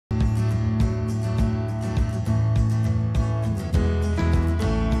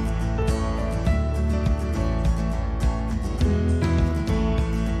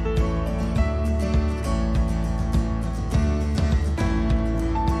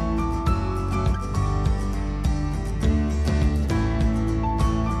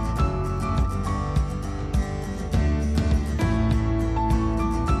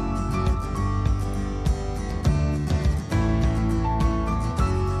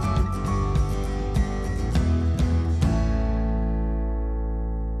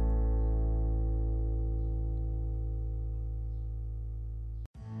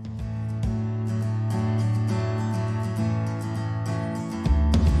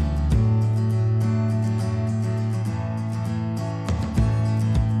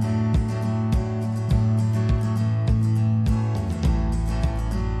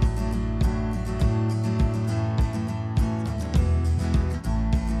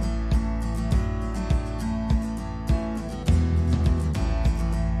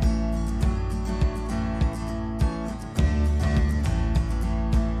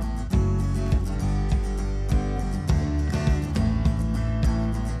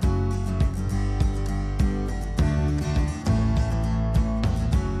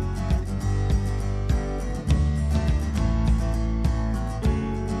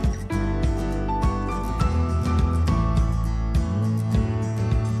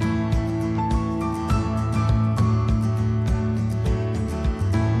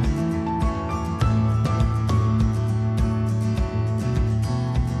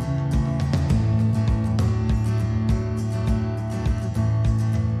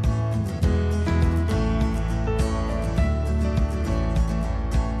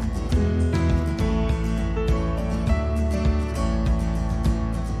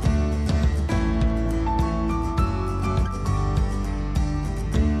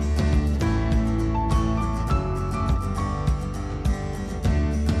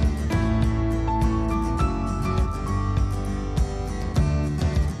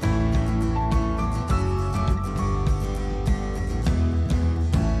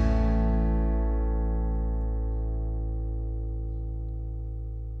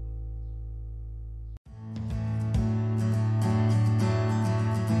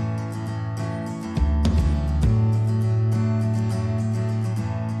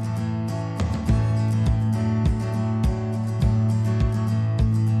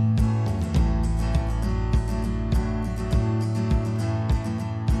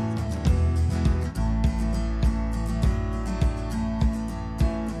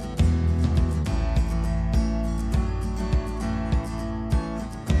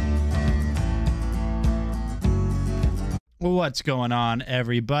What's going on,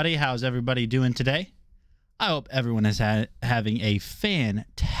 everybody? How's everybody doing today? I hope everyone is having a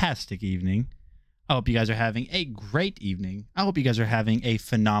fantastic evening. I hope you guys are having a great evening. I hope you guys are having a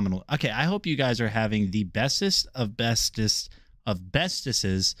phenomenal... Okay, I hope you guys are having the bestest of bestest of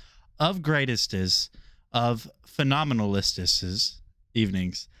bestesses of greatestes of phenomenalisteses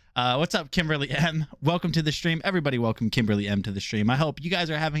evenings. What's up, Kimberly M? Welcome to the stream. Everybody welcome Kimberly M to the stream. I hope you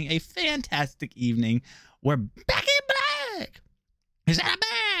guys are having a fantastic evening. We're back in black. Is that a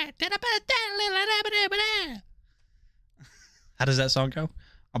bad? How does that song go?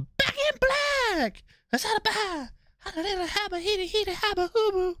 I'm back in black. Is that a bad?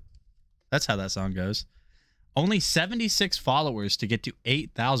 That's how that song goes. Only 76 followers to get to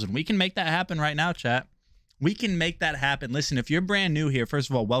 8,000. We can make that happen right now, chat. We can make that happen. Listen, if you're brand new here, first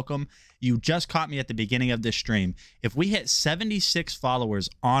of all, welcome. You just caught me at the beginning of this stream. If we hit 76 followers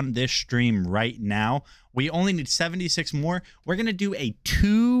on this stream right now, we only need 76 more. We're going to do a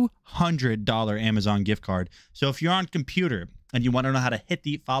 $200 Amazon gift card. So if you're on computer and you want to know how to hit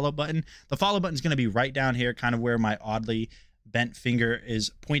the follow button is going to be right down here, kind of where my oddly bent finger is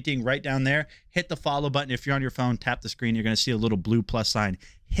pointing right down there. Hit the follow button. If you're on your phone, tap the screen. You're going to see a little blue plus sign.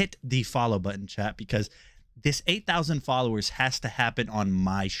 Hit the follow button, chat, because this 8,000 followers has to happen on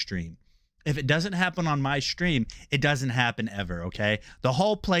my stream. If it doesn't happen on my stream, it doesn't happen ever, okay? The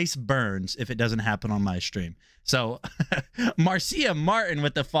whole place burns if it doesn't happen on my stream. So, Marcia Martin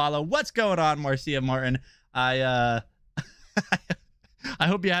with the follow. What's going on, Marcia Martin? I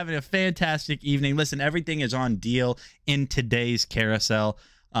hope you're having a fantastic evening. Listen, everything is on deal in today's carousel.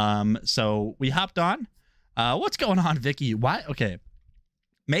 So we hopped on. What's going on, Vicky? Why? Okay.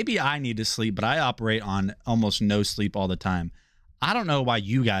 Maybe I need to sleep, but I operate on almost no sleep all the time. I don't know why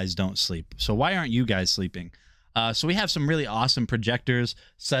you guys don't sleep. So why aren't you guys sleeping? So we have some really awesome projectors,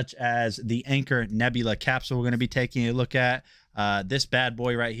 such as the Anker Nebula capsule we're going to be taking a look at. This bad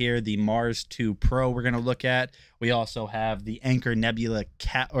boy right here, the Mars 2 Pro, we're going to look at. We also have the Anker Nebula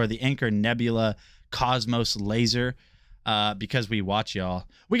the Anker Nebula Cosmos laser. Because we watch y'all.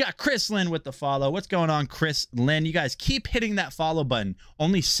 We got Chris Lynn with the follow. What's going on, Chris Lynn? You guys keep hitting that follow button.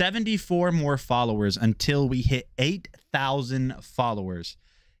 Only 74 more followers until we hit 8,000 followers.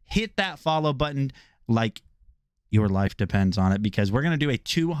 Hit that follow button like your life depends on it, because we're going to do a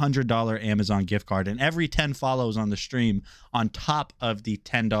 $200 Amazon gift card, and every 10 follows on the stream on top of the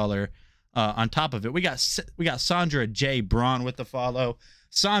 $10 on top of it. We got Sandra J. Braun with the follow.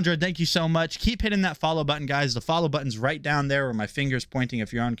 Sandra, thank you so much. Keep hitting that follow button, guys. The follow button's right down there where my finger's pointing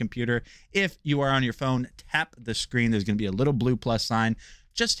if you're on computer. If you are on your phone, tap the screen. There's going to be a little blue plus sign.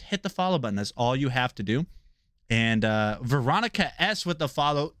 Just hit the follow button. That's all you have to do. And Veronica S with the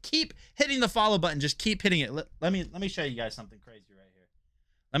follow. Keep hitting the follow button. Just keep hitting it. Let me show you guys something crazy right here.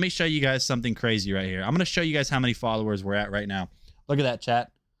 Let me show you guys something crazy right here. I'm going to show you guys how many followers we're at right now. Look at that, chat.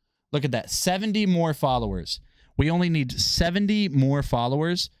 Look at that. 70 more followers. We only need 70 more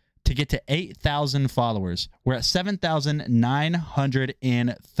followers to get to 8,000 followers. We're at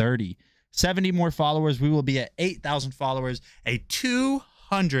 7,930. 70 more followers. We will be at 8,000 followers. A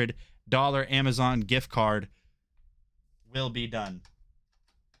 $200 Amazon gift card will be done.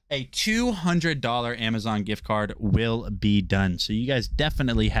 A $200 Amazon gift card will be done. So you guys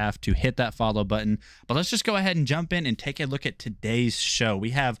definitely have to hit that follow button. But let's just go ahead and jump in and take a look at today's show. We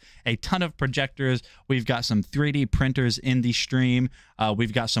have a ton of projectors. We've got some 3D printers in the stream.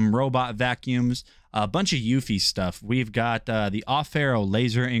 We've got some robot vacuums, a bunch of Eufy stuff. We've got the Off-Arrow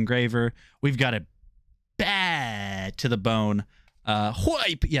laser engraver. We've got a bad to the bone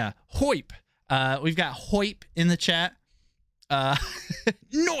Hoip. Yeah, Hoip. We've got Hoip in the chat.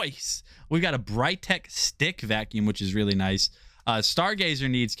 Noise. We've got a Brightech stick vacuum, which is really nice. Stargazer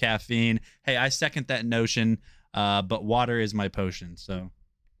needs caffeine. Hey, I second that notion, but water is my potion. So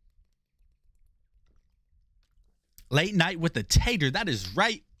late night with the tater. That is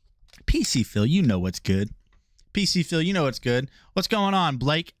right. PC Phil, you know what's good. PC Phil, you know what's good. What's going on,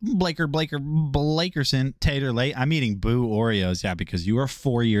 Blakerson, Tater late. I'm eating Boo Oreos. Yeah, because you are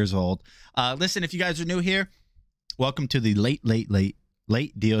 4 years old. Listen, if you guys are new here, welcome to the late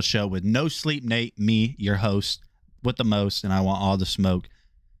deal show with No Sleep Nate, me, your host, with the most, and I want all the smoke.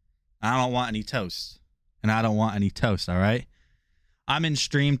 I don't want any toast, and I don't want any toast, all right? I'm in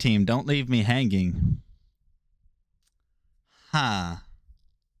stream team. Don't leave me hanging. Huh.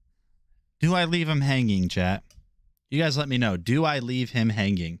 Do I leave him hanging, chat? You guys let me know. Do I leave him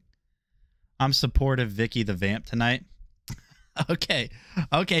hanging? I'm supportive Vicky the Vamp tonight. Okay,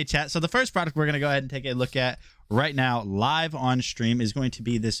 chat. So the first product we're going to go ahead and take a look at right now live on stream is going to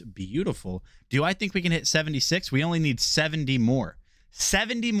be this beautiful. Do I think we can hit 76? We only need 70 more.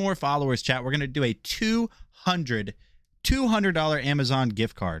 70 more followers, chat. We're going to do a $200 $200 Amazon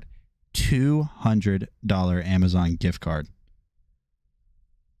gift card. $200 Amazon gift card.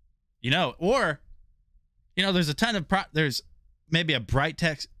 Or there's a ton of there's maybe a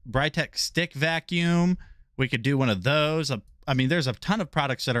Brightex stick vacuum. We could do one of those. I mean, there's a ton of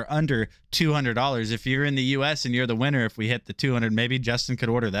products that are under $200. If you're in the US and you're the winner, if we hit the 200, maybe Justin could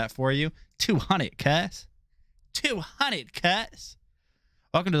order that for you. 200, cuss. 200, cuss.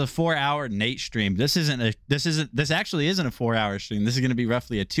 Welcome to the 4-hour Nate stream. This actually isn't a 4-hour stream. This is going to be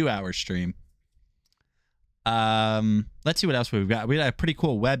roughly a 2-hour stream. Let's see what else we've got. We got a pretty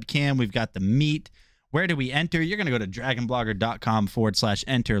cool webcam. We've got the meat. Where do we enter? You're going to go to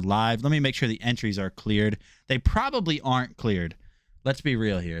dragonblogger.com/enter live. Let me make sure the entries are cleared. They probably aren't cleared. Let's be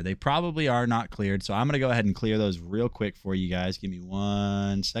real here. They probably are not cleared. So I'm going to go ahead and clear those real quick for you guys. Give me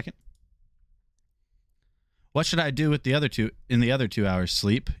 1 second. What should I do with the other two in the other 2 hours?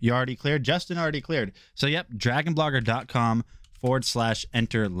 Sleep. You already cleared? Justin already cleared. So, yep,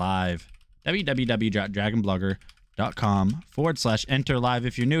 dragonblogger.com/enter live. www.dragonblogger.com/enter live.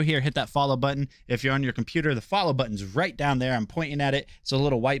 If you're new here, hit that follow button. If you're on your computer, the follow button's right down there. I'm pointing at it. It's a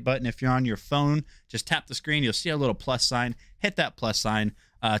little white button. If you're on your phone, just tap the screen. You'll see a little plus sign. Hit that plus sign.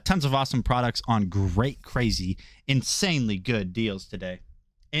 Tons of awesome products on great, crazy, insanely good deals today.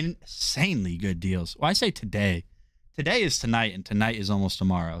 Insanely good deals. Well, I say today. Today is tonight, and tonight is almost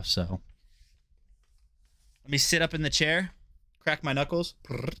tomorrow. So let me sit up in the chair, crack my knuckles.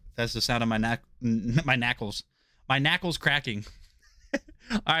 That's the sound of my knuckles. My knuckles cracking.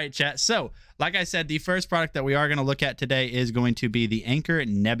 All right, chat. So, like I said, the first product that we are going to look at today is going to be the Anker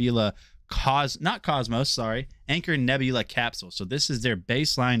Nebula Anker Nebula capsule. So this is their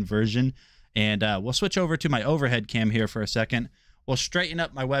baseline version, and we'll switch over to my overhead cam here for a second. We'll straighten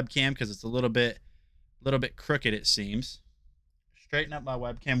up my webcam because it's a little bit crooked, it seems. Straighten up my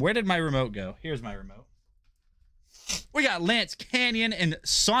webcam. Where did my remote go? Here's my remote. We got Lance Canyon and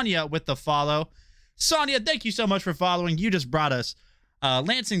Sonia with the follow. Sonia, thank you so much for following. You just brought us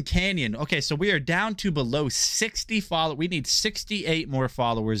Lance and Canyon. Okay, so we are down to below 60 followers. We need 68 more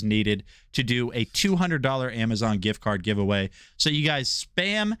followers needed to do a $200 Amazon gift card giveaway. So you guys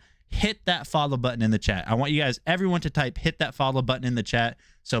spam, hit that follow button in the chat. I want you guys, everyone, to type hit that follow button in the chat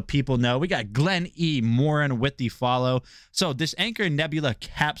so people know. We got Glenn E. Morin with the follow. So this Anker Nebula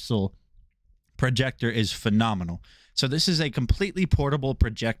capsule projector is phenomenal. So this is a completely portable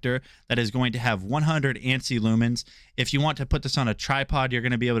projector that is going to have 100 ANSI lumens. If you want to put this on a tripod, you're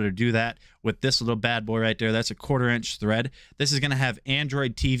going to be able to do that with this little bad boy right there. That's a 1/4-inch thread. This is going to have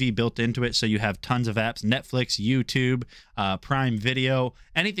Android TV built into it, so you have tons of apps, Netflix, YouTube, Prime Video,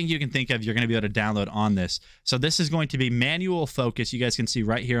 anything you can think of, you're going to be able to download on this. So this is going to be manual focus. You guys can see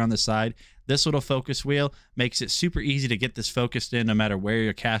right here on the side. This little focus wheel makes it super easy to get this focused in no matter where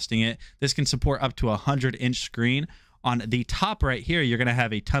you're casting it. This can support up to a 100-inch screen. On the top right here, you're going to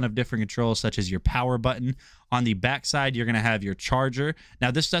have a ton of different controls, such as your power button. On the back side, you're going to have your charger.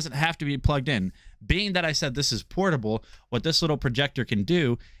 Now, this doesn't have to be plugged in. Being that I said this is portable, what this little projector can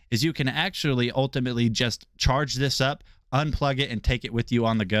do is you can actually ultimately just charge this up, unplug it, and take it with you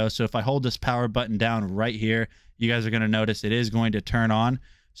on the go. So if I hold this power button down right here, you guys are going to notice it is going to turn on.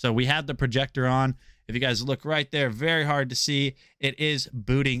 So we have the projector on. If you guys look right there, very hard to see. It is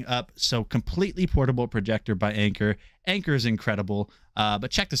booting up. So completely portable projector by Anker. Anker is incredible. But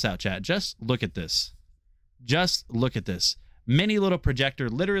check this out, chat. Just look at this. Just look at this. Mini little projector,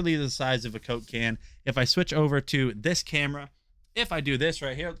 literally the size of a Coke can. If I switch over to this camera, if I do this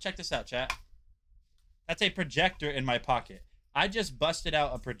right here, check this out, chat. That's a projector in my pocket. I just busted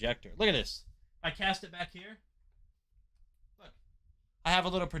out a projector. Look at this. I cast it back here. Look. I have a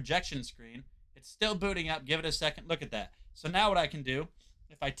little projection screen. It's still booting up. Give it a second. Look at that. So now what I can do,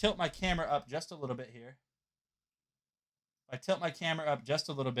 if I tilt my camera up just a little bit here, if I tilt my camera up just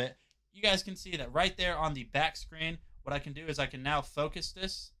a little bit, you guys can see that right there on the back screen, what I can do is I can now focus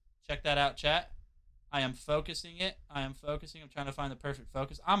this. Check that out, chat. I am focusing it. I am focusing. I'm trying to find the perfect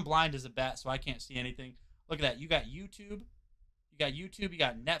focus. I'm blind as a bat, so I can't see anything. Look at that. You got YouTube. You got YouTube. You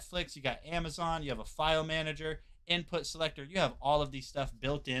got Netflix. You got Amazon. You have a file manager, input selector. You have all of these stuff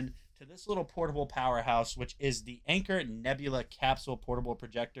built in to this little portable powerhouse, which is the Anker Nebula capsule portable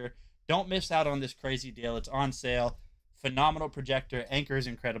projector. Don't miss out on this crazy deal. It's on sale. Phenomenal projector. Anker is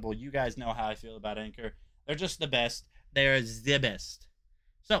incredible. You guys know how I feel about Anker. They're just the best. They're the best.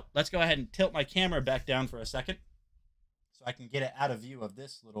 So let's go ahead and tilt my camera back down for a second so I can get it out of view of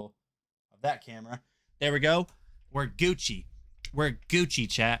that camera. There we go. We're Gucci. We're Gucci,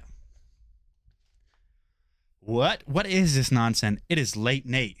 chat. What is this nonsense? It is Late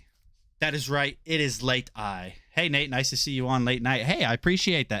Nate. That is right. It is Late I. Hey, Nate. Nice to see you on late night. Hey, I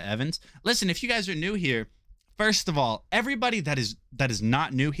appreciate that, Evans. Listen, if you guys are new here, First of all, everybody that is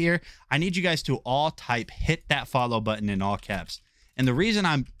not new here, I need you guys to all type hit that follow button in all caps. And the reason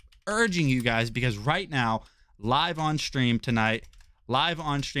I'm urging you guys, because right now, live on stream tonight,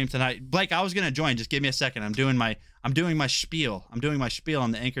 Blake, I was gonna join. Just give me a second. I'm doing my spiel. I'm doing my spiel on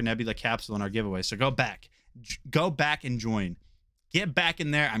the Anchor Nebula capsule in our giveaway. So go back and join. Get back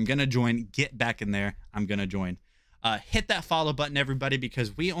in there. I'm gonna join. Get back in there. I'm gonna join. Hit that follow button, everybody,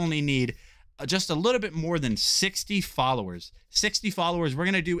 because we only need just a little bit more than 60 followers. 60 followers. We're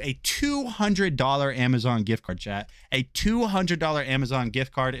gonna do a $200 Amazon gift card, chat. A $200 Amazon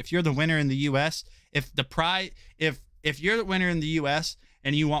gift card. If you're the winner in the US, if you're the winner in the US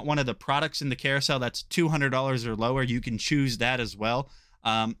and you want one of the products in the carousel that's $200 or lower, you can choose that as well.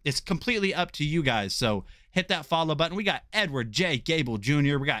 It's completely up to you guys. So hit that follow button. We got Edward J. Gable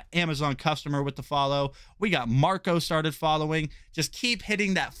Jr. We got Amazon customer with the follow. We got Marco started following. Just keep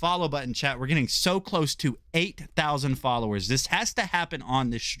hitting that follow button, chat. We're getting so close to 8,000 followers. This has to happen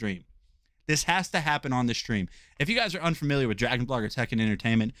on this stream. This has to happen on the stream. If you guys are unfamiliar with Dragon Blogger Tech and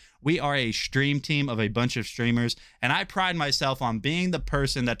Entertainment, we are a stream team of a bunch of streamers, and I pride myself on being the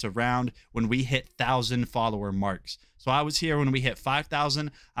person that's around when we hit 1,000 follower marks. So I was here when we hit 5,000.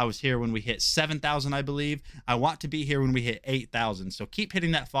 I was here when we hit 7,000, I believe. I want to be here when we hit 8,000. So keep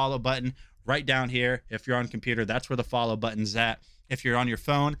hitting that follow button right down here. If you're on computer, that's where the follow button's at. If you're on your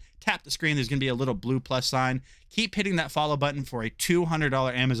phone, tap the screen. There's going to be a little blue plus sign. Keep hitting that follow button for a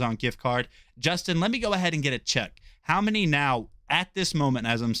 $200 Amazon gift card. Justin, let me go ahead and get a check. How many now, at this moment,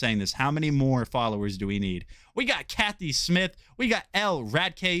 as I'm saying this, how many more followers do we need? We got Kathy Smith. We got L.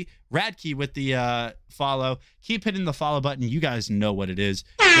 Radke with the follow. Keep hitting the follow button. You guys know what it is.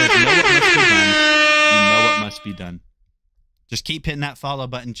 You guys know what must be done. You know what must be done. Just keep hitting that follow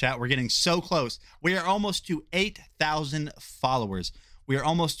button, chat. We're getting so close. We are almost to 8,000 followers. We are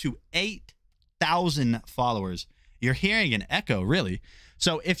almost to 8,000 followers. You're hearing an echo, really.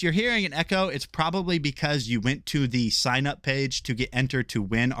 So if you're hearing an echo, it's probably because you went to the sign up page to get entered to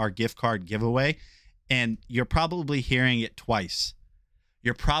win our gift card giveaway, and you're probably hearing it twice.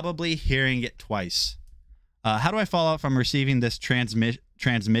 You're probably hearing it twice. How do I follow up from receiving this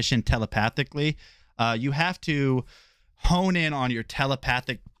transmission telepathically? You have to hone in on your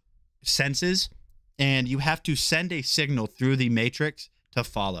telepathic senses, and you have to send a signal through the matrix to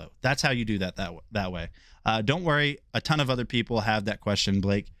follow. That's how you do that way. Don't worry, a ton of other people have that question,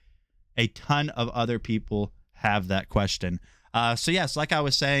 Blake. A ton of other people have that question. So yes, like I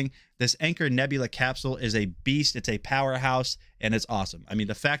was saying, this Anchor Nebula capsule is a beast. It's a powerhouse, and it's awesome. I mean,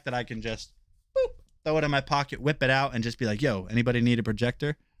 the fact that I can just boop, throw it in my pocket, whip it out, and just be like, yo, anybody need a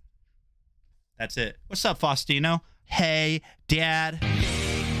projector? That's it. What's up, Faustino? Hey, Dad.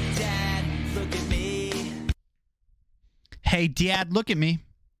 Hey, Dad, look at me. Hey, Dad, look at me.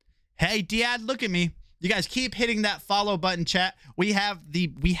 Hey, Dad, look at me. You guys keep hitting that follow button, chat. We have the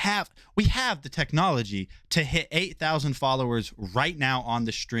technology to hit 8,000 followers right now on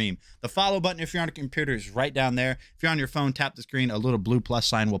the stream. The follow button, if you're on a computer, is right down there. If you're on your phone, tap the screen. A little blue plus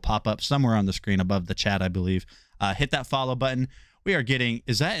sign will pop up somewhere on the screen above the chat, I believe. Hit that follow button. We are getting,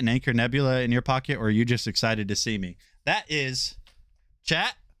 is that an Anchor Nebula in your pocket, or are you just excited to see me? That is,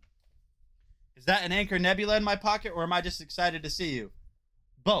 chat, is that an Anchor Nebula in my pocket, or am I just excited to see you?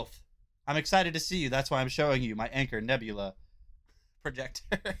 Both. I'm excited to see you. That's why I'm showing you my Anchor Nebula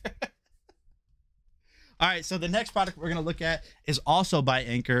projector. All right, so the next product we're going to look at is also by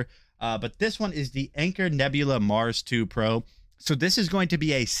Anchor, but this one is the Anchor Nebula Mars 2 Pro. So this is going to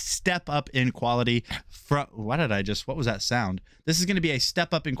be a step up in quality from, what was that sound? This is going to be a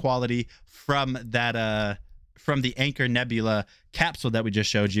step up in quality from that, from the Anchor Nebula capsule that we just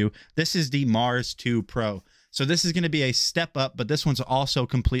showed you. This is the Mars 2 Pro. So this is going to be a step up, but this one's also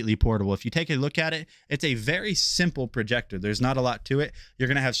completely portable. If you take a look at it, it's a very simple projector. There's not a lot to it. You're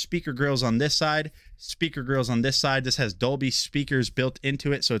going to have speaker grills on this side, speaker grills on this side. This has Dolby speakers built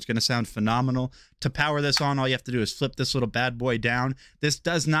into it, so it's going to sound phenomenal. To power this on, all you have to do is flip this little bad boy down. This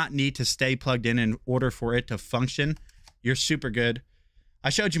does not need to stay plugged in order for it to function. You're super good. I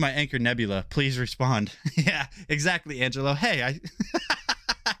showed you my Anchor Nebula. Please respond. Yeah, exactly, Angelo. Hey,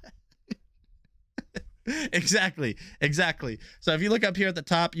 Exactly. So if you look up here at the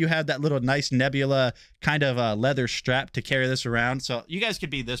top, you have that little nice Nebula kind of leather strap to carry this around. So you guys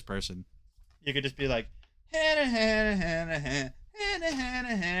could be this person. You could just be like, hey,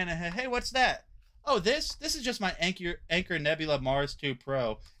 what's that? Oh, this is just my Anchor Nebula Mars 2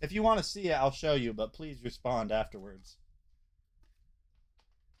 Pro. If you want to see it, I'll show you, but please respond afterwards.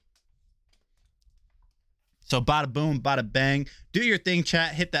 So bada boom, bada bang. Do your thing,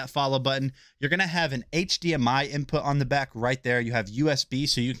 chat. Hit that follow button. You're going to have an HDMI input on the back right there. You have USB,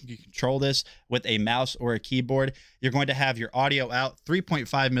 so you can control this with a mouse or a keyboard. You're going to have your audio out,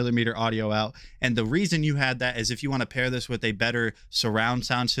 3.5 millimeter audio out. And the reason you had that is if you want to pair this with a better surround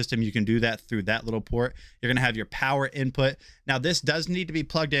sound system, you can do that through that little port. You're going to have your power input. Now, this does need to be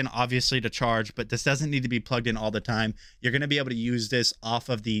plugged in, obviously, to charge, but this doesn't need to be plugged in all the time. You're going to be able to use this off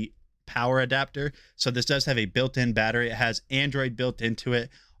of the power adapter. So this does have a built-in battery. It has Android built into it,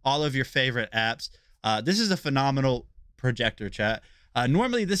 all of your favorite apps. This is a phenomenal projector, chat.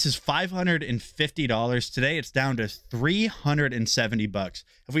 Normally this is $550. Today it's down to $370.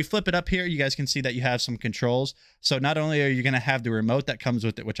 If we flip it up here, you guys can see that you have some controls. So not only are you going to have the remote that comes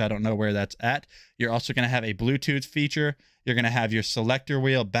with it, which I don't know where that's at, you're also going to have a Bluetooth feature. You're going to have your selector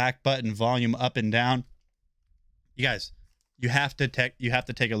wheel, back button, volume up and down. You guys, you have to take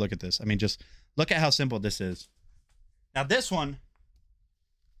a look at this. I mean, just look at how simple this is. Now this one,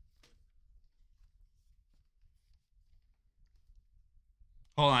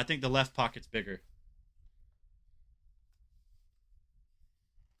 hold on, I think the left pocket's bigger.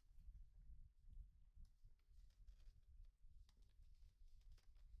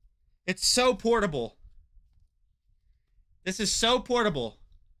 It's so portable. This is so portable.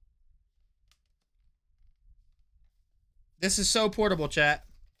 This is so portable, chat.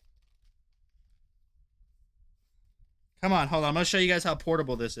 Come on, hold on. I'm going to show you guys how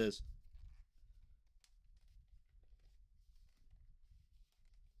portable this is.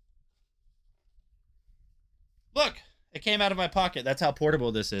 Look, it came out of my pocket. That's how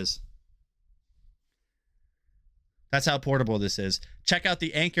portable this is. That's how portable this is. Check out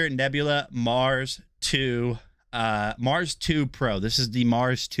the Anker Nebula Mars 2 Pro. This is the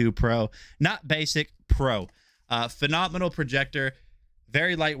Mars 2 Pro, not basic, Pro. Phenomenal projector,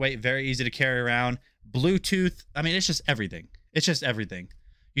 very lightweight, very easy to carry around. Bluetooth, I mean, it's just everything. It's just everything.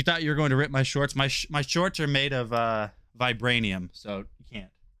 You thought you were going to rip my shorts. My shorts are made of vibranium, so you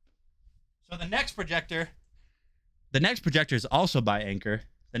can't. So the next projector is also by Anker.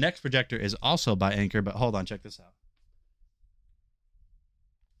 The next projector is also by Anker, but hold on, check this out.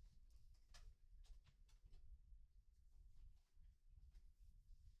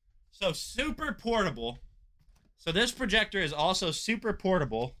 So super portable. So this projector is also super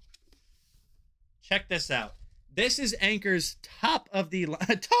portable. Check this out. This is Anker's top of the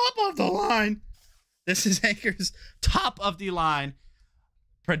line. This is Anker's top of the line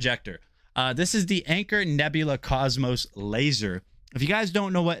projector. This is the Anker Nebula Cosmos Laser. If you guys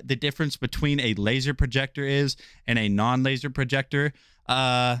don't know what the difference between a laser projector is and a non-laser projector,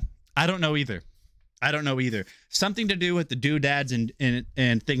 I don't know either. I don't know either. Something to do with the doodads and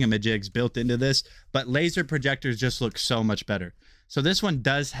thingamajigs built into this, but laser projectors just look so much better. So this one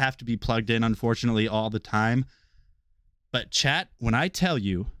does have to be plugged in, unfortunately, all the time. But chat, when I tell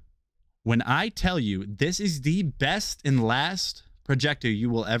you this is the best and last projector you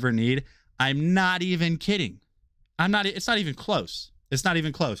will ever need, I'm not even kidding. It's not even close. It's not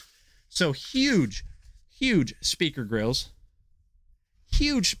even close. So huge speaker grills.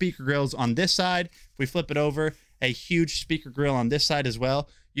 Huge speaker grills on this side. If we flip it over, a huge speaker grill on this side as well.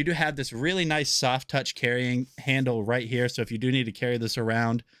 You do have this really nice soft touch carrying handle right here. So if you do need to carry this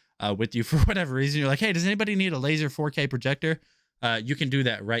around with you for whatever reason, you're like, hey, does anybody need a laser 4K projector? You can do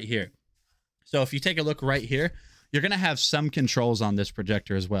that right here. So if you take a look right here, you're going to have some controls on this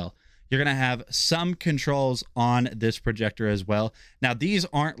projector as well. You're going to have some controls on this projector as well. Now, these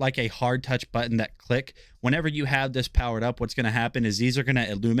aren't like a hard touch button that click. Whenever you have this powered up, what's going to happen is these are going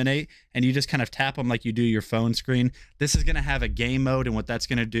to illuminate and you just kind of tap them like you do your phone screen. This is going to have a game mode, and what that's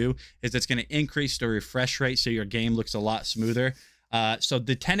going to do is it's going to increase the refresh rate so your game looks a lot smoother. So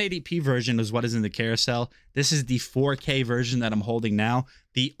the 1080p version is what is in the carousel. This is the 4K version that I'm holding now.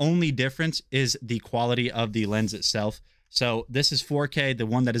 The only difference is the quality of the lens itself. So this is 4K. The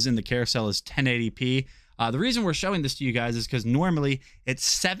one that is in the carousel is 1080p. The reason we're showing this to you guys is because normally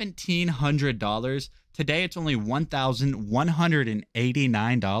it's $1,700. Today it's only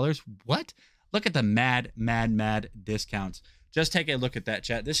 $1,189. What? Look at the mad discounts. Just take a look at that,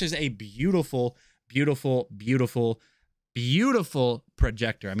 chat. This is a beautiful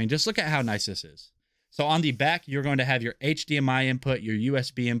projector. I mean, just look at how nice this is. So on the back, you're going to have your HDMI input, your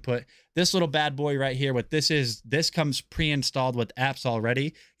USB input. This little bad boy right here, what this is, this comes pre-installed with apps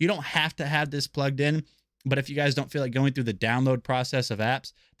already. You don't have to have this plugged in, but if you guys don't feel like going through the download process of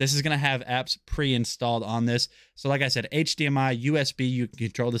apps, this is going to have apps pre-installed on this. So like I said, HDMI, USB, you can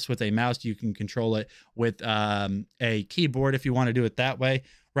control this with a mouse. You can control it with a keyboard if you want to do it that way.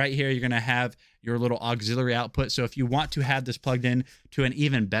 Right here, you're going to have your little auxiliary output. So if you want to have this plugged in to an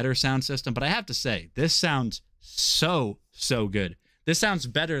even better sound system, but I have to say, this sounds so good. This sounds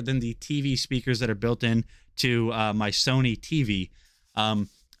better than the TV speakers that are built in to my Sony TV. And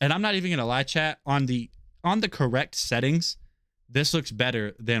I'm not even going to lie, chat, on the correct settings, this looks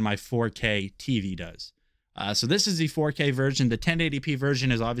better than my 4K TV does. So this is the 4K version. The 1080p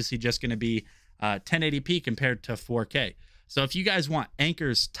version is obviously just going to be 1080p compared to 4K. So if you guys want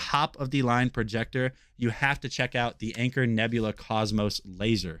Anker's top of the line projector, you have to check out the Anker Nebula Cosmos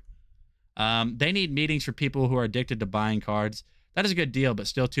Laser. They need meetings for people who are addicted to buying cards. That is a good deal, but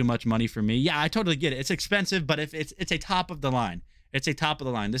still too much money for me. Yeah, I totally get it. It's expensive, but if it's a top of the line. It's a top of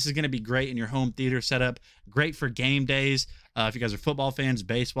the line. This is going to be great in your home theater setup. Great for game days. If you guys are football fans,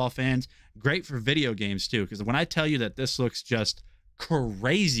 baseball fans, great for video games too. Because when I tell you that this looks just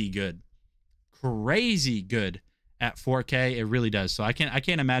crazy good at 4K, it really does. So I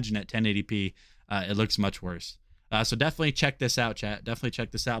can't imagine at 1080p it looks much worse. So definitely check this out, chat. Definitely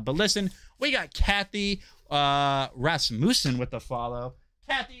check this out. But listen, we got Kathy Rasmussen with the follow.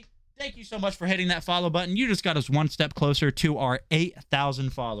 Kathy, thank you so much for hitting that follow button. You just got us one step closer to our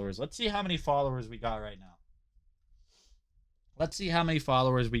 8,000 followers. Let's see how many followers we got right now. Let's see how many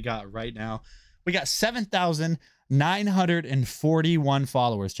followers we got right now. We got 7,941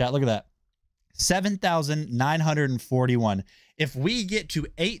 followers. Chat, look at that. 7,941. If we get to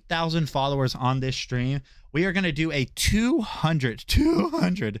 8,000 followers on this stream, we are going to do a We're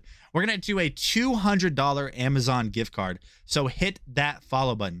going to do a $200 Amazon gift card. So hit that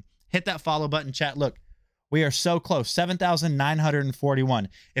follow button. Hit that follow button, chat. Look, we are so close. 7,941.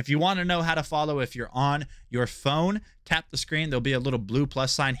 If you want to know how to follow, if you're on your phone, tap the screen. There'll be a little blue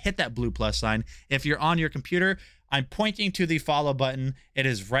plus sign. Hit that blue plus sign. If you're on your computer, I'm pointing to the follow button. It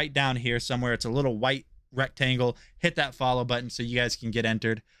is right down here somewhere. It's a little white rectangle. Hit that follow button so you guys can get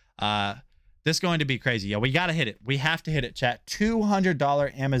entered. This is going to be crazy. Yeah, we got to hit it. We have to hit it, chat.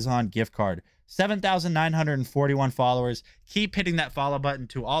 $200 Amazon gift card. 7,941 followers. Keep hitting that follow button.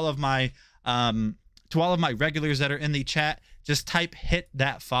 To all of my regulars that are in the chat, just type hit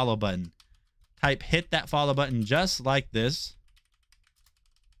that follow button. Type hit that follow button just like this.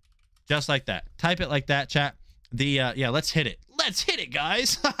 Just like that. Type it like that, chat. Yeah, let's hit it. Let's hit it,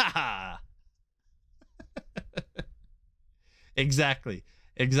 guys. Exactly.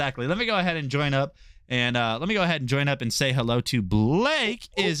 Let me go ahead and join up. And and say hello to Blake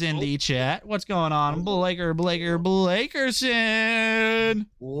is in the chat. What's going on, Blakerson?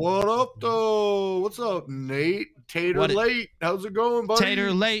 What up, though? What's up, Nate? Late. How's it going, buddy?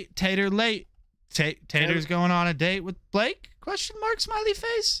 Tater late. Tater's going on a date with Blake? Question mark, smiley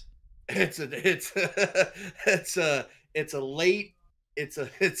face. It's a late. This is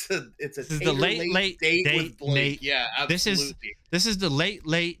the late date with Blake. Nate. Yeah, absolutely. This is the late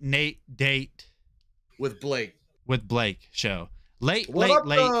Nate date with Blake show. Late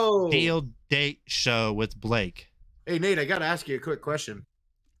though? deal date show with Blake. Hey Nate, I gotta ask you a quick question.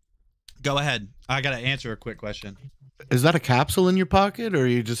 Go ahead. I gotta answer a quick question. Is that a capsule in your pocket, or are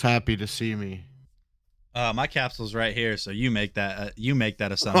you just happy to see me? My capsule's right here, so you make that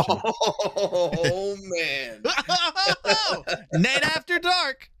assumption. Oh man. Nate After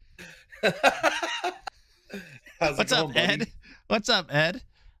Dark. What's up, Ed? What's up, Ed?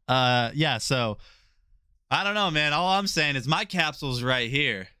 Yeah, so I don't know, man. All I'm saying is my capsule's right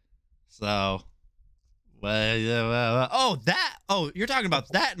here. So oh, you're talking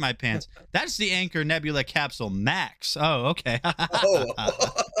about that in my pants. That's the Anker Nebula Capsule Max. Oh, okay. Oh.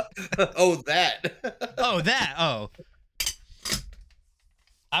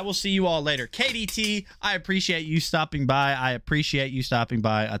 I will see you all later. KDT, I appreciate you stopping by.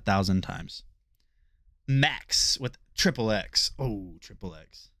 1,000 times. Max with triple X. Oh, triple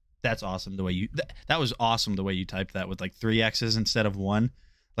X. That's awesome the way you that was awesome the way you typed that with like 3 X's instead of 1.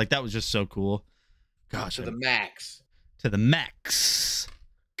 Like that was just so cool. Gosh. To the max. So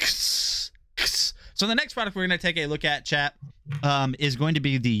the next product we're going to take a look at, chat, is going to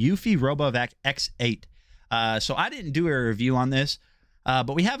be the Eufy RoboVac X8. So I didn't do a review on this,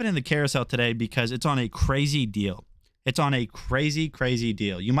 but we have it in the carousel today because it's on a crazy deal. It's on a crazy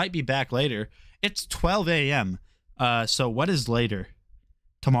deal. You might be back later. It's 12 a.m. So what is later?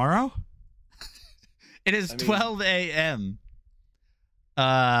 Tomorrow? It is 12 a.m.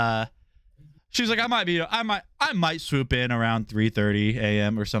 She was like, I might swoop in around 3:30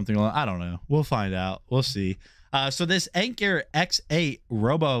 a.m. or something. I don't know. We'll find out. We'll see. So this Anker X8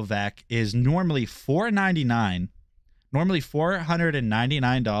 RoboVac is normally $499. Normally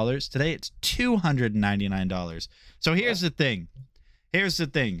 $499. Today it's $299. So here's the thing.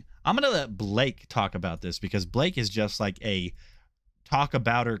 I'm gonna let Blake talk about this because Blake is just like a talk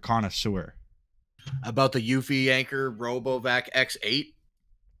about her connoisseur. About the Eufy Anchor RoboVac X8.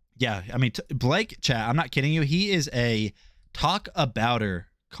 Yeah, I mean, Blake, chat, I'm not kidding you. He is a talk about her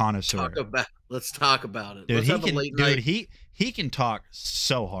connoisseur. Let's talk about it. Dude, Let's have a late night. he can talk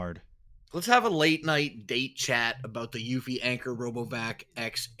so hard. Let's have a late night date chat about the Eufy Anchor RoboVac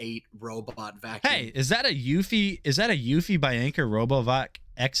X8 robot vacuum. Hey, is that a Eufy by Anchor RoboVac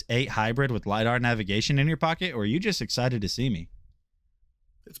X8 hybrid with LiDAR navigation in your pocket, or are you just excited to see me?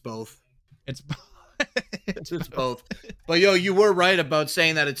 It's both. It's It's both. But yo, you were right about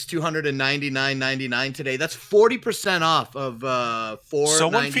saying that it's $299.99 today. That's 40% off of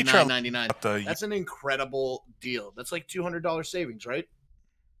 $499.99. That's an incredible deal. That's like $200 savings, right?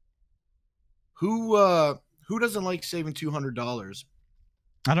 Who doesn't like saving $200?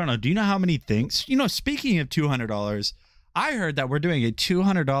 I don't know. Do you know how many things? You know, speaking of $200, I heard that we're doing a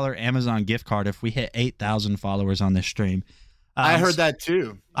 $200 Amazon gift card if we hit 8,000 followers on this stream. I heard that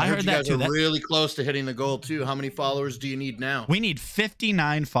too. I heard that too. We're really close to hitting the goal too. How many followers do you need now? We need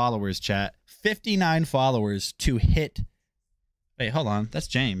 59 followers, chat. 59 followers to hit. Wait, hold on. That's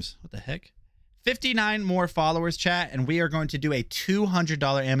James. What the heck? 59 more followers, chat, and we are going to do a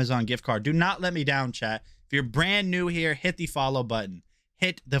 $200 Amazon gift card. Do not let me down, chat. If you're brand new here, hit the follow button.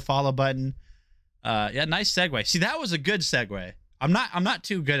 Hit the follow button. Yeah, nice segue. See, that was a good segue. I'm not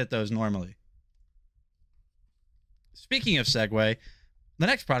too good at those normally. Speaking of Segway, the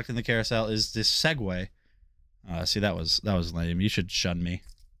next product in the carousel is this Segway. See, that was lame. You should shun me.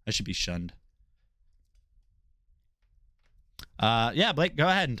 I should be shunned. Yeah, Blake, go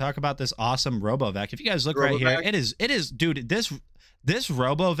ahead and talk about this awesome RoboVac. If you guys look right here, it is, dude, this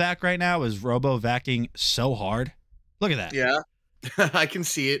RoboVac right now is RoboVacing so hard. Look at that. Yeah. I can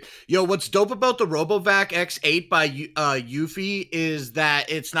see it. Yo, what's dope about the RoboVac X8 by Eufy is that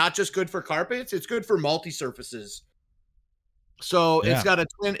it's not just good for carpets, it's good for multi-surfaces. So Yeah.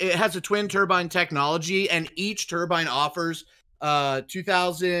 it has a twin turbine technology, and each turbine offers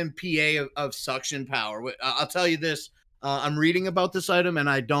 2000 PA of suction power. I'll tell you this, I'm reading about this item and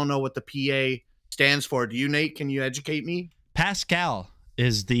I don't know what the PA stands for. Do you, Nate? Can you educate me? Pascal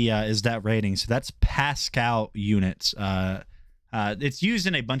is that rating. So that's Pascal units. It's used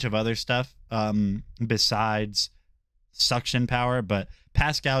in a bunch of other stuff besides suction power, but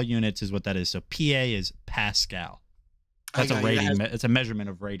Pascal units is what that is. So PA is Pascal. That's a rating. It's a measurement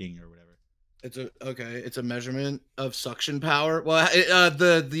of rating or whatever. It's a measurement of suction power. Well,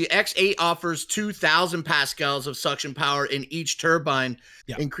 the X8 offers 2,000 pascals of suction power in each turbine,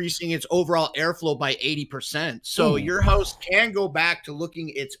 increasing its overall airflow by 80%. So your house can go back to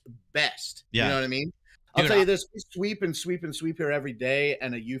looking its best. Yeah. You know what I mean? I'll tell you this: we sweep and sweep and sweep here every day,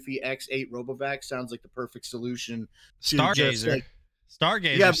 and a Eufy X8 RoboVac sounds like the perfect solution. Stargazer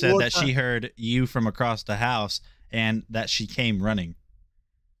said that she heard you from across the house and that she came running.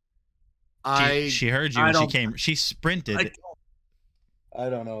 She heard you and she came. She sprinted. I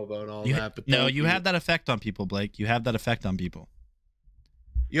don't know about all that, but no, you have that effect on people, Blake. You have that effect on people.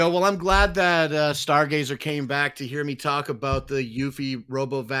 Yo, well, I'm glad that Stargazer came back to hear me talk about the Eufy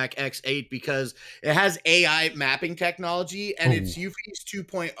RoboVac X8 because it has AI mapping technology and it's Eufy's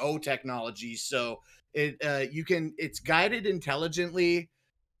 2.0 technology. So it's guided intelligently.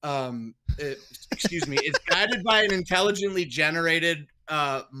 It's guided by an intelligently generated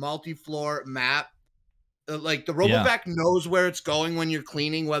multi-floor map. Like the RoboVac knows where it's going when you're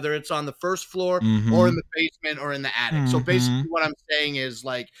cleaning, whether it's on the first floor or in the basement or in the attic. So basically what I'm saying is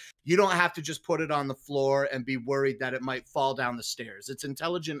like, you don't have to just put it on the floor and be worried that it might fall down the stairs. It's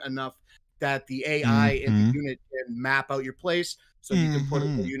intelligent enough that the AI in the unit can map out your place so you can put it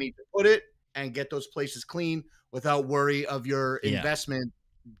where you need to put it and get those places clean without worry of your investment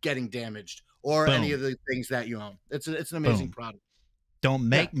getting damaged or any of the things that you own. It's an amazing product. Don't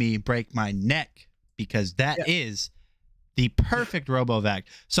make me break my neck. Because that is the perfect RoboVac.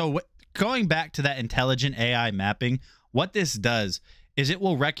 So going back to that intelligent AI mapping, what this does is it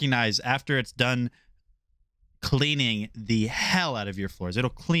will recognize after it's done cleaning the hell out of your floors.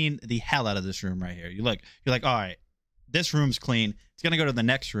 It'll clean the hell out of this room right here. You're like, all right, this room's clean. It's going to go to the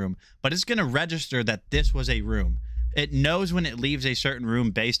next room, but it's going to register that this was a room. It knows when it leaves a certain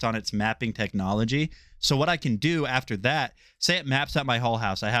room based on its mapping technology. So what I can do after that, say it maps out my whole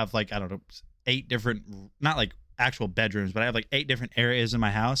house. I have like, I don't know, 8 different, not like actual bedrooms, but I have like 8 different areas in my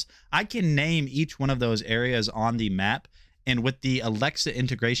house. I can name each one of those areas on the map. And with the Alexa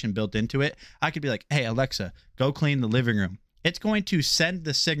integration built into it, I could be like, hey, Alexa, go clean the living room. It's going to send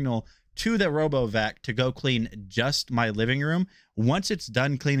the signal to the RoboVac to go clean just my living room. Once it's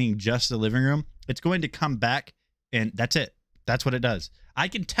done cleaning just the living room, it's going to come back and that's it. That's what it does. I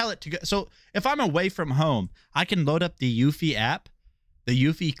can tell it to go. So if I'm away from home, I can load up the Eufy app the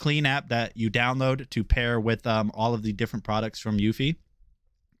Eufy Clean app that you download to pair with all of the different products from Eufy.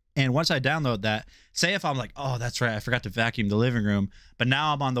 And once I download that, say if I'm like, oh, that's right, I forgot to vacuum the living room, but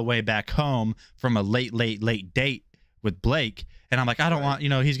now I'm on the way back home from a late date with Blake, and I'm like, I don't want,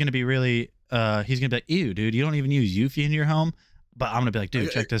 he's going to be really, he's going to be like, ew, dude, you don't even use Eufy in your home? But I'm going to be like,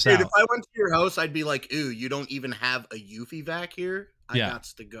 dude, check this out. If I went to your house, I'd be like, ew, you don't even have a Eufy vac here? I got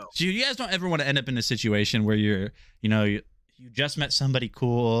to go. So you guys don't ever want to end up in a situation where you're, you just met somebody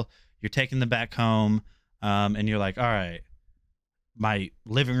cool, you're taking them back home, and you're like, all right, my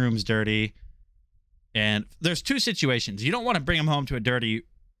living room's dirty. And there's two situations. You don't want to bring them home to a dirty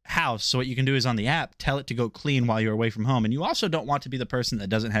house. So what you can do is on the app, tell it to go clean while you're away from home. And you also don't want to be the person that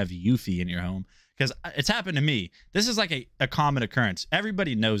doesn't have Eufy in your home, because it's happened to me. This is like a common occurrence.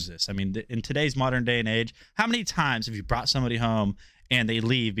 Everybody knows this. I mean, in today's modern day and age, how many times have you brought somebody home and they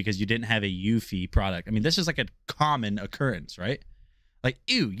leave because you didn't have a Eufy product? I mean, this is like a common occurrence, right? Like,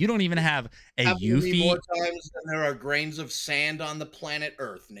 ew, you don't even have a Eufy. More times than there are grains of sand on the planet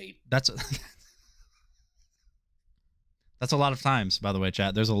Earth, Nate. That's a lot of times, by the way,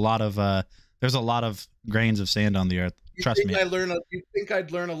 chat. There's a lot of grains of sand on the earth. Trust me. You think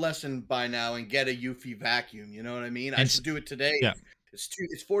I'd learn a lesson by now and get a Eufy vacuum? You know what I mean? I should do it today. Yeah. It's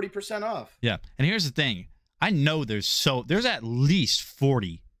 40% off. Yeah. And here's the thing. I know there's at least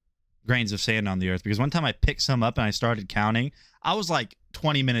 40 grains of sand on the earth, because one time I picked some up and I started counting. I was like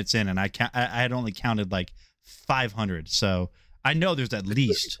 20 minutes in and I had only counted like 500. So I know there's at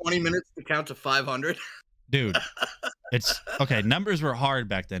least 20 minutes to count to 500. Dude, it's okay. Numbers were hard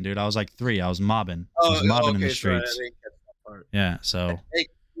back then, dude. I was like 3. I was mobbing. I was mobbing in the streets. Sorry, yeah. So hey,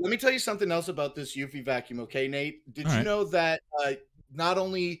 let me tell you something else about this Eufy vacuum. Okay, Nate, did you know that not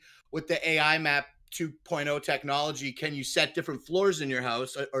only with the AI map 2.0 technology can you set different floors in your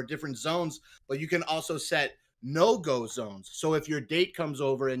house or different zones, but you can also set no-go zones. So if your date comes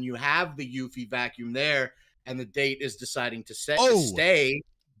over and you have the Eufy vacuum there and the date is deciding to stay,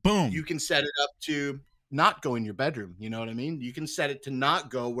 boom, you can set it up to not go in your bedroom. You know what I mean? You can set it to not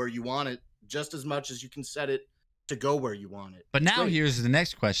go where you want it just as much as you can set it to go where you want it. But now here's the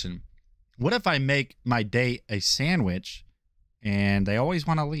next question. What if I make my date a sandwich and they always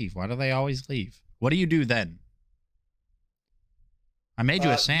want to leave? Why do they always leave? What do you do then? I made you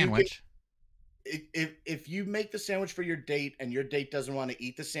a sandwich. If you make the sandwich for your date and your date doesn't want to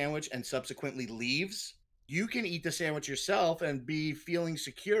eat the sandwich and subsequently leaves, you can eat the sandwich yourself and be feeling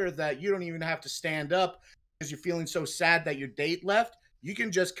secure that you don't even have to stand up because you're feeling so sad that your date left. You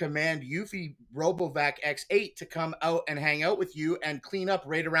can just command Eufy RoboVac X8 to come out and hang out with you and clean up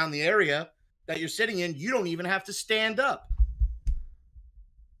right around the area that you're sitting in. You don't even have to stand up.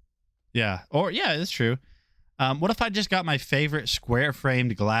 Yeah. Or, yeah, that's true. What if I just got my favorite square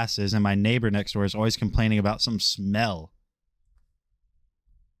framed glasses and my neighbor next door is always complaining about some smell?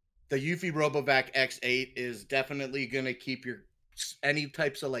 The Eufy RoboVac X8 is definitely going to keep any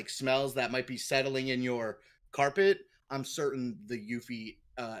types of like smells that might be settling in your carpet. I'm certain the Eufy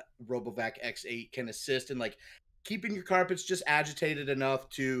RoboVac X8 can assist in like keeping your carpets just agitated enough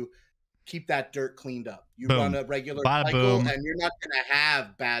to keep that dirt cleaned up. You run a regular cycle and you're not going to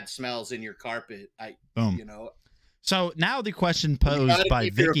have bad smells in your carpet. So now the question posed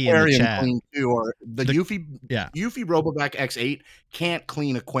by Vicky in the chat. Or the Eufy RoboVac X8 can't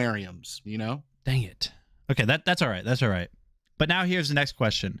clean aquariums, you know? Dang it. Okay, that's all right. That's all right. But now here's the next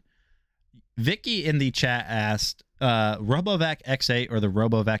question. Vicky in the chat asked, RoboVac X8 or the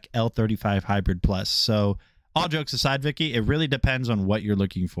RoboVac L35 Hybrid Plus? So all jokes aside, Vicky, it really depends on what you're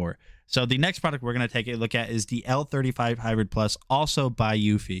looking for. So the next product we're going to take a look at is the L35 Hybrid Plus, also by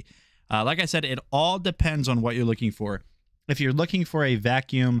Eufy. Like I said, it all depends on what you're looking for. If you're looking for a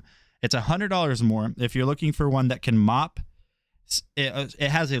vacuum, it's $100 more. If you're looking for one that can mop, it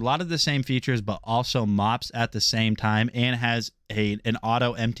has a lot of the same features, but also mops at the same time and has an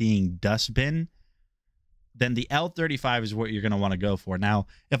auto emptying dustbin, then the L35 is what you're going to want to go for. Now,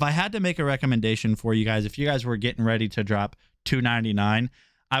 if I had to make a recommendation for you guys, if you guys were getting ready to drop $299,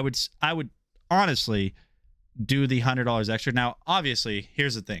 I would honestly do the $100 extra. Now, obviously,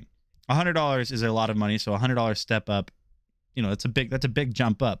 here's the thing. $100 is a lot of money, so $100 step up, that's a big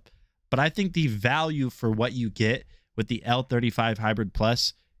jump up. But I think the value for what you get with the L35 Hybrid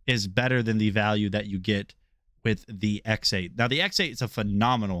Plus is better than the value that you get with the X8. Now, the X8 is a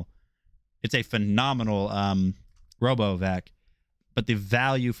phenomenal RoboVac, but the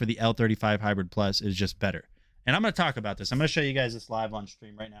value for the L35 Hybrid Plus is just better. And I'm going to talk about this. I'm going to show you guys this live on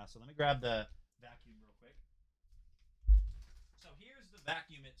stream right now. So let me grab the vacuum real quick. So here's the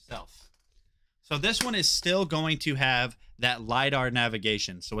vacuum itself. So this one is still going to have that LiDAR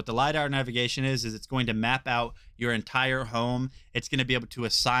navigation. So what the LiDAR navigation is it's going to map out your entire home. It's going to be able to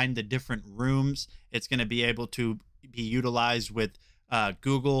assign the different rooms. It's going to be able to be utilized with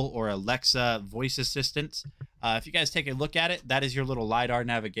Google or Alexa voice assistants. If you guys take a look at it, that is your little LiDAR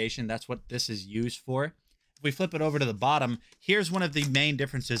navigation. That's what this is used for. If we flip it over to the bottom, here's one of the main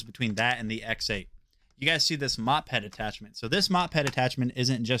differences between that and the X8. You guys see this mop head attachment. So this mop head attachment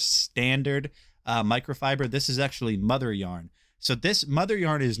isn't just standard microfiber. This is actually mother yarn. So this mother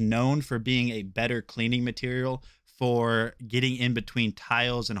yarn is known for being a better cleaning material for getting in between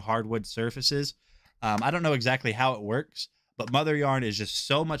tiles and hardwood surfaces. I don't know exactly how it works, but mother yarn is just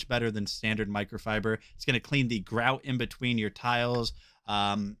so much better than standard microfiber. It's going to clean the grout in between your tiles,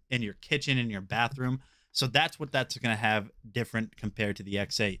 in your kitchen, in your bathroom. So that's what that's going to have different compared to the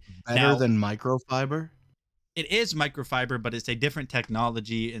X8. Better than microfiber? It is microfiber, but it's a different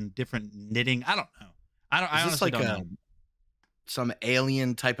technology and different knitting. I don't know. I honestly don't know. Some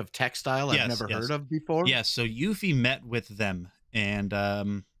alien type of textile I've never heard of before? Yes. So Eufy met with them and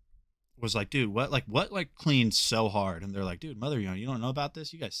was like, dude, what cleans so hard? And they're like, dude, mother yarn, you don't know about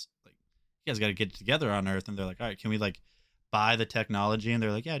this? You guys got to get it together on Earth. And they're like, all right, can we buy the technology? And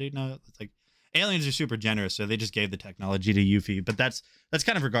they're like, yeah, dude, no. It's like, aliens are super generous, so they just gave the technology to Eufy. But that's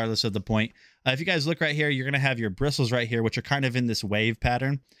kind of regardless of the point. If you guys look right here, you're going to have your bristles right here, which are kind of in this wave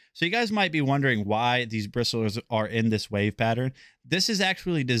pattern. So you guys might be wondering why these bristles are in this wave pattern. This is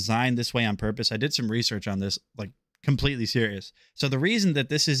actually designed this way on purpose. I did some research on this, completely serious. So the reason that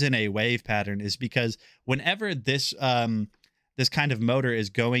this is in a wave pattern is because whenever this this kind of motor is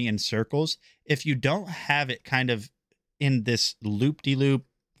going in circles, if you don't have it kind of in this loop-de-loop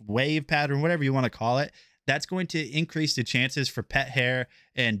wave pattern, whatever you want to call it, that's going to increase the chances for pet hair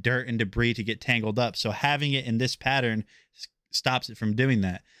and dirt and debris to get tangled up. So having it in this pattern stops it from doing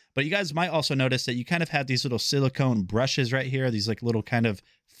that. But you guys might also notice that you kind of have these little silicone brushes right here, these little kind of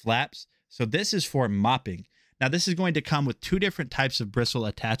flaps. So this is for mopping. Now this is going to come with two different types of bristle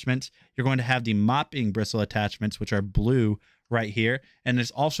attachments. You're going to have the mopping bristle attachments, which are blue right here, and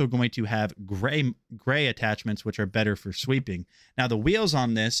it's also going to have gray attachments, which are better for sweeping. Now the wheels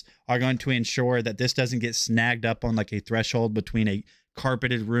on this are going to ensure that this doesn't get snagged up on a threshold between a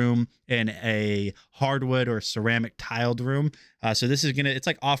carpeted room and a hardwood or ceramic tiled room. So this is it's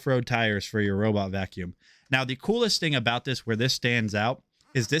like off-road tires for your robot vacuum. Now the coolest thing about this, where this stands out,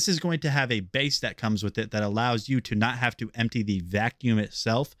 is this is going to have a base that comes with it that allows you to not have to empty the vacuum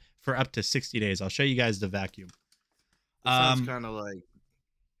itself for up to 60 days. I'll show you guys the vacuum. Sounds kind of.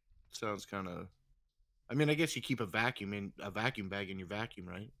 I mean, I guess you keep a vacuum bag in your vacuum,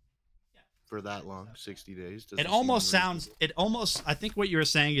 right? Yeah. For that long, 60 days. It almost sounds. I think what you were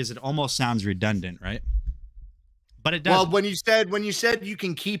saying is it almost sounds redundant, right? But it does. Well, when you said you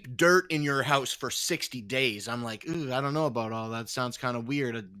can keep dirt in your house for 60 days, I'm like, ooh, I don't know about all that. Sounds kind of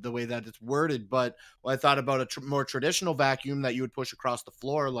weird the way that it's worded. But I thought about a more traditional vacuum that you would push across the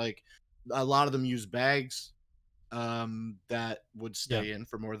floor. Like a lot of them use bags that would stay in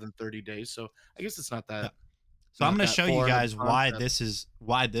for more than 30 days. So I guess it's not that. Yeah. So I'm going to show you guys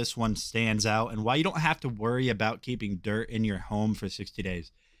why this one stands out and why you don't have to worry about keeping dirt in your home for 60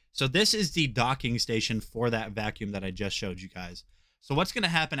 days. So this is the docking station for that vacuum that I just showed you guys. So what's going to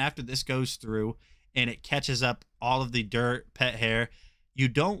happen after this goes through and it catches up all of the dirt, pet hair, you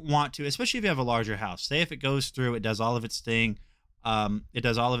don't want to, especially if you have a larger house. Say if it goes through, it does all of its thing, it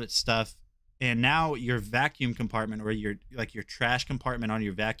does all of its stuff, and now your vacuum compartment or your trash compartment on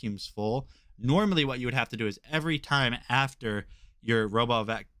your vacuum's full. Normally what you would have to do is every time after your robot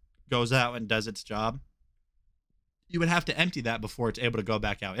vac goes out and does its job, you would have to empty that before it's able to go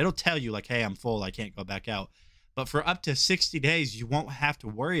back out. It'll tell you hey, I'm full, I can't go back out. But for up to 60 days, you won't have to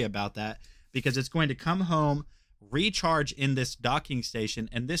worry about that because it's going to come home, recharge in this docking station,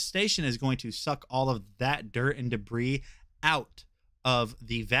 and this station is going to suck all of that dirt and debris out of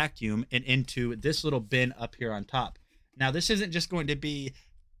the vacuum and into this little bin up here on top. Now, this isn't just going to be,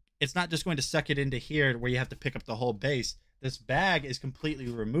 it's not just going to suck it into here where you have to pick up the whole base. This bag is completely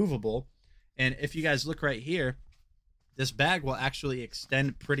removable. And if you guys look right here, this bag will actually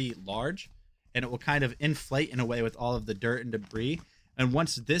extend pretty large and it will kind of inflate in a way with all of the dirt and debris. And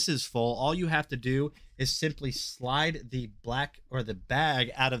once this is full, all you have to do is simply slide the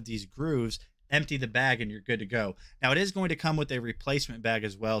bag out of these grooves, empty the bag, and you're good to go. Now, it is going to come with a replacement bag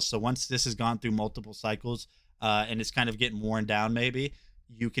as well. So once this has gone through multiple cycles and it's kind of getting worn down, maybe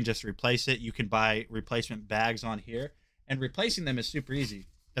you can just replace it. You can buy replacement bags on here, and replacing them is super easy.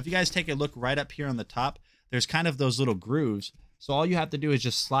 If you guys take a look right up here on the top, there's kind of those little grooves. So all you have to do is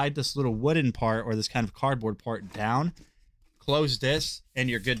just slide this little wooden part or this kind of cardboard part down, close this, and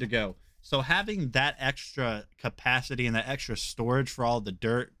you're good to go. So having that extra capacity and that extra storage for all the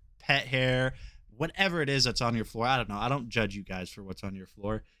dirt, pet hair, whatever it is that's on your floor, I don't know. I don't judge you guys for what's on your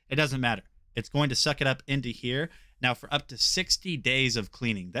floor. It doesn't matter. It's going to suck it up into here. Now, for up to 60 days of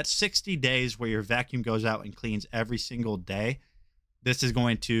cleaning, that's 60 days where your vacuum goes out and cleans every single day. This is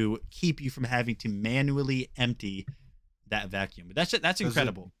going to keep you from having to manually empty that vacuum. That's it. That's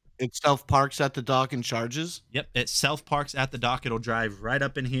incredible. It self-parks at the dock and charges? Yep, it self-parks at the dock. It'll drive right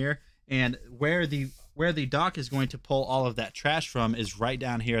up in here. And where the dock is going to pull all of that trash from is right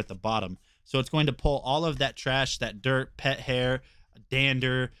down here at the bottom. So it's going to pull all of that trash, that dirt, pet hair,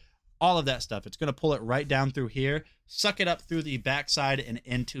 dander, all of that stuff. It's going to pull it right down through here, suck it up through the backside and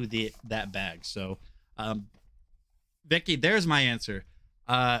into that bag. So, Vicky, there's my answer.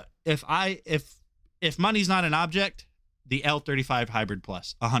 If money's not an object, the L35 Hybrid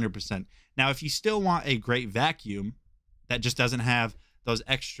Plus, 100%. Now, if you still want a great vacuum that just doesn't have those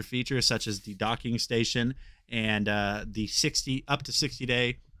extra features such as the docking station and the up to 60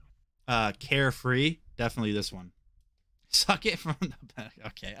 day carefree, definitely this one. Suck it from the back.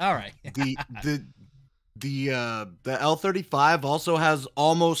 Okay, all right. The L35 also has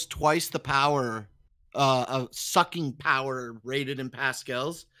almost twice the power, sucking power rated in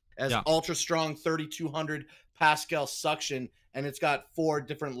pascals, as ultra strong 3200 pascal suction, and it's got 4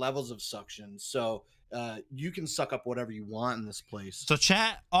 different levels of suction. So you can suck up whatever you want in this place. So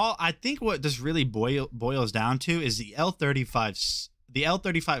chat, I think what this really boils down to is the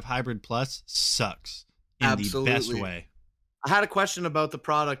L35 Hybrid Plus sucks in the best way. I had a question about the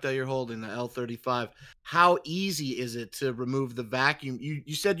product that you're holding, the L35. How easy is it to remove the vacuum?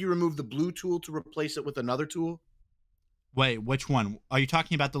 You said you removed the blue tool to replace it with another tool? Wait, which one? Are you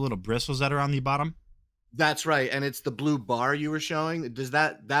talking about the little bristles that are on the bottom? That's right, and it's the blue bar you were showing. Does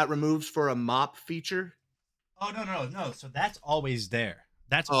that removes for a mop feature? Oh, no. So that's always there.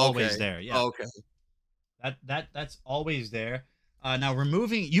 That's always there. Yeah. Oh, okay. That's always there. Now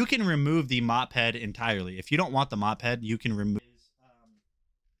you can remove the mop head entirely. If you don't want the mop head, you can remove.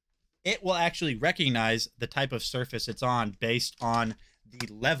 It will actually recognize the type of surface it's on based on the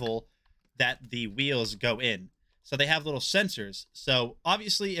level that the wheels go in. So they have little sensors. So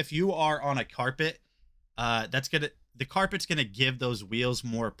obviously, if you are on a carpet, the carpet's gonna give those wheels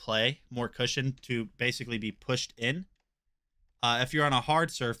more play, more cushion to basically be pushed in. If you're on a hard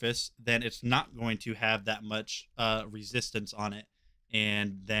surface, then it's not going to have that much resistance on it,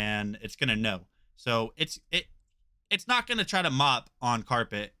 and then it's gonna know. So it's not gonna try to mop on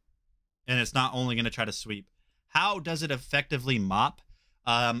carpet, and it's not only gonna try to sweep. How does it effectively mop?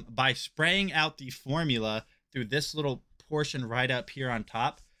 By spraying out the formula through this little portion right up here on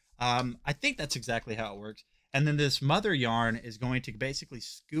top. I think that's exactly how it works. And then this mother yarn is going to basically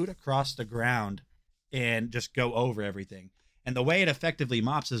scoot across the ground and just go over everything. And the way it effectively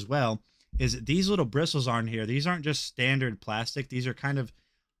mops as well is these little bristles on here. These aren't just standard plastic. These are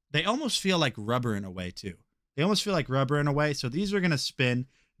they almost feel like rubber in a way too. They almost feel like rubber in a way. So these are going to spin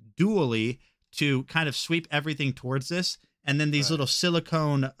dually to kind of sweep everything towards this. And then these little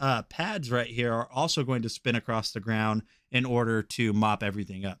silicone pads right here are also going to spin across the ground in order to mop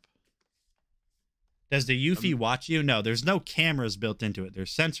everything up. Does the Eufy watch you? No, there's no cameras built into it.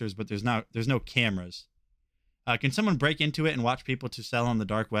 There's sensors, but there's no cameras. Can someone break into it and watch people to sell on the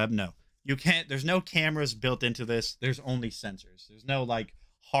dark web? No, you can't. There's no cameras built into this. There's only sensors. There's no like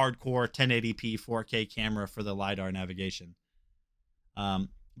hardcore 1080p 4K camera for the LiDAR navigation. But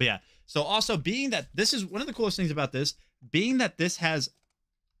yeah, so also being that this is one of the coolest things about this, being that this has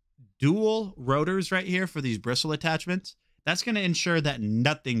dual rotors right here for these bristle attachments, that's going to ensure that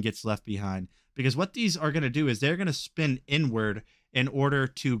nothing gets left behind. Because what these are going to do is they're going to spin inward in order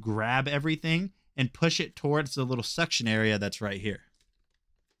to grab everything and push it towards the little suction area that's right here.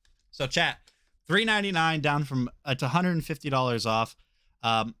 So chat, $399 down from to $150 off.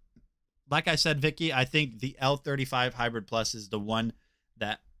 Like I said, Vicky, I think the L35 Hybrid Plus is the one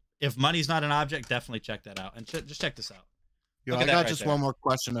that, if money's not an object, definitely check that out. And just check this out. Yo, I got just one more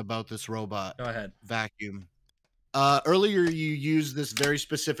question about this robot. Go ahead. Vacuum. Earlier you used this very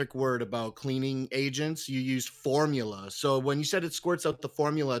specific word about cleaning agents. You used formula. So when you said it squirts out the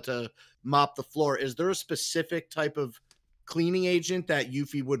formula to mop the floor, is there a specific type of cleaning agent that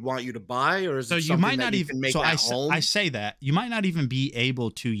Eufy would want you to buy, or is it you might not even make at home? I say that you might not even be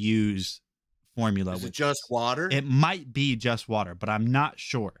able to use formula. Is it just water? It might be just water, but I'm not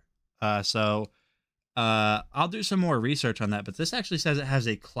sure. I'll do some more research on that, but this actually says it has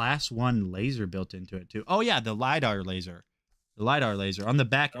a class 1 laser built into it too. Oh yeah, the LiDAR laser. The LiDAR laser. On the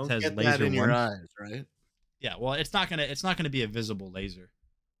back it says laser that in 1. Your eyes, right? Yeah, well, it's not gonna be a visible laser.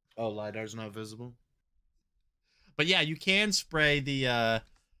 Oh, LiDAR's not visible? But yeah, you can spray the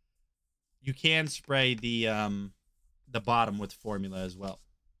you can spray the bottom with formula as well.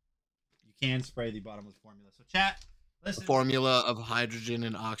 You can spray the bottom with formula. So chat, listen. A formula of hydrogen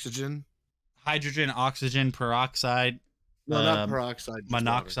and oxygen. Hydrogen, oxygen, peroxide. No, not peroxide.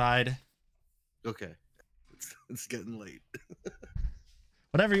 Monoxide. Water. Okay. It's getting late.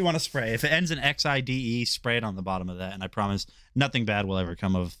 Whatever you want to spray. If it ends in XIDE, spray it on the bottom of that. And I promise nothing bad will ever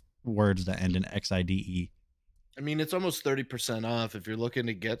come of words that end in XIDE. I mean, it's almost 30% off if you're looking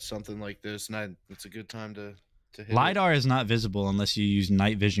to get something like this. And it's a good time to hit LiDAR is not visible unless you use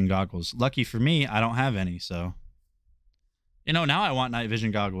night vision goggles. Lucky for me, I don't have any. So, now I want night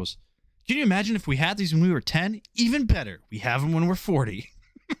vision goggles. Can you imagine if we had these when we were 10? Even better. We have them when we're 40.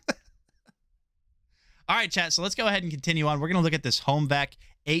 All right, chat. So let's go ahead and continue on. We're going to look at this HomeVac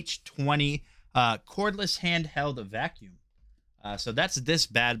H20 cordless handheld vacuum. So that's this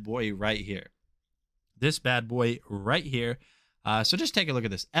bad boy right here. This bad boy right here. So just take a look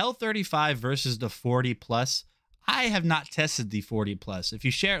at this. L35 versus the 40 Plus. I have not tested the 40 Plus. If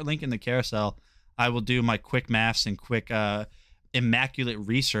you share a link in the carousel, I will do my quick maths and quick immaculate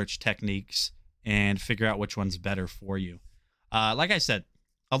research techniques and figure out which one's better for you. Like I said,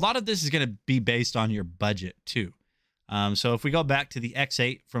 a lot of this is going to be based on your budget too. So if we go back to the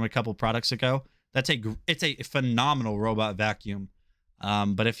X8 from a couple products ago, it's a phenomenal robot vacuum.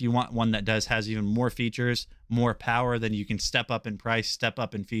 But if you want one that has even more features, more power, then you can step up in price, step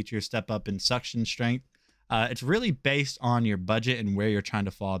up in features, step up in suction strength. It's really based on your budget and where you're trying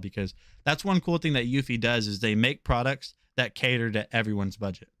to fall, because that's one cool thing that Eufy does is they make products that cater to everyone's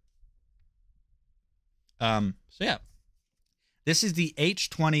budget. So yeah, this is the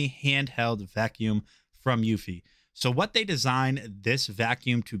H20 handheld vacuum from Eufy. So what they designed this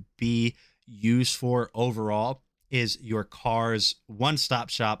vacuum to be used for overall is your car's one-stop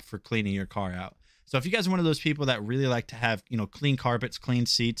shop for cleaning your car out. So if you guys are one of those people that really like to have, clean carpets, clean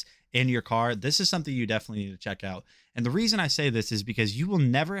seats in your car, this is something you definitely need to check out. And the reason I say this is because you will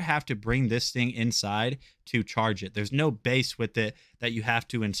never have to bring this thing inside to charge it. There's no base with it that you have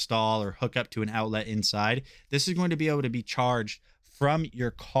to install or hook up to an outlet inside. This is going to be able to be charged from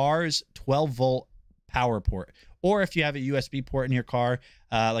your car's 12-volt power port. Or if you have a USB port in your car,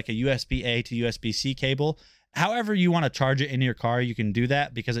 like a USB-A to USB-C cable, however you want to charge it in your car, you can do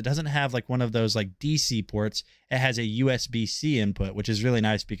that, because it doesn't have like one of those like DC ports. It has a USB-C input, which is really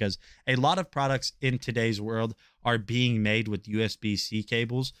nice, because a lot of products in today's world are being made with USB-C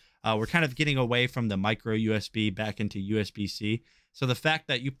cables. We're kind of getting away from the micro USB back into USB-C. So the fact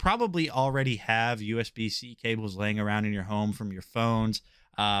that you probably already have USB-C cables laying around in your home from your phones,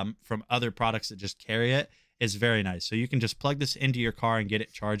 from other products that just carry it, is very nice. So you can just plug this into your car and get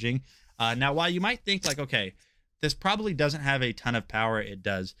it charging. Now, while you might think like, okay, this probably doesn't have a ton of power, it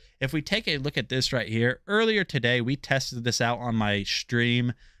does. If we take a look at this right here, earlier today, we tested this out on my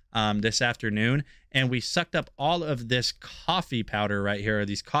stream this afternoon, and we sucked up all of this coffee powder right here, or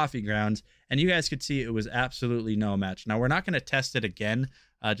these coffee grounds, and you guys could see it was absolutely no match. Now, we're not going to test it again,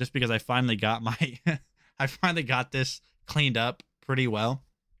 just because I finally got I finally got this cleaned up pretty well.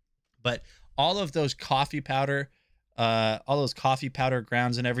 But all of those coffee powder,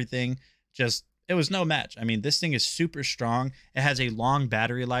 grounds and everything, it was no match. I mean, this thing is super strong. It has a long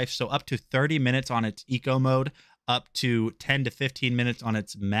battery life, so up to 30 minutes on its eco mode, up to 10 to 15 minutes on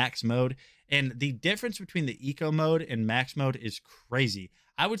its max mode. And the difference between the eco mode and max mode is crazy.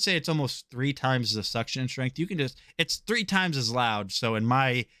 I would say it's almost 3 times the suction strength. It's 3 times as loud. So in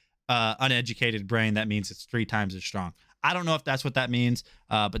my uneducated brain, that means it's 3 times as strong. I don't know if that's what that means,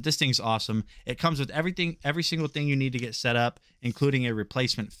 but this thing's awesome. It comes with everything, every single thing you need to get set up, including a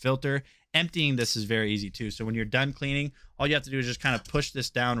replacement filter. Emptying this is very easy too. So when you're done cleaning, all you have to do is just kind of push this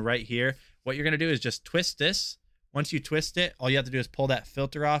down right here. What you're going to do is just twist this. Once you twist it, all you have to do is pull that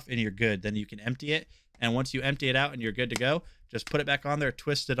filter off and you're good. Then you can empty it. And once you empty it out and you're good to go, just put it back on there,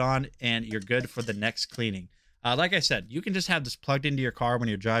 twist it on, and you're good for the next cleaning. Like I said, you can just have this plugged into your car when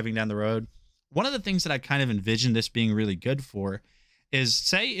you're driving down the road. One of the things that I kind of envision this being really good for is,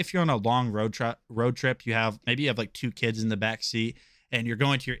 say if you're on a long road trip, maybe you have like 2 kids in the back seat, and you're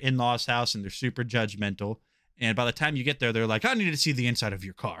going to your in-laws' house and they're super judgmental. And by the time you get there, they're like, I need to see the inside of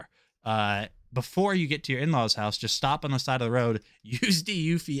your car. Before you get to your in-laws' house, just stop on the side of the road, use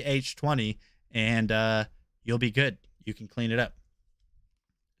the Eufy H20, and you'll be good. You can clean it up.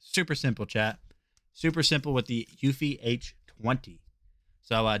 Super simple, chat. Super simple with the Eufy H20.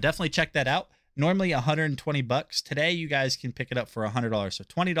 So definitely check that out. Normally $120. Today, you guys can pick it up for $100. So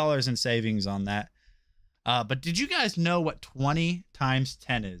 $20 in savings on that. But did you guys know what 20 times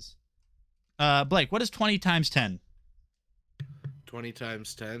 10 is? Blake, what is 20 times 10? 20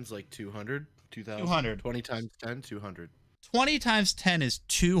 times 10 is like 200. 2,000. 200. 20 times 10, 200. 20 times 10 is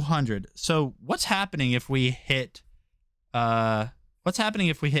 200. So what's happening if we hit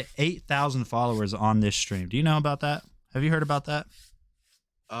 8,000 followers on this stream? Do you know about that? Have you heard about that?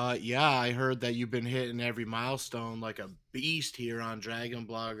 Yeah, I heard that you've been hitting every milestone like a beast here on Dragon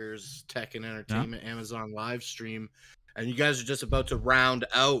Bloggers Tech and Entertainment Amazon live stream. And you guys are just about to round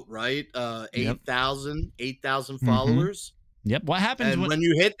out, right? 8,000 followers. Yep. What happens when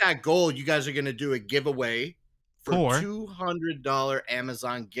you hit that goal, you guys are going to do a giveaway for Or $200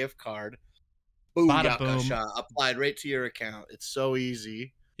 Amazon gift card. Boom, bada boom. Applied right to your account. It's so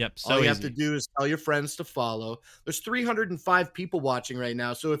easy. Yep. So all you have to do is tell your friends to follow. There's 305 people watching right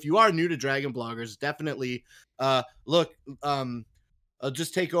now. So if you are new to Dragon Bloggers, definitely look,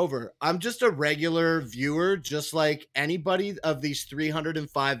 just take over. I'm just a regular viewer, just like anybody of these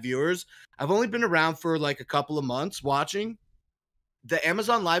 305 viewers. I've only been around for like a couple of months watching. The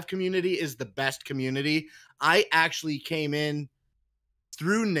Amazon Live community is the best community. I actually came in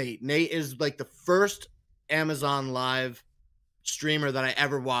through Nate. Nate is like the first Amazon Live streamer that I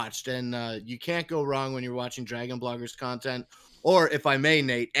ever watched. And you can't go wrong when you're watching Dragon Bloggers content, or if I may,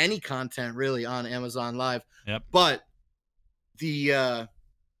 Nate, any content really on Amazon Live. Yep. But the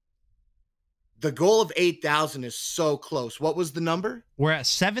goal of 8,000 is so close. What was the number? We're at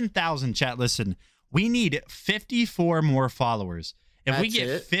 7,000, chat. Listen, we need 54 more followers. If we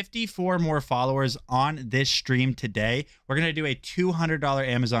get 54 more followers on this stream today, we're going to do a $200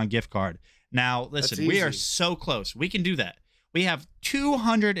 Amazon gift card. Now, listen, we are so close. We can do that. We have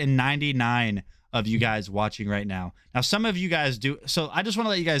 299 of you guys watching right now. Now, some of you guys do. So I just want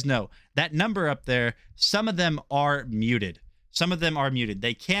to let you guys know that number up there, some of them are muted. Some of them are muted.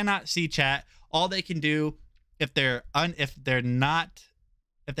 They cannot see chat. All they can do, if they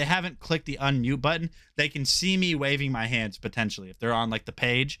haven't clicked the unmute button, they can see me waving my hands potentially if they're on like the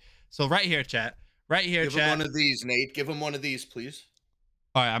page. So right here, chat. Right here, chat. Give him one of these, Nate. Give him one of these, please.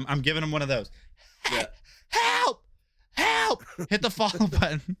 All right, I'm giving him one of those. Yeah. Help! Help! Hit the follow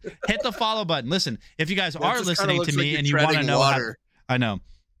button. Hit the follow button. Listen, if you guys are listening to me and you want to know how, I know.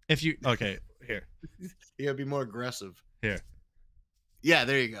 If you here. You gotta be more aggressive. Here. Yeah,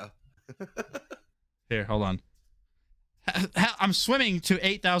 there you go. Here, hold on. I'm swimming to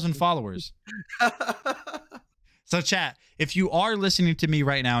 8,000 followers. So chat, if you are listening to me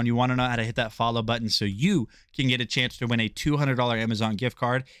right now and you want to know how to hit that follow button so you can get a chance to win a $200 Amazon gift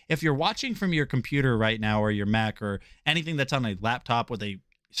card, if you're watching from your computer right now or your Mac or anything that's on a laptop with a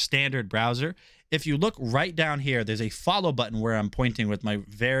standard browser, if you look right down here, there's a follow button where I'm pointing with my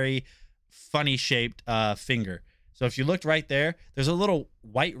very funny shaped finger. So if you looked right there, there's a little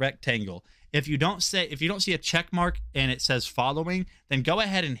white rectangle. If you don't see a check mark and it says following, then go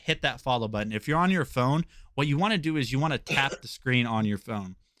ahead and hit that follow button. If you're on your phone, what you want to do is you want to tap the screen on your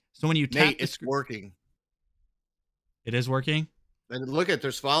phone. So when you tap, it's working. It is working. And look at,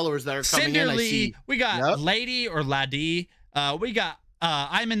 there's followers that are coming in. I see. We got Lady or Ladi. We got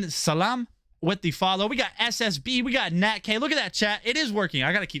Ayman Salam with the follow. We got SSB. We got Nat K. Look at that chat. It is working.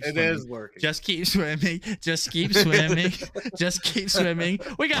 I gotta keep swimming. It is working. Just keep swimming. Just keep swimming. Just keep swimming.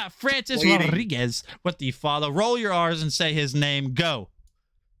 We got Francis Rodriguez with the follow. Roll your R's and say his name. Go.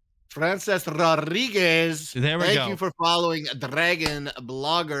 Francis Rodriguez. There we go. Thank you for following Dragon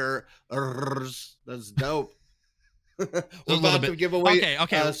Bloggers. That's dope. We're about to give away.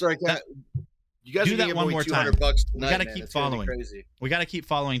 Okay. Sorry, you guys do that one more time. Tonight, we gotta keep following. We gotta keep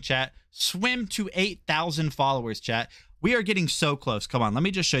following, chat. Swim to 8,000 followers, chat. We are getting so close. Come on, let me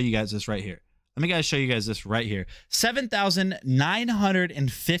just show you guys this right here.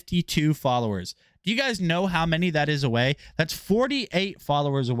 7,952 followers. Do you guys know how many that is away? That's 48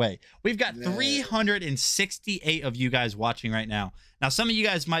 followers away. We've got 368 of you guys watching right now. Now, some of you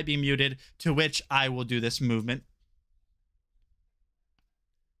guys might be muted, to which I will do this movement.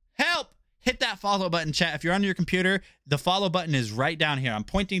 Help! Hit that follow button, chat. If you're on your computer, the follow button is right down here. I'm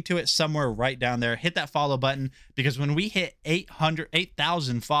pointing to it somewhere right down there. Hit that follow button, because when we hit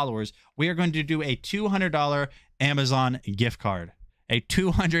 8,000 followers, we are going to do a $200 Amazon gift card. A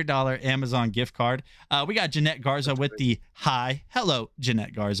 $200 Amazon gift card. We got Jeanette Garza with the hi. Hello,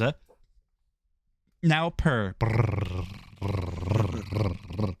 Jeanette Garza. Now purr.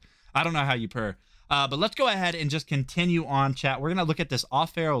 I don't know how you purr. But let's go ahead and just continue on, chat. We're going to look at this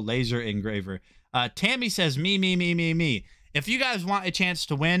Off-Arrow laser engraver. Tammy says, me. If you guys want a chance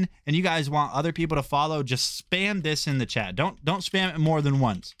to win and you guys want other people to follow, just spam this in the chat. Don't spam it more than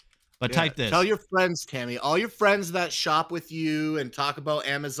once. But type this. Tell your friends, Tammy. All your friends that shop with you and talk about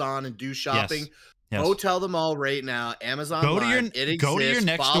Amazon and do shopping. Yes. Go tell them all right now. Amazon. Go to your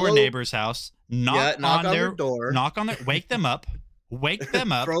next door neighbor's house. Knock on their door. Wake them up. Wake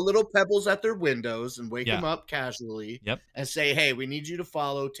them up. Throw little pebbles at their windows and wake Yeah. them up casually. Yep. And say, hey, we need you to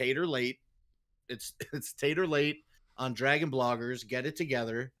follow Tater Late. It's Tater Late on Dragon Bloggers. Get it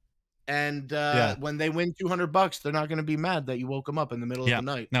together. And when they win $200, they're not going to be mad that you woke them up in the middle of the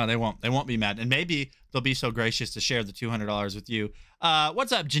night. No, they won't. They won't be mad. And maybe they'll be so gracious to share the $200 with you.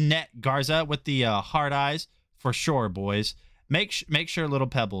 What's up, Jeanette Garza with the hard eyes? For sure, boys. Make sure little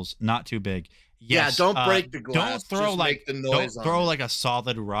pebbles, not too big. Yes, yeah, don't break the glass. Don't throw just like make the noise. Don't throw like a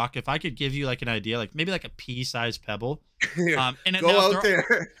solid rock. If I could give you like an idea, like maybe like a pea-sized pebble. And Go out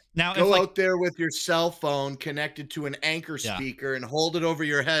there. Now, go out there with your cell phone connected to an anchor Yeah. speaker and hold it over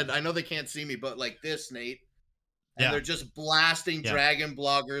your head. I know they can't see me, but like this, Nate. And they're just blasting Dragon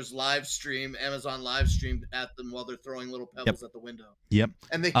Bloggers live stream, Amazon live stream at them while they're throwing little pebbles at the window. Yep.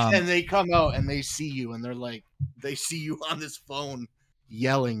 And they come out and they see you and they're like, they see you on this phone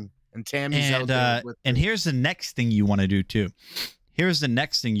yelling. And Tammy's out there with and here's the next thing you want to do too. Here's the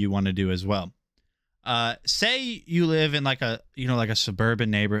next thing you want to do as well. Say you live in like a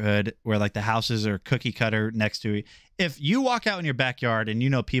suburban neighborhood where like the houses are cookie cutter next to you. If you walk out in your backyard and you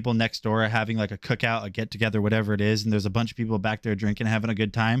know people next door are having like a cookout, a get together, whatever it is, and there's a bunch of people back there drinking, having a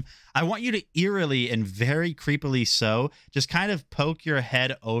good time, I want you to eerily and very creepily so just kind of poke your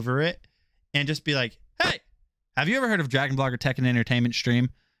head over it and just be like, hey, have you ever heard of Dragon Blogger Tech and Entertainment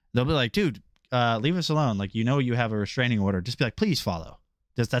Stream? They'll be like, dude, leave us alone. Like, you know, you have a restraining order. Just be like, please follow.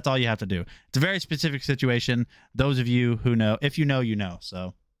 That's all you have to do. It's a very specific situation. Those of you who know, if you know, you know.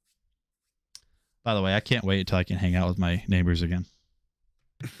 So, by the way, I can't wait until I can hang out with my neighbors again.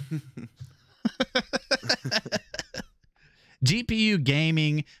 GPU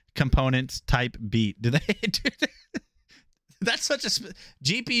gaming components type beat. Do they? That's such a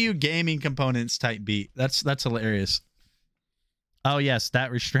GPU gaming components type beat. That's hilarious. Oh, yes,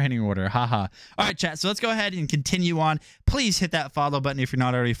 that restraining order. Haha. All right, chat. So let's go ahead and continue on. Please hit that follow button if you're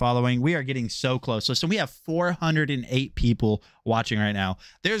not already following. We are getting so close. So we have 408 people watching right now.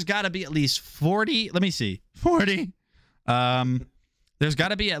 There's got to be at least 40. Let me see. 40. There's got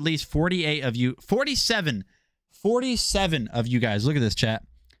to be at least 48 of you. 47. 47 of you guys. Look at this, chat.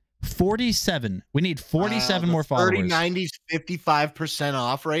 47. We need 47 more followers. 3090's 55%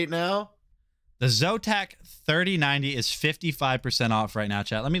 off right now. The Zotac 3090 is 55% off right now,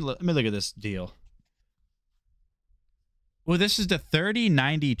 chat. Let me look at this deal. Well, this is the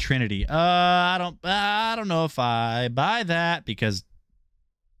 3090 Trinity. I don't know if I buy that because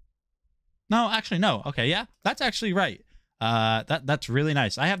no, actually no. Okay, yeah. That's actually right. That's really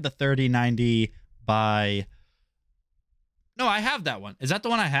nice. I have the 3090 by No, I have that one. Is that the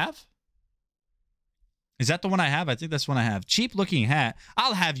one I have? Is that the one I have? I think that's the one I have. Cheap looking hat.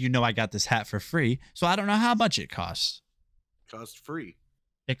 I'll have you know I got this hat for free, so I don't know how much it costs. Cost free.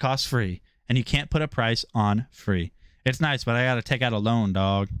 It costs free, and you can't put a price on free. It's nice, but I got to take out a loan,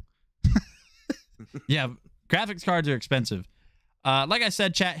 dog. Yeah, graphics cards are expensive. Like I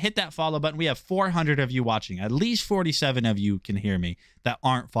said, chat, hit that follow button. We have 400 of you watching. At least 47 of you can hear me that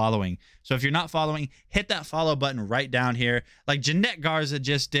aren't following. So if you're not following, hit that follow button right down here, like Jeanette Garza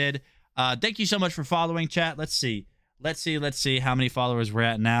just did. Thank you so much for following, chat. Let's see how many followers we're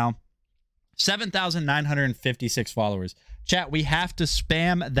at now. 7,956 followers. Chat, we have to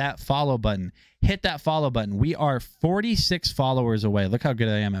spam that follow button. Hit that follow button. We are 46 followers away. Look how good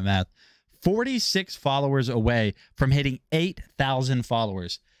I am at math. 46 followers away from hitting 8,000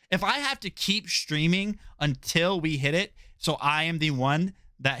 followers. If I have to keep streaming until we hit it, so I am the one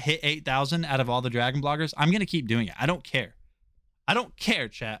that hit 8,000 out of all the Dragon bloggers, I'm going to keep doing it. I don't care. I don't care,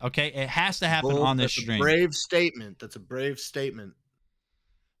 chat, okay? It has to happen on this stream. That's a brave statement. That's a brave statement.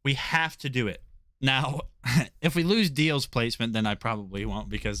 We have to do it. Now, if we lose deals placement, then I probably won't,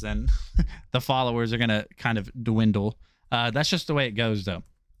 because then the followers are going to kind of dwindle. That's just the way it goes, though.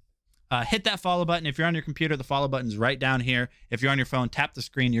 Hit that follow button. If you're on your computer, the follow button's right down here. If you're on your phone, tap the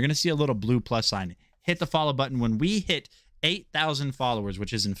screen. You're going to see a little blue plus sign. Hit the follow button. When we hit 8,000 followers,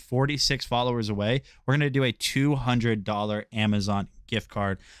 which is in 46 followers away, we're going to do a $200 Amazon gift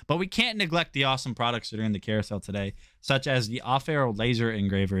card. But we can't neglect the awesome products that are in the carousel today, such as the off-arrow laser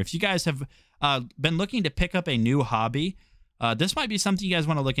engraver. If you guys have been looking to pick up a new hobby, this might be something you guys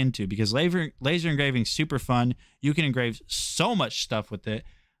want to look into, because laser engraving is super fun. You can engrave so much stuff with it.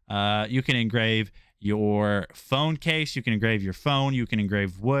 You can engrave your phone case, you can engrave your phone, you can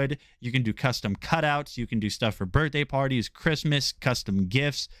engrave wood, you can do custom cutouts, you can do stuff for birthday parties, Christmas, custom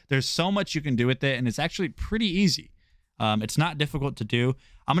gifts. There's so much you can do with it, and it's actually pretty easy. It's not difficult to do.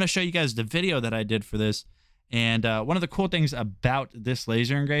 I'm going to show you guys the video that I did for this, and one of the cool things about this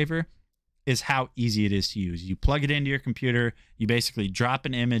laser engraver is how easy it is to use. You plug it into your computer, you basically drop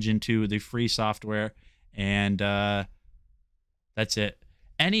an image into the free software, and That's it.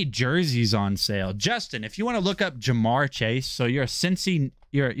 Any jerseys on sale? Justin, if you want to look up Jamar Chase, so you're a Cincy,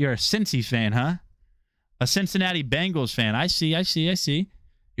 you're a Cincy fan, huh? A Cincinnati Bengals fan. I see.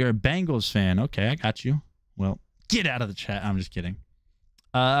 You're a Bengals fan. Okay, I got you. Well, get out of the chat. I'm just kidding.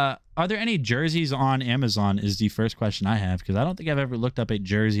 Are there any jerseys on Amazon is the first question I have, because I don't think I've ever looked up a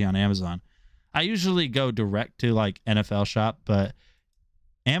jersey on Amazon. I usually go direct to like NFL shop, but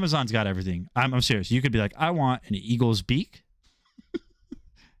Amazon's got everything. I'm serious. You could be like, I want an Eagles beak.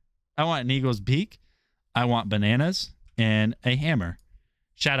 I want an Eagles beak. I want bananas and a hammer.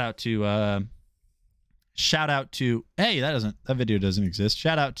 Shout out to hey, that video doesn't exist.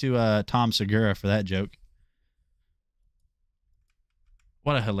 Shout out to Tom Segura for that joke.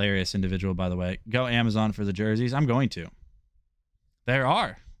 What a hilarious individual, by the way. Go Amazon for the jerseys. I'm going to. There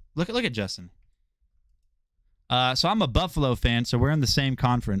are. Look at Justin. So I'm a Buffalo fan, so we're in the same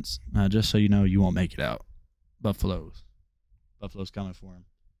conference. Just so you know, you won't make it out. Buffalo's coming for him.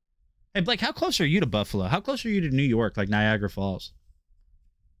 Hey, Blake, how close are you to Buffalo? How close are you to New York, like Niagara Falls?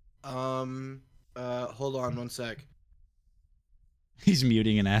 Hold on one sec. He's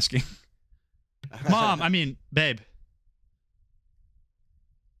muting and asking. Mom, I mean, babe.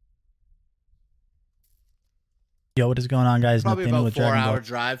 Yo, what is going on, guys? Probably Nathaniel about with Dragon 4-hour Ball.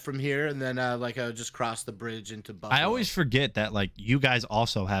 drive from here, and then like I would just cross the bridge into Buffalo. I always forget that like you guys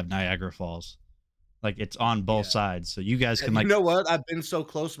also have Niagara Falls. Like it's on both sides, so you guys can like. You know what? I've been so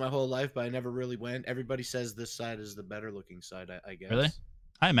close my whole life, but I never really went. Everybody says this side is the better looking side. I guess. Really?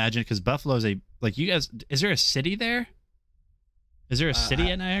 I imagine because Buffalo's a like you guys. Is there a city there? Is there a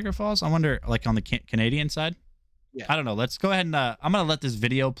city at Niagara Falls? I wonder, like on the Canadian side. Yeah. I don't know. Let's go ahead and I'm gonna let this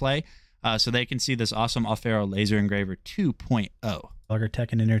video play so they can see this awesome Off-Arrow Laser Engraver 2.0. Vlogger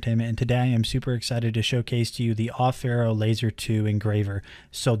Tech and Entertainment, and today I am super excited to showcase to you the Off-Arrow Laser 2 engraver.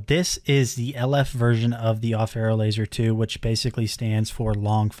 So this is the LF version of the Off-Arrow Laser 2, which basically stands for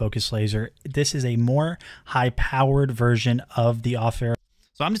long focus laser. This is a more high-powered version of the Off-Arrow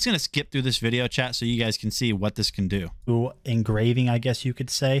So I'm just going to skip through this video, chat, so you guys can see what this can do. engraving, I guess you could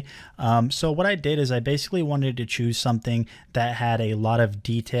say. So what I did is I basically wanted to choose something that had a lot of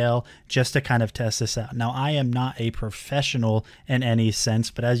detail just to kind of test this out. Now, I am not a professional in any sense,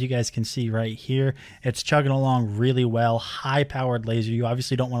 but as you guys can see right here, it's chugging along really well. High-powered laser. You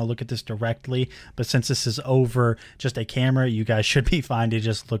obviously don't want to look at this directly, but since this is over just a camera, you guys should be fine to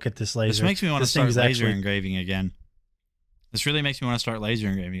just look at this laser. This makes me want to start laser actually engraving again. This really makes me want to start laser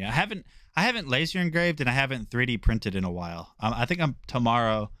engraving. I haven't laser engraved and I haven't 3D printed in a while. I think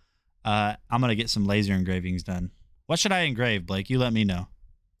tomorrow I'm gonna get some laser engravings done. What should I engrave, Blake? You let me know.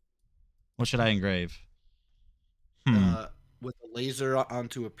 What should I engrave? With a laser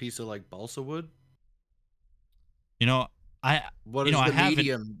onto a piece of like balsa wood. You know, What is the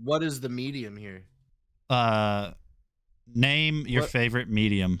medium? What is the medium here? Name your favorite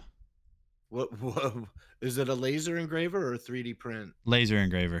medium. What is it? A laser engraver or a 3D print? Laser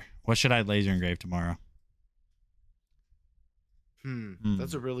engraver. What should I laser engrave tomorrow?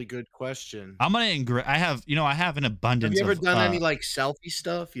 That's a really good question. I'm gonna engrave. I have an abundance. Have you ever of, done any like selfie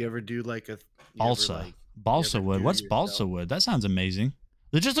stuff? You ever do like a balsa wood? What's balsa wood? That sounds amazing.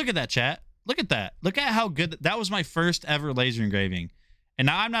 Just look at that, chat. Look at that. Look at how good that was. My first ever laser engraving, and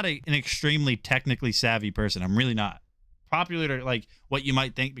now I'm not an extremely technically savvy person. I'm really not popular to like what you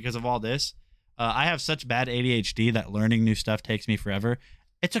might think because of all this. I have such bad ADHD that learning new stuff takes me forever.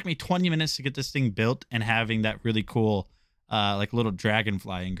 It took me 20 minutes to get this thing built and having that really cool, like little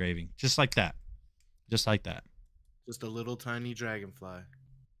dragonfly engraving, just like that, just like that. Just a little tiny dragonfly.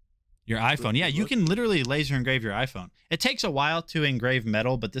 Your iPhone, yeah, you can literally laser engrave your iPhone. It takes a while to engrave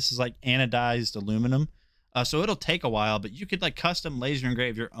metal, but this is like anodized aluminum, so it'll take a while. But you could like custom laser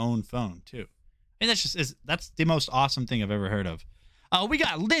engrave your own phone too. And that's the most awesome thing I've ever heard of. We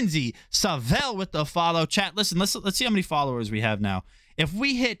got Lindsay Savell with the follow. Chat, listen, let's see how many followers we have now. If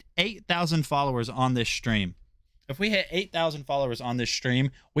we hit 8,000 followers on this stream, we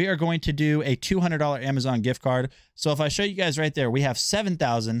are going to do a $200 Amazon gift card. So if I show you guys right there, we have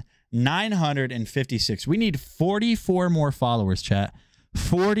 7,956. We need 44 more followers, chat.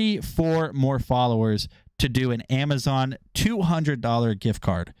 44 more followers to do an Amazon $200 gift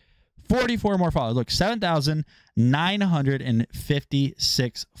card. 44 more followers. Look,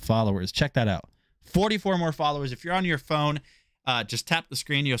 7,956 followers. Check that out. 44 more followers. If you're on your phone, just tap the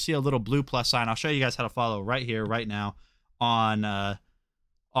screen. You'll see a little blue plus sign. I'll show you guys how to follow right here, right now on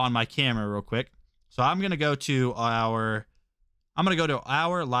my camera real quick. So I'm going to go to our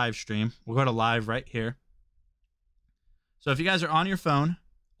live stream. We'll go to live right here. So if you guys are on your phone,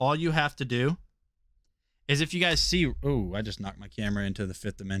 all you have to do is if you guys see, oh, I just knocked my camera into the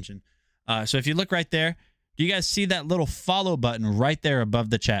 5th dimension. So if you look right there, You guys see that little follow button right there above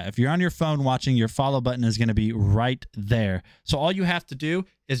the chat. If you're on your phone watching, your follow button is going to be right there. So all you have to do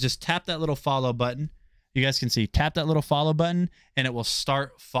is just tap that little follow button. You guys can see, tap that little follow button and it will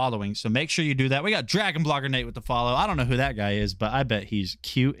start following. So make sure you do that. We got Dragon Blogger Nate with the follow. I don't know who that guy is, but I bet he's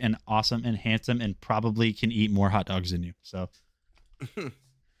cute and awesome and handsome and probably can eat more hot dogs than you. So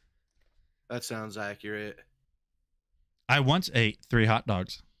that sounds accurate. I once ate 3 hot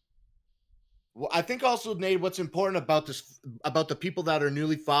dogs. Well, I think also, Nate, what's important about this, about the people that are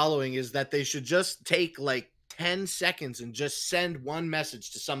newly following, is that they should just take like 10 seconds and just send one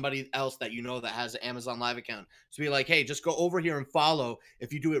message to somebody else that you know that has an Amazon Live account. So be like, hey, just go over here and follow.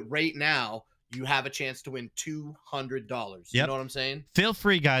 If you do it right now, you have a chance to win $200. You know what I'm saying? Feel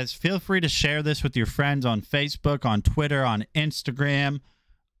free, guys. Feel free to share this with your friends on Facebook, on Twitter, on Instagram.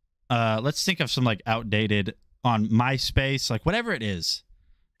 Let's think of some like outdated on MySpace, like whatever it is.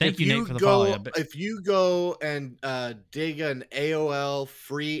 Thank you, Nate, for the follow. If you go and dig an AOL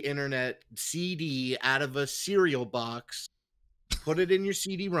free internet CD out of a cereal box, put it in your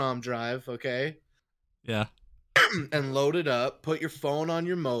CD-ROM drive, okay? Yeah. And load it up. Put your phone on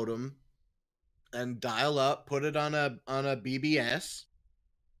your modem and dial up. Put it on a BBS.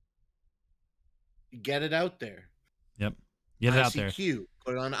 Get it out there. Yep. Get it out there. ICQ.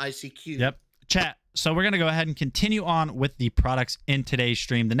 Put it on ICQ. Yep. Chat. So we're going to go ahead and continue on with the products in today's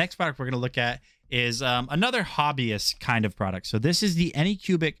stream. The next product we're going to look at is another hobbyist kind of product. So this is the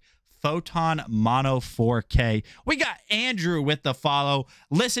Anycubic Photon Mono 4K. We got Andrew with the follow.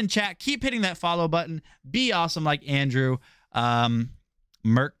 Listen, chat, keep hitting that follow button. Be awesome like Andrew.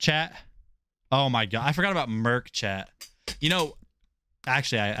 Merc chat. Oh my God. I forgot about Merc chat. You know,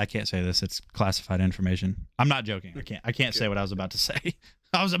 actually, I can't say this. It's classified information. I'm not joking. I can't say what I was about to say.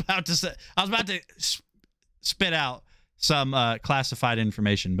 I was about to spit out some classified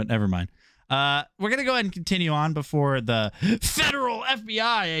information, but never mind. We're going to go ahead and continue on before the federal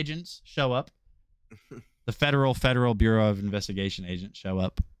FBI agents show up. The Federal Bureau of Investigation agents show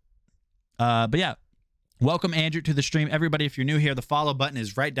up. But yeah, welcome, Andrew, to the stream. Everybody, if you're new here, the follow button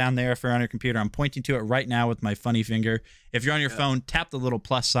is right down there. If you're on your computer, I'm pointing to it right now with my funny finger. If you're on your phone, tap the little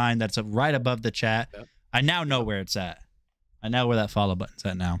plus sign that's right above the chat. I now know where it's at. I know where that follow button's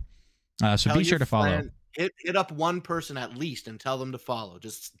at now. So be sure to follow. Hit up one person at least and tell them to follow.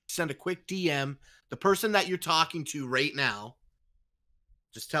 Just send a quick DM. The person that you're talking to right now,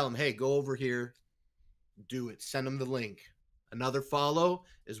 just tell them, hey, go over here. Do it. Send them the link. Another follow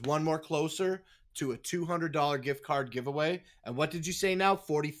is one more closer to a $200 gift card giveaway. And what did you say now?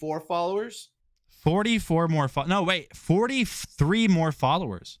 44 followers? 44 more. No, wait. 43 more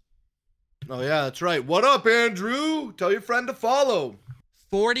followers. Oh, yeah, that's right. What up, Andrew? Tell your friend to follow.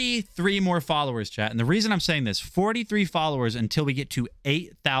 43 more followers, chat. And the reason I'm saying this, 43 followers until we get to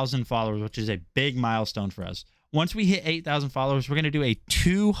 8,000 followers, which is a big milestone for us. Once we hit 8,000 followers, we're going to do a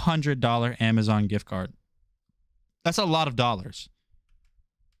 $200 Amazon gift card. That's a lot of dollars.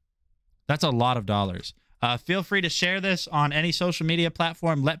 That's a lot of dollars. Feel free to share this on any social media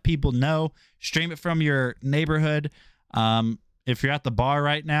platform. Let people know. Stream it from your neighborhood. If you're at the bar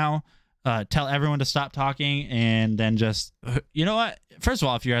right now, tell everyone to stop talking and then just, you know what? First of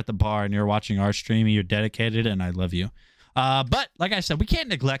all, if you're at the bar and you're watching our stream, you're dedicated and I love you. But like I said, we can't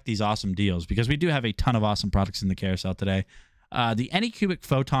neglect these awesome deals because we do have a ton of awesome products in the carousel today. The Anycubic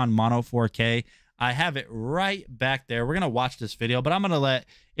Photon Mono 4K, I have it right back there. We're going to watch this video, but I'm going to let,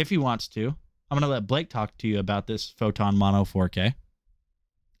 if he wants to, I'm going to let Blake talk to you about this Photon Mono 4K.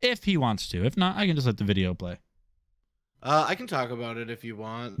 If he wants to. If not, I can just let the video play. I can talk about it if you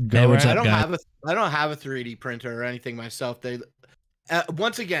want. Go I don't have a 3D printer or anything myself.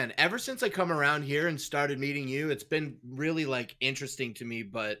 Once again, ever since I come around here and started meeting you, it's been really like interesting to me.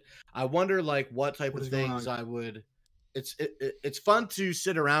 But I wonder like what type of things I would. It's fun to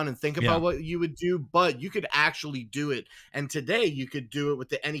sit around and think about what you would do, but you could actually do it. And today you could do it with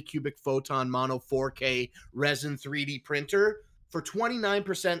the Anycubic Photon Mono 4K resin 3D printer. For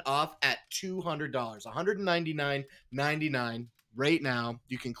 29% off at $200, $199.99 right now.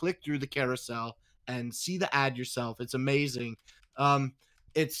 You can click through the carousel and see the ad yourself. It's amazing.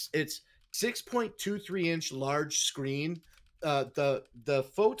 It's 6.23 inch large screen. The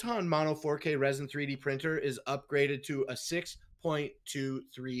Photon Mono 4K resin 3D printer is upgraded to a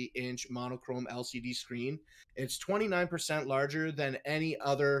 6.23 inch monochrome LCD screen. It's 29% larger than any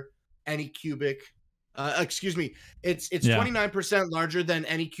other Anycubic. Excuse me. It's 29% larger than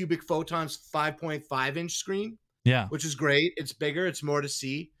Anycubic Photon's 5.5 inch screen. Yeah, which is great. It's bigger. It's more to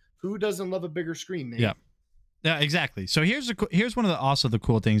see. Who doesn't love a bigger screen, Nate? Yeah, exactly. So here's one of the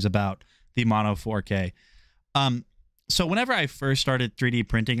cool things about the Mono 4K. So whenever I first started 3D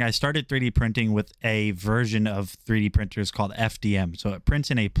printing, I started 3D printing with a version of 3D printers called FDM. So it prints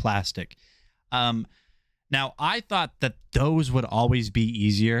in a plastic. Now, I thought that those would always be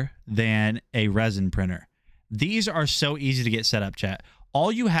easier than a resin printer. These are so easy to get set up, chat.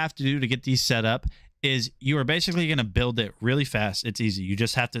 All you have to do to get these set up is you are basically going to build it really fast. It's easy. You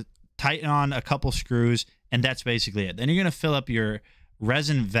just have to tighten on a couple screws, and that's basically it. Then you're going to fill up your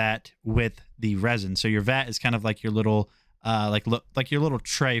resin vat with the resin. So your vat is kind of like your little like your little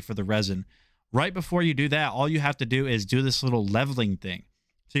tray for the resin. Right before you do that, all you have to do is do this little leveling thing.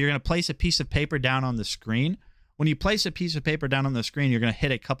 So you're going to place a piece of paper down on the screen. When you place a piece of paper down on the screen, you're going to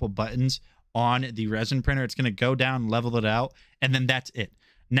hit a couple buttons on the resin printer. It's going to go down, level it out, and then that's it.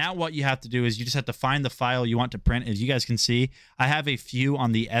 Now what you have to do is you just have to find the file you want to print. As you guys can see, I have a few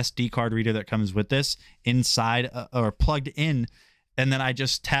on the SD card reader that comes with this inside or plugged in, and then I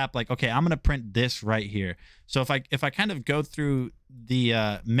just tap like, okay, I'm going to print this right here. So if I kind of go through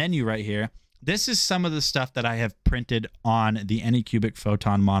the menu right here, this is some of the stuff that I have printed on the Anycubic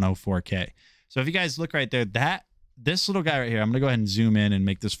Photon Mono 4K. So if you guys look right there, this little guy right here, I'm going to go ahead and zoom in and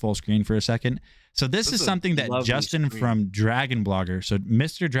make this full screen for a second. So this is something that Justin from Dragon Blogger, so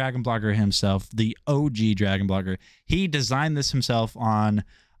Mr. Dragon Blogger himself, the OG Dragon Blogger, he designed this himself on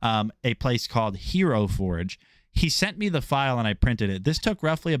a place called Hero Forge. He sent me the file and I printed it. This took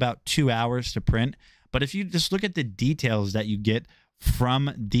roughly about 2 hours to print, but if you just look at the details that you get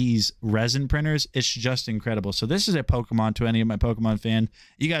from these resin printers, it's just incredible. So this is a Pokemon to any of my Pokemon fans.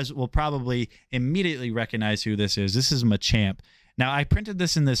 You guys will probably immediately recognize who this is. This is Machamp. Now, I printed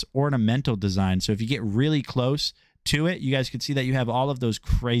this in this ornamental design, so if you get really close to it, you guys can see that you have all of those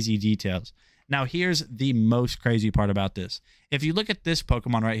crazy details. Now, here's the most crazy part about this. If you look at this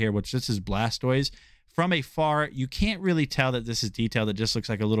Pokemon right here, which this is Blastoise, from afar, you can't really tell that this is detailed. It just looks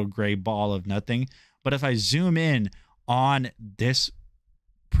like a little gray ball of nothing. But if I zoom in on this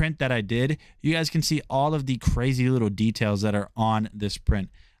print that I did, you guys can see all of the crazy little details that are on this print.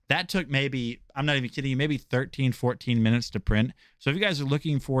 That took maybe, I'm not even kidding you, maybe 13, 14 minutes to print. So if you guys are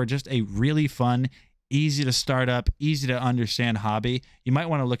looking for just a really fun, easy to start up, easy to understand hobby, you might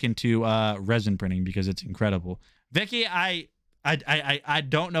want to look into resin printing because it's incredible. Vicky, I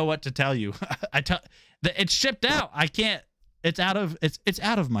don't know what to tell you. It's shipped out. I can't. It's out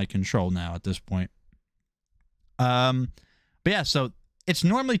of my control now at this point. But yeah, so it's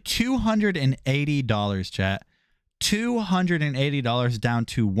normally $280, chat. $280 down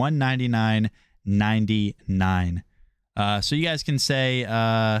to $199.99. So you guys can say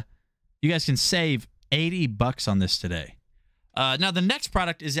you guys can save $80 on this today. Now the next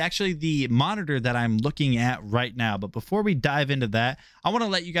product is actually the monitor that I'm looking at right now. But before we dive into that, I want to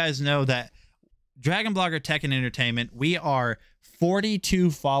let you guys know that Dragon Blogger Tech and Entertainment, we are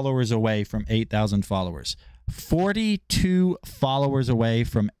 42 followers away from 8,000 followers. 42 followers away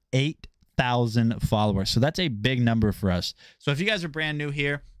from 8,000 followers. So that's a big number for us. So if you guys are brand new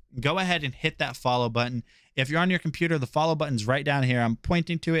here, go ahead and hit that follow button. If you're on your computer, the follow button's right down here. I'm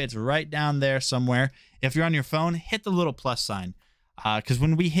pointing to it. It's right down there somewhere. If you're on your phone, hit the little plus sign. Because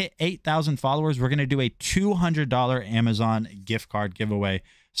when we hit 8,000 followers, we're going to do a $200 Amazon gift card giveaway.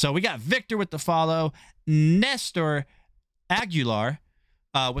 So we got Victor with the follow, Nestor Aguilar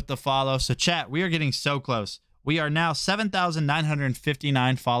with the follow. So chat, we are getting so close. We are now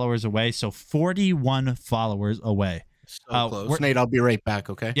 7,959 followers away. So 41 followers away. So close. Nate, I'll be right back,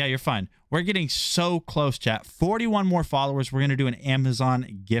 okay? Yeah, you're fine. We're getting so close, chat. 41 more followers. We're going to do an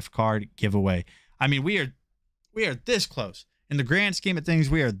Amazon gift card giveaway. I mean, we are this close. In the grand scheme of things,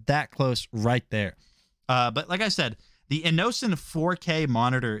 we are that close right there. But like I said, the Enosin 4K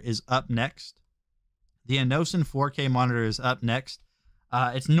monitor is up next. The Enosin 4K monitor is up next.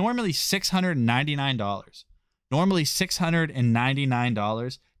 It's normally $699. Normally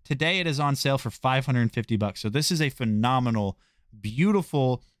 $699. Today it is on sale for $550. So this is a phenomenal,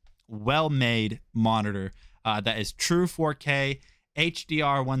 beautiful, well-made monitor that is true 4K,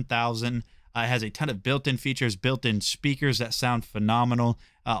 HDR 1000. It has a ton of built-in features, built-in speakers that sound phenomenal.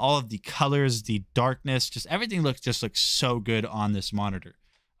 All of the colors, the darkness, just everything looks so good on this monitor.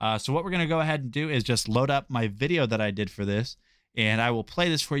 So what we're going to go ahead and do is just load up my video that I did for this, and I will play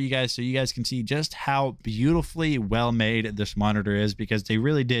this for you guys so you guys can see just how beautifully well made this monitor is, because they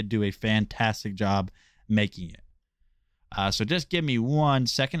really did do a fantastic job making it. So just give me 1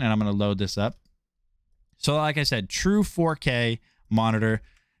 second and I'm going to load this up. So like I said, true 4K monitor,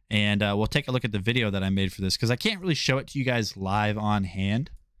 and we'll take a look at the video that I made for this because I can't really show it to you guys live on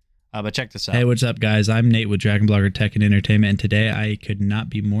hand. But check this out. Hey, what's up, guys? I'm Nate with Dragon Blogger Tech and Entertainment, and today I could not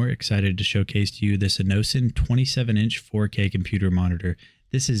be more excited to showcase to you this Enosin 27-inch 4K computer monitor.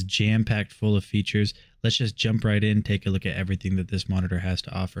 This is jam-packed full of features. let's just jump right in, take a look at everything that this monitor has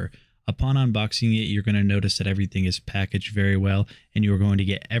to offer. Upon unboxing it, you're going to notice that everything is packaged very well, and you're going to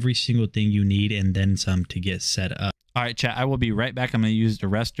get every single thing you need and then some to get set up. All right, chat, I will be right back. I'm going to use the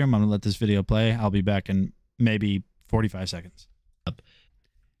restroom. I'm going to let this video play. I'll be back in maybe 45 seconds.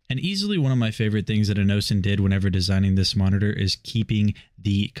 And easily one of my favorite things that Enosin did whenever designing this monitor is keeping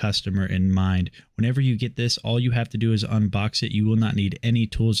the customer in mind. Whenever you get this, all you have to do is unbox it. You will not need any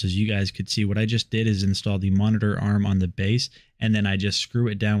tools. As you guys could see, what I just did is install the monitor arm on the base, and then I just screw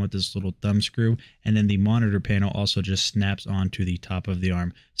it down with this little thumb screw, and then the monitor panel also just snaps onto the top of the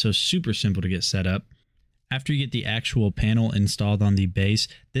arm. So super simple to get set up. After you get the actual panel installed on the base,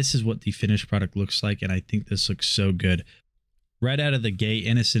 this is what the finished product looks like, and I think this looks so good. Right out of the gate,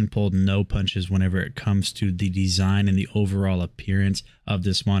 Enosin pulled no punches whenever it comes to the design and the overall appearance of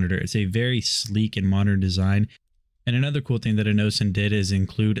this monitor. It's a very sleek and modern design. And another cool thing that Enosin did is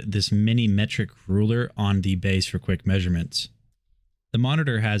include this mini metric ruler on the base for quick measurements. The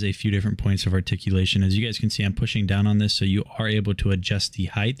monitor has a few different points of articulation. As you guys can see, I'm pushing down on this so you are able to adjust the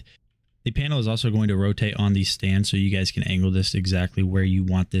height. The panel is also going to rotate on the stand so you guys can angle this exactly where you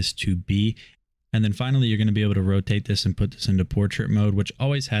want this to be. And then finally, you're going to be able to rotate this and put this into portrait mode, which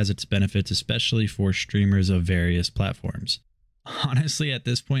always has its benefits, especially for streamers of various platforms. Honestly, at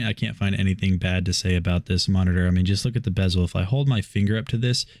this point, I can't find anything bad to say about this monitor. I mean, just look at the bezel. If I hold my finger up to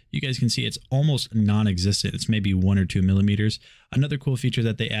this, you guys can see it's almost non-existent. It's maybe 1 or 2 millimeters. Another cool feature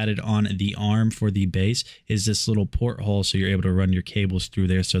that they added on the arm for the base is this little porthole, so you're able to run your cables through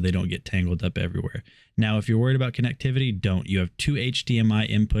there so they don't get tangled up everywhere. Now, if you're worried about connectivity, don't. You have 2 HDMI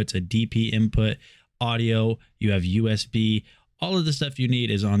inputs, a DP input, audio, you have USB. All of the stuff you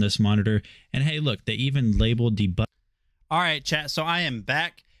need is on this monitor. And hey, look, they even labeled the button. All right, chat. So I am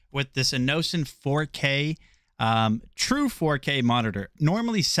back with this Enosin 4K, true 4K monitor.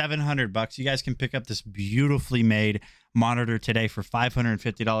 Normally $700. You guys can pick up this beautifully made monitor today for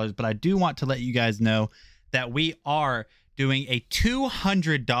 $550. But I do want to let you guys know that we are doing a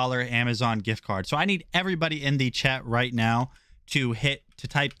 $200 Amazon gift card. So I need everybody in the chat right now to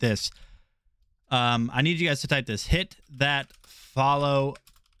type this. I need you guys to type this. Hit that follow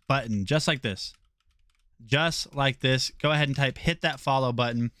button, just like this. Just like this. Go ahead and type hit that follow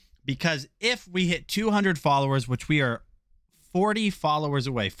button, because if we hit 200 followers, which we are 40 followers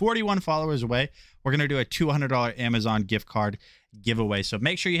away, 41 followers away, we're going to do a $200 Amazon gift card giveaway. So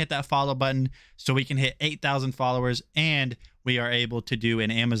make sure you hit that follow button so we can hit 8,000 followers and we are able to do an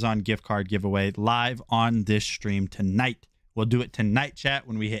Amazon gift card giveaway live on this stream tonight. We'll do it tonight, chat,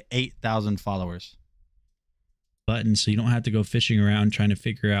 when we hit 8,000 followers. Button, so you don't have to go fishing around trying to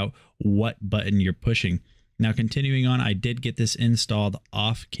figure out what button you're pushing. Now, continuing on, I did get this installed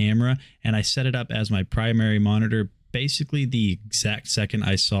off camera and I set it up as my primary monitor basically the exact second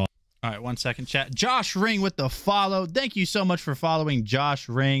I saw. All right, 1 second, chat. Josh Ring with the follow. Thank you so much for following Josh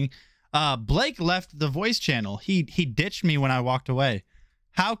Ring. Blake left the voice channel. He ditched me when I walked away.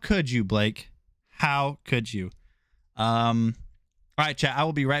 How could you, Blake? How could you? All right, chat. I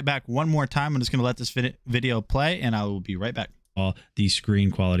will be right back one more time. I'm just going to let this video play, and I will be right back. The screen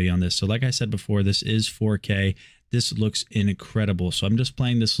quality on this. So like I said before, this is 4K. This looks incredible. So I'm just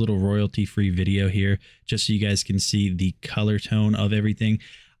playing this little royalty-free video here just so you guys can see the color tone of everything.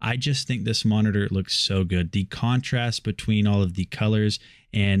 I just think this monitor looks so good. The contrast between all of the colors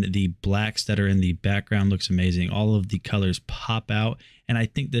and the blacks that are in the background looks amazing. All of the colors pop out, and I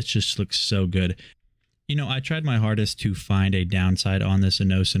think this just looks so good. You know, I tried my hardest to find a downside on this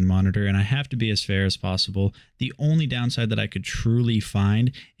Enosin monitor, and I have to be as fair as possible. The only downside that I could truly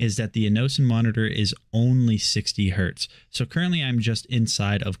find is that the Enosin monitor is only 60 Hertz. So currently I'm just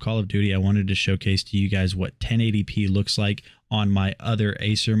inside of Call of Duty. I wanted to showcase to you guys what 1080p looks like on my other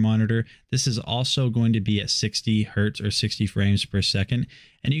Acer monitor. This is also going to be at 60 Hertz or 60 frames per second.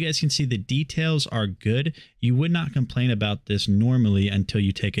 And you guys can see the details are good. You would not complain about this normally until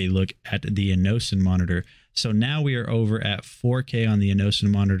you take a look at the Enosin monitor. So now we are over at 4K on the Enosin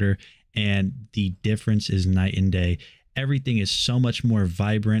monitor, and the difference is night and day. Everything is so much more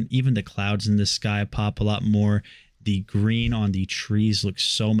vibrant. Even the clouds in the sky pop a lot more. The green on the trees looks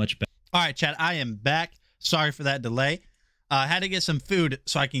so much better. All right, chat, I am back. Sorry for that delay. I had to get some food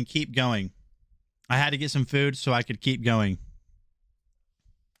so I can keep going. I had to get some food so I could keep going.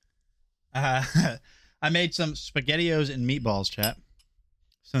 I made some SpaghettiOs and meatballs, chat.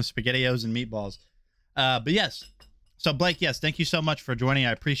 Some SpaghettiOs and meatballs. But yes. So Blake, yes, thank you so much for joining.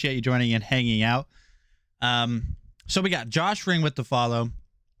 I appreciate you joining and hanging out. So we got Josh Ring with the follow.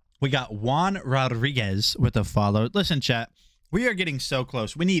 We got Juan Rodriguez with the follow. Listen, chat, we are getting so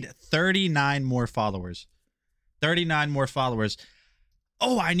close. We need 39 more followers. 39 more followers.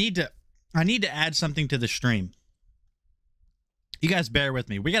 Oh, I need to I need to add something to the stream. You guys bear with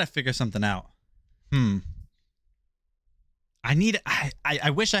me. We got to figure something out. I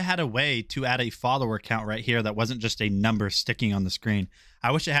wish I had a way to add a follower count right here that wasn't just a number sticking on the screen.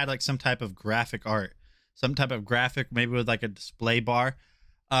 I wish it had like some type of graphic art, some type of graphic, maybe with like a display bar.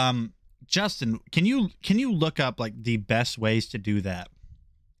 Justin, can you look up like the best ways to do that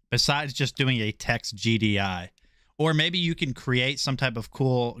besides just doing a text GDI? Or maybe you can create some type of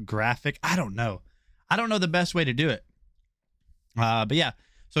cool graphic. I don't know. I don't know the best way to do it. But yeah.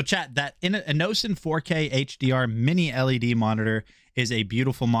 So chat, that Enosin 4K HDR mini LED monitor is a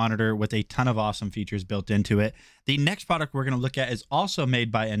beautiful monitor with a ton of awesome features built into it. The next product we're going to look at is also made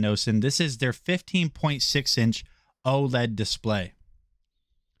by Enosin. This is their 15.6-inch OLED display.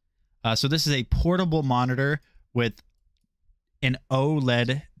 So this is a portable monitor with an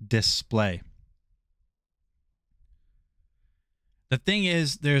OLED display. The thing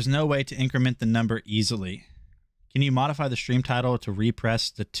is, there's no way to increment the number easily. Can you modify the stream title to repress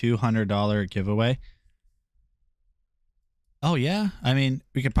the $200 giveaway? Oh, yeah. I mean,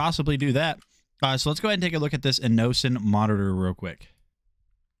 we could possibly do that. So let's go ahead and take a look at this Enosin monitor real quick.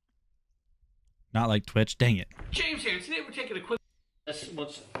 Not like Twitch. Dang it. James here. Today we're taking a quick... This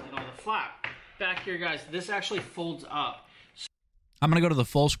what's the flap. Back here, guys. This actually folds up. I'm going to go to the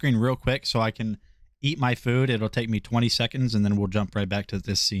full screen real quick so I can eat my food. It'll take me 20 seconds, and then we'll jump right back to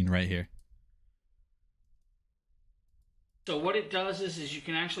this scene right here. So what it does is you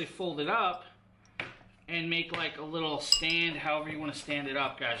can actually fold it up and make like a little stand, however you want to stand it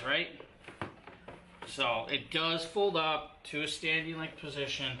up, guys, right? So it does fold up to a standing like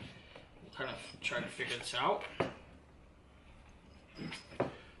position. We'll kind of try to figure this out.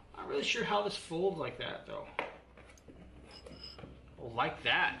 Not really sure how this folds like that though. Oh, like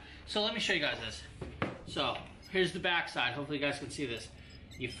that. So let me show you guys this. So here's the back side. Hopefully you guys can see this.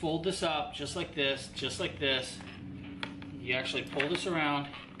 You fold this up just like this, just like this. You actually pull this around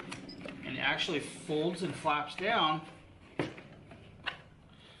and it actually folds and flaps down. Let's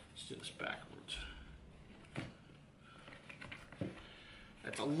do this backwards.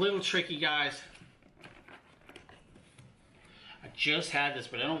 That's a little tricky, guys. I just had this,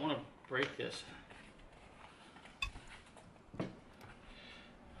 but I don't want to break this.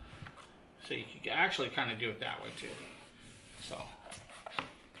 So you can actually kind of do it that way too. So.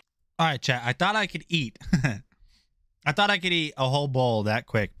 All right, chat. I thought I could eat. I thought I could eat a whole bowl that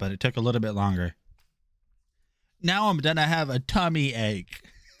quick, but it took a little bit longer. Now I'm gonna have a tummy ache.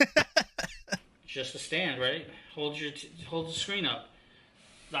 Just a stand, right? Hold the screen up.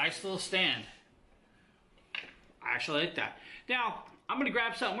 Nice little stand. I actually like that. Now, I'm gonna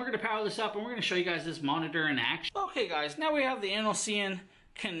grab something. We're gonna power this up and we're gonna show you guys this monitor in action. Okay, guys, now we have the Enosin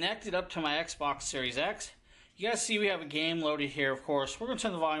connected up to my Xbox Series X. You guys see we have a game loaded here, of course. We're gonna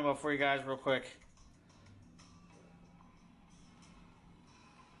turn the volume up for you guys real quick.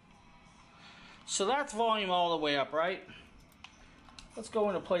 So that's volume all the way up, right? Let's go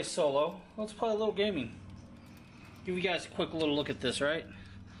into play solo. Let's play a little gaming. Give you guys a quick little look at this, right?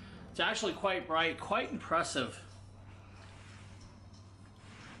 It's actually quite bright, quite impressive.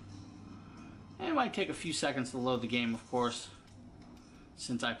 And it might take a few seconds to load the game, of course,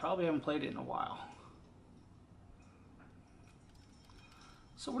 since I probably haven't played it in a while.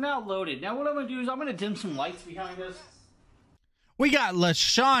 So we're now loaded. Now what I'm going to do is I'm going to dim some lights behind us. We got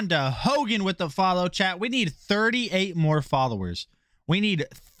LaShonda Hogan with the follow, chat. We need 38 more followers. We need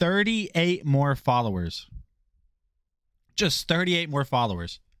 38 more followers. Just 38 more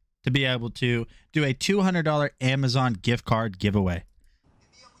followers to be able to do a $200 Amazon gift card giveaway.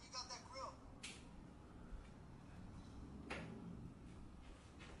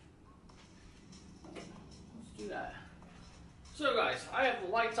 Let's do that. So guys, I have the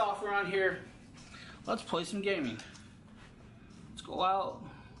lights off around here. Let's play some gaming. Let's go out.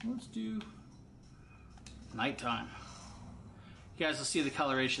 Let's do nighttime. You guys will see the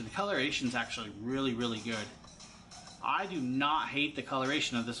coloration. The coloration is actually really, really good. I do not hate the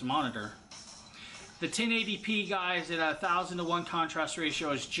coloration of this monitor. The 1080p, guys, at 1000:1 contrast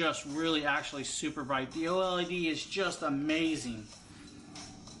ratio is just really actually super bright. The OLED is just amazing.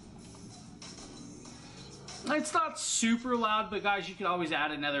 It's not super loud, but guys, you can always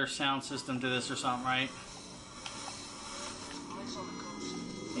add another sound system to this or something, right?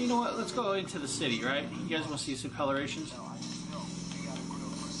 You know what? Let's go into the city, right? You guys want to see some colorations?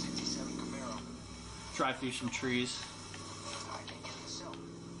 Drive through some trees.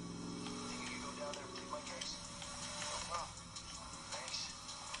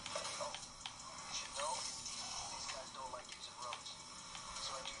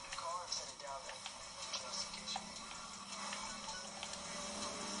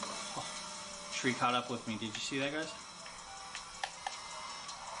 tree caught up with me. Did you see that, guys?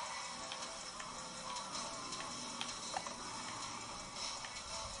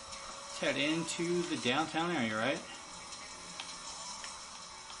 Let's head into the downtown area, right?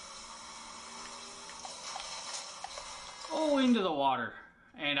 Oh, into the water.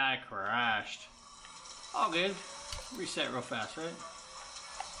 And I crashed. All good. Reset real fast, right?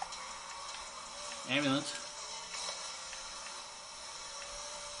 Ambulance.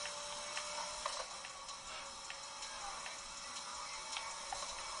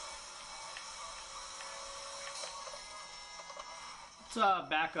 Let's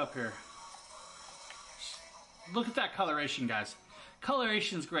back up here. Look at that coloration, guys.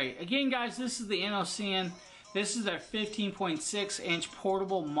 Coloration's great. Again, guys, this is the InnoSend. This is their 15.6 inch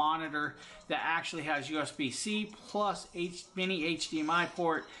portable monitor that actually has USB-C plus mini HDMI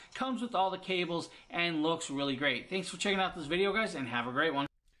port. Comes with all the cables and looks really great. Thanks for checking out this video, guys, and have a great one.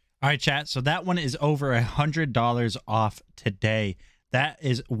 All right, chat. So that one is over $100 off today. That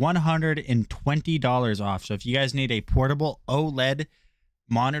is $120 off. So if you guys need a portable OLED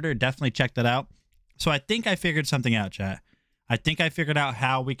monitor, definitely check that out. So I think I figured something out, chat. I think I figured out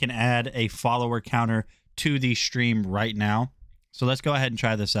how we can add a follower counter to the stream right now. So let's go ahead and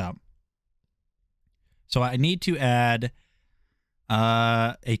try this out. So I need to add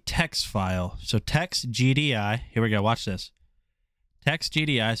a text file. So text GDI. Here we go. Watch this. Text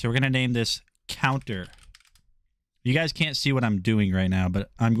GDI. So we're going to name this counter. You guys can't see what I'm doing right now, but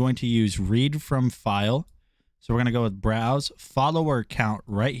I'm going to use read from file. So we're going to go with browse follower count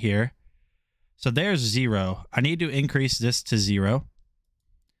right here. So there's 0. I need to increase this to 0.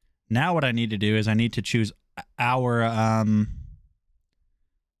 Now what I need to do is I need to choose our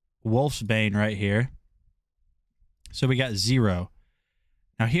Wolfsbane right here. So we got 0.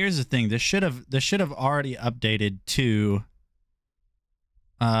 Now here's the thing. This should have already updated to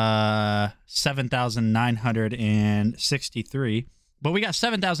 7,963, but we got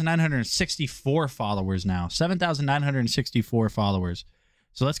 7,964 followers now. 7,964 followers.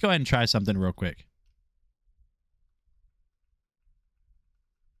 So let's go ahead and try something real quick.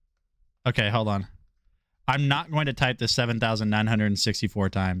 Okay, hold on. I'm not going to type this 7,964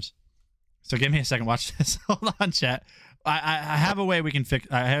 times. So give me a second. Watch this. Hold on, chat. I have a way we can fix.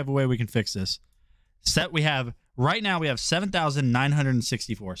 I have a way we can fix this. Right now we have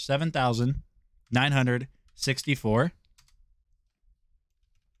 7,964. 7,964.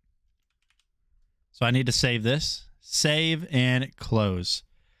 So I need to save this. Save and close.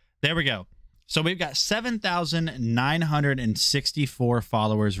 There we go. So we've got 7,964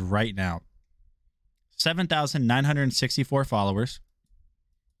 followers right now. 7,964 followers.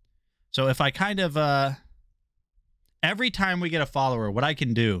 So if I kind of, every time we get a follower, what I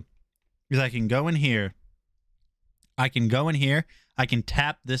can do is I can go in here. I can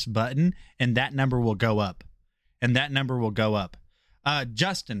tap this button and that number will go up. And that number will go up.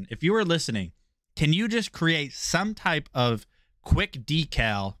 Justin, if you were listening, can you just create some type of quick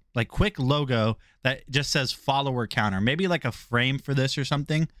decal, like quick logo that just says follower counter? Maybe like a frame for this or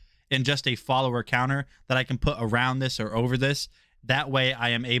something, and just a follower counter that I can put around this or over this. That way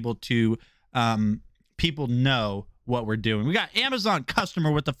I am able to, people know what we're doing. We got Amazon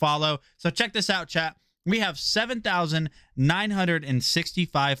customer with the follow. So check this out, chat. We have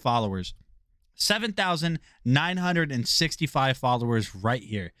 7,965 followers. 7,965 followers right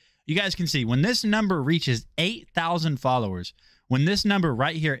here. You guys can see when this number reaches 8,000 followers, when this number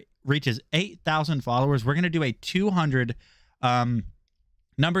right here reaches 8,000 followers, we're going to do a 200,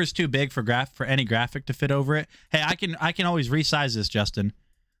 number is too big for any graphic to fit over it. Hey, I can always resize this, Justin.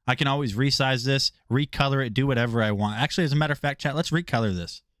 I can always resize this, recolor it, do whatever I want. Actually, as a matter of fact, chat, let's recolor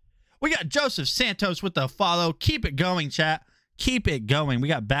this. We got Joseph Santos with the follow. Keep it going, chat. Keep it going. We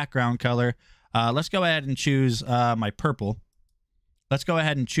got background color. Let's go ahead and choose my purple. Let's go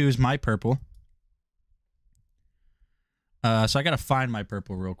ahead and choose my purple. So I got to find my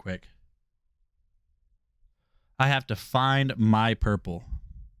purple real quick. I have to find my purple.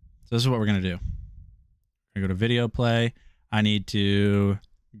 So this is what we're going to do. I go to video play. I need to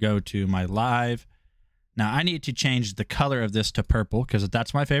go to my live. Now I need to change the color of this to purple because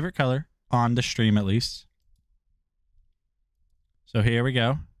that's my favorite color on the stream, at least. So here we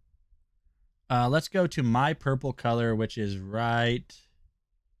go. Let's go to my purple color, which is right.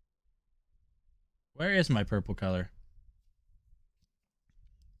 Where is my purple color?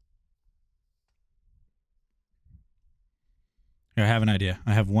 Here, I have an idea.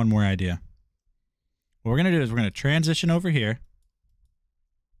 I have one more idea. What we're going to do is we're going to transition over here.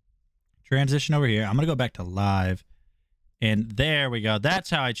 Transition over here. I'm going to go back to live. And there we go. That's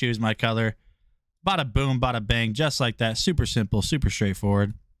how I choose my color. Bada boom, bada bang, just like that. Super simple, super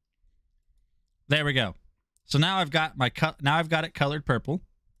straightforward. There we go. So now I've got it colored purple.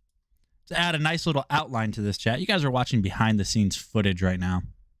 To add a nice little outline to this, chat. You guys are watching behind the scenes footage right now.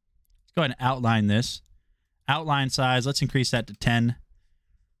 Let's go ahead and outline this. Outline size, let's increase that to 10.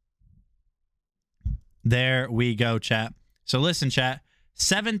 There we go, chat. So listen, chat.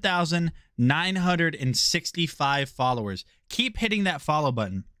 7,965 followers. Keep hitting that follow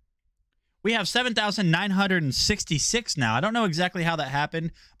button. We have 7,966 now. I don't know exactly how that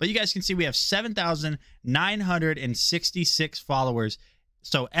happened, but you guys can see we have 7,966 followers.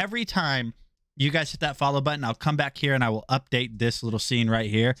 So every time you guys hit that follow button, I'll come back here and I will update this little scene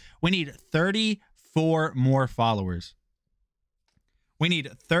right here. We need 34 more followers. We need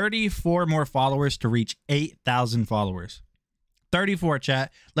 34 more followers to reach 8,000 followers. 34,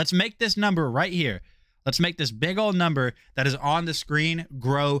 chat. Let's make this number right here. Let's make this big old number that is on the screen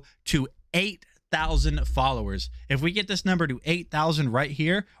grow to 8,000 followers. If we get this number to 8,000 right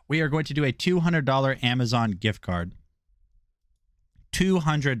here, we are going to do a $200 Amazon gift card.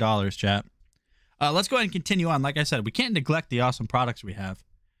 $200, chat. Let's go ahead and continue on. Like I said, we can't neglect the awesome products we have.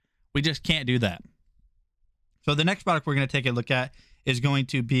 We just can't do that. So the next product we're going to take a look at is going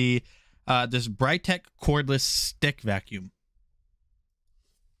to be this Brightech cordless stick vacuum.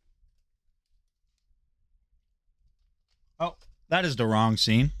 Oh, that is the wrong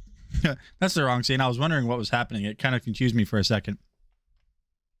scene. That's the wrong scene. I was wondering what was happening. It kind of confused me for a second.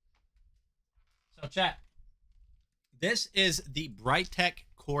 So, chat. This is the Brightech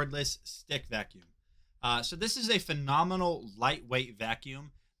cordless stick vacuum. So this is a phenomenal lightweight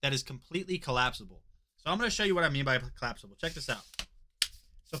vacuum that is completely collapsible. So I'm going to show you what I mean by collapsible. Check this out.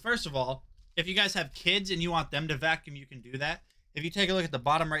 So first of all, if you guys have kids and you want them to vacuum, you can do that. If you take a look at the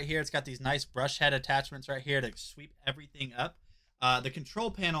bottom right here, it's got these nice brush head attachments right here to sweep everything up. The control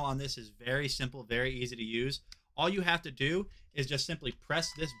panel on this is very simple, very easy to use. All you have to do is just simply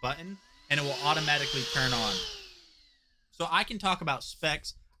press this button and it will automatically turn on. So I can talk about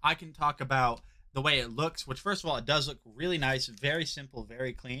specs. I can talk about the way it looks, which first of all, it does look really nice, very simple,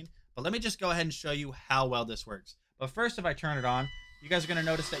 very clean. But let me just go ahead and show you how well this works. But first, if I turn it on, you guys are going to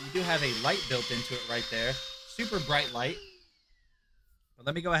notice that you do have a light built into it right there. Super bright light. But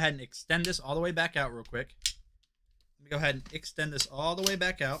let me go ahead and extend this all the way back out real quick. Let me go ahead and extend this all the way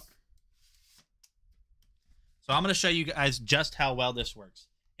back out. So I'm going to show you guys just how well this works.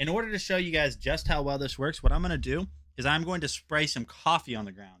 In order to show you guys just how well this works, what I'm going to do is I'm going to spray some coffee on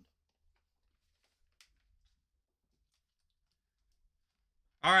the ground.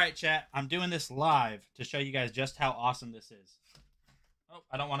 All right, chat. I'm doing this live to show you guys just how awesome this is. Oh,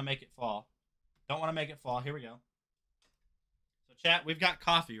 I don't want to make it fall. Don't want to make it fall. Here we go. So, chat, we've got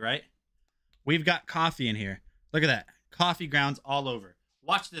coffee, right? We've got coffee in here. Look at that. Coffee grounds all over.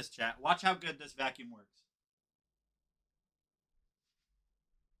 Watch this, chat. Watch how good this vacuum works.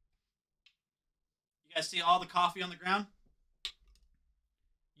 You guys see all the coffee on the ground?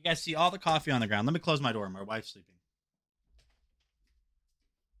 You guys see all the coffee on the ground. Let me close my door. My wife's sleeping.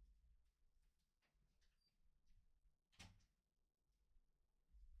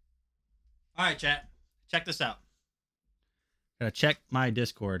 All right, chat. Check this out. Gotta check my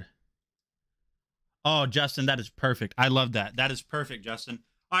Discord. Oh, Justin, that is perfect. I love that. That is perfect, Justin.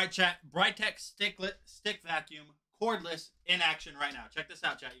 All right, chat. Brightech stick vacuum, cordless, in action right now. Check this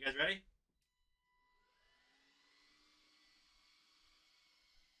out, chat. You guys ready?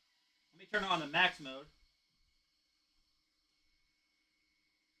 Let me turn it on to max mode.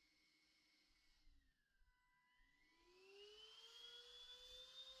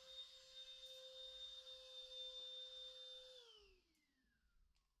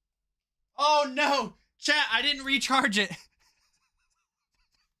 Oh no, chat, I didn't recharge it.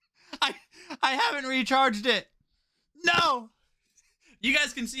 I haven't recharged it. No. You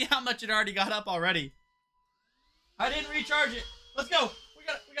guys can see how much it already got up already. I didn't recharge it. Let's go. We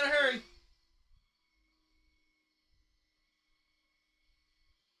gotta hurry.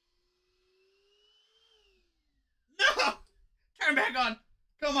 No. Turn back on.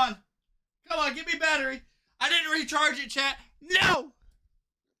 Come on. Come on, give me battery. I didn't recharge it, chat. No.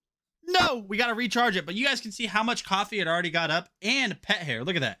 No, we got to recharge it. But you guys can see how much coffee it already got up and pet hair.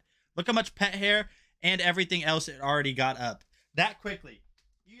 Look at that. Look how much pet hair and everything else it already got up that quickly.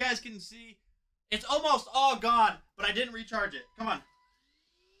 You guys can see it's almost all gone, but I didn't recharge it. Come on.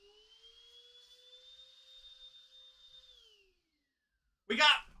 We got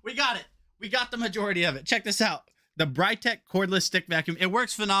it. We got the majority of it. Check this out. The Brightech cordless stick vacuum. It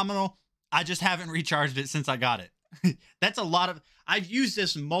works phenomenal. I just haven't recharged it since I got it. That's a lot of... I've used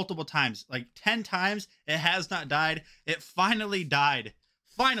this multiple times, like 10 times. It has not died. It finally died.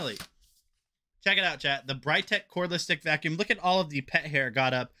 Finally. Check it out, chat. The Brightech cordless stick vacuum. Look at all of the pet hair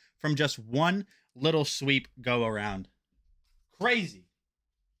got up from just one little sweep go around. Crazy.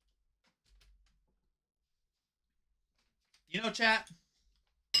 You know, chat,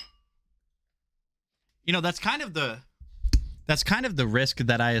 you know, that's kind of the risk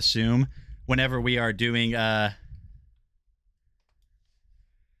that I assume whenever we are doing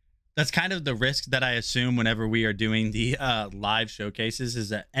that's kind of the risk that I assume whenever we are doing the live showcases, is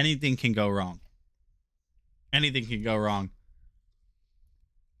that anything can go wrong. Anything can go wrong.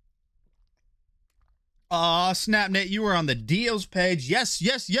 Aw, Snapnet, you were on the deals page. Yes,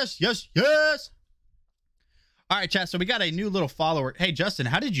 yes, yes, yes, yes. All right, chat, so we got a new little follower. Hey, Justin,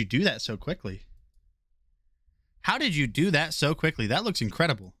 how did you do that so quickly? How did you do that so quickly? That looks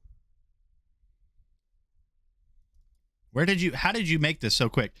incredible. How did you make this so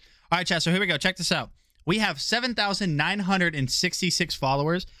quick? All right, chat, so here we go. Check this out. We have 7,966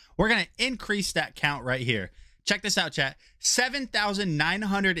 followers. We're going to increase that count right here. Check this out, chat.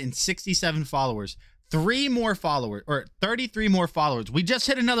 7,967 followers. 3 more followers, or 33 more followers. We just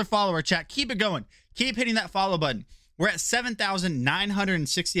hit another follower, chat. Keep it going. Keep hitting that follow button. We're at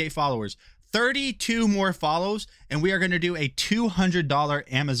 7,968 followers. 32 more follows, and we are going to do a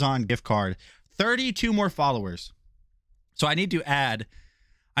 $200 Amazon gift card. 32 more followers. So I need to add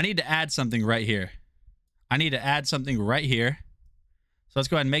something right here. I need to add something right here. So let's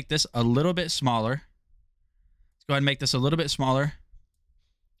go ahead and make this a little bit smaller. Let's go ahead and make this a little bit smaller.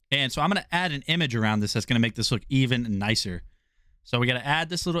 And so I'm going to add an image around this that's going to make this look even nicer. So we got to add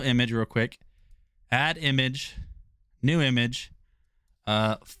this little image real quick. Add image, new image,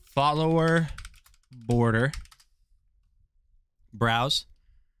 follower border, browse,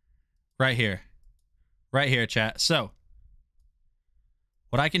 right here, chat. So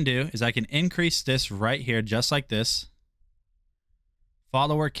what I can do is I can increase this right here, just like this.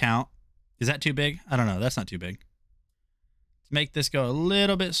 Follower count. Is that too big? I don't know. That's not too big. Let's make this go a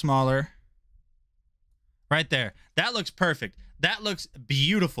little bit smaller. Right there. That looks perfect. That looks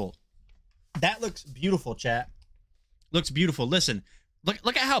beautiful. That looks beautiful, chat. Looks beautiful. Listen,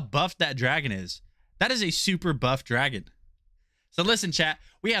 look at how buffed that dragon is. That is a super buff dragon. So listen, chat.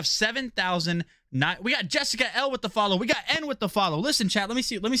 We have 7,009. We got Jessica L with the follow. We got N with the follow. Listen, chat. Let me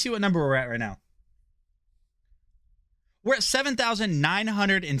see what number we're at right now. We're at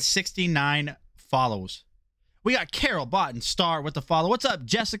 7,969 follows. We got Carol Boughton Star with the follow. What's up,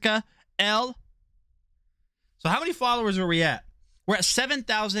 Jessica L? So how many followers are we at? We're at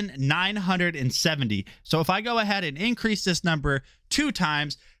 7,970. So if I go ahead and increase this number 2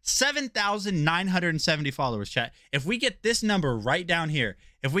 times, 7,970 followers, chat. If we get this number right down here,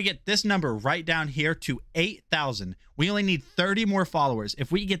 to 8,000, we only need 30 more followers.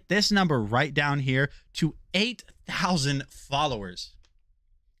 If we get this number right down here to 8,000 followers,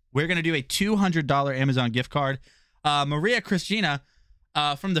 we're going to do a $200 Amazon gift card. Maria Christina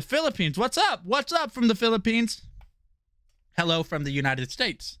from the Philippines. What's up? What's up from the Philippines? Hello from the United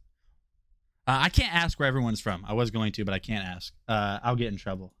States. I can't ask where everyone's from. I was going to, but I can't ask. I'll get in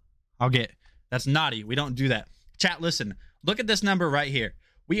trouble. That's naughty. We don't do that. Chat, listen. Look at this number right here.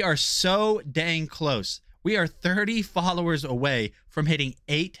 We are so dang close. We are 30 followers away from hitting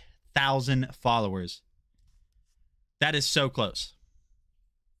 8,000 followers. That is so close.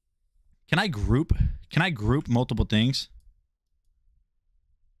 Can I group multiple things?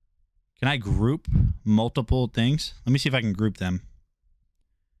 Can I group multiple things? Let me see if I can group them.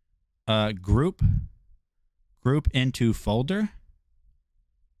 Group into folder.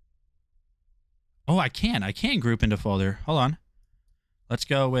 Oh, I can group into folder. Hold on. Let's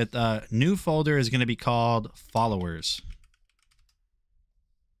go with new folder is going to be called followers.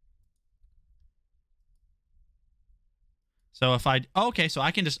 So if I, okay, so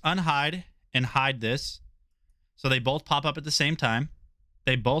I can just unhide and hide this. So they both pop up at the same time.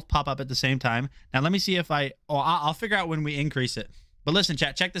 Now let me see if I'll figure out when we increase it. But listen,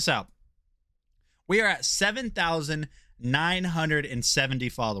 chat, check this out. We are at 7,970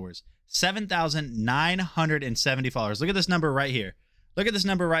 followers. 7,970 followers. Look at this number right here.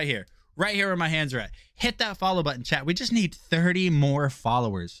 Right here where my hands are at. Hit that follow button, chat. We just need 30 more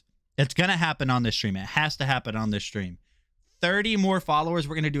followers. It's going to happen on this stream. It has to happen on this stream. 30 more followers.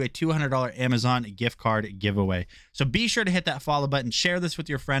 We're going to do a $200 Amazon gift card giveaway. So be sure to hit that follow button. Share this with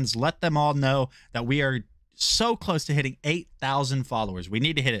your friends. Let them all know that we are so close to hitting 8,000 followers. We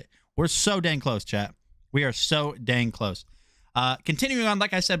need to hit it. We're so dang close, chat. We are so dang close. Continuing on,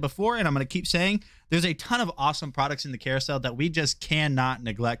 like I said before, and I'm going to keep saying, there's a ton of awesome products in the carousel that we just cannot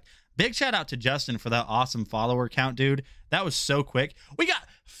neglect. Big shout out to Justin for that awesome follower count, dude. That was so quick. We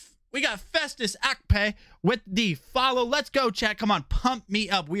got Festus Akpe with the follow. Let's go, chat. Come on, pump me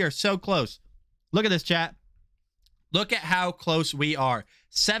up. We are so close. Look at this, chat. Look at how close we are.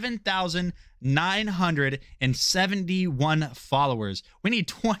 7,971 followers. We need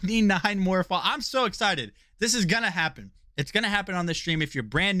 29 more followers. I'm so excited. This is going to happen. It's going to happen on the stream. If you're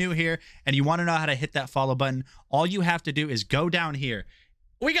brand new here and you want to know how to hit that follow button, all you have to do is go down here.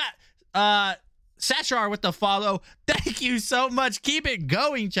 We got Sashar with the follow. Thank you so much. Keep it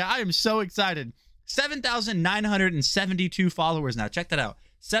going, chat. I am so excited. 7,972 followers now. Check that out.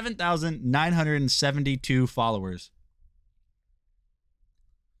 7,972 followers.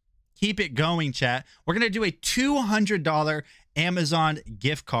 Keep it going, chat. We're going to do a $200 Amazon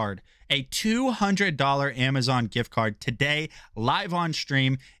gift card. A $200 Amazon gift card today, live on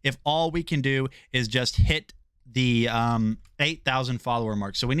stream, if all we can do is just hit the 8,000 follower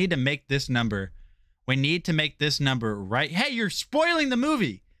mark. So we need to make this number. We need to make this number right. Hey, you're spoiling the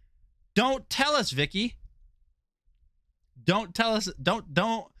movie. Don't tell us, Vicky. Don't tell us.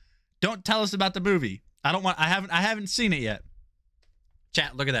 Don't tell us about the movie. I haven't seen it yet.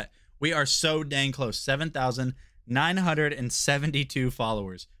 Chat, look at that. We are so dang close. 7,972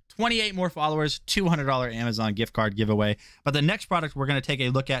 followers. 28 more followers, $200 Amazon gift card giveaway. But the next product we're going to take a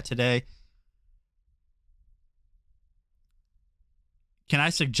look at today. Can I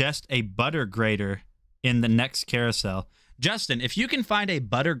suggest a butter grater in the next carousel? Justin, if you can find a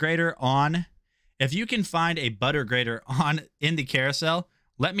butter grater on, in the carousel,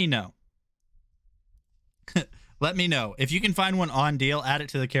 let me know. Let me know. If you can find one on deal, add it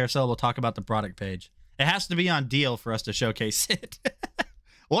to the carousel. We'll talk about the product page. It has to be on deal for us to showcase it.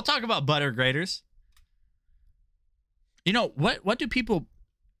 We'll talk about butter graters. You know, what do people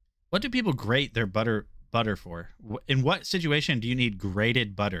grate their butter for? In what situation do you need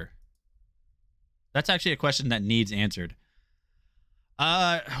grated butter? That's actually a question that needs answered.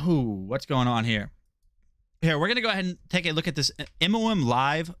 What's going on here? Here, we're going to go ahead and take a look at this MOM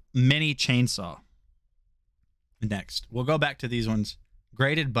Live mini chainsaw. Next, we'll go back to these ones.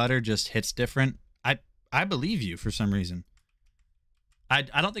 Grated butter just hits different. I believe you for some reason. I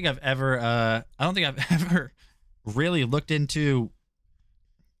don't think I've ever really looked into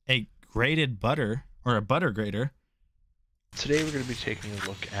a grated butter or a butter grater. Today we're going to be taking a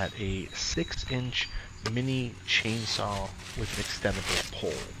look at a 6-inch mini chainsaw with an extendable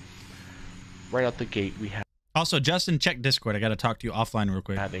pole. Right out the gate we have Also, Justin, check Discord. I got to talk to you offline real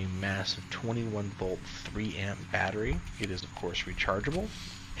quick. a massive 21-volt 3-amp battery. It is of course rechargeable,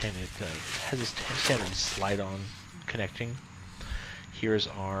 and it has a standard slide-on connecting. Here's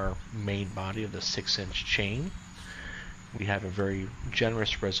our main body of the 6-inch chain. We have a very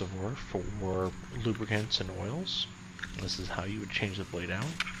generous reservoir for lubricants and oils. This is how you would change the blade out.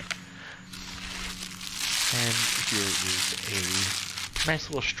 And here is a nice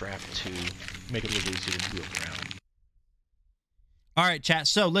little strap to make it a little easier to move around. All right, chat.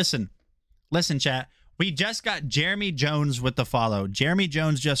 So listen, chat. We just got Jeremy Jones with the follow. Jeremy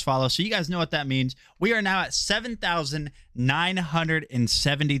Jones just followed. So you guys know what that means. We are now at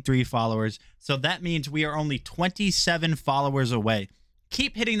 7,973 followers. So that means we are only 27 followers away.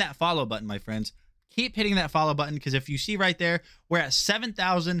 Keep hitting that follow button, my friends. Keep hitting that follow button, because if you see right there, we're at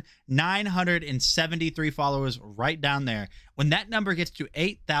 7,973 followers right down there. When that number gets to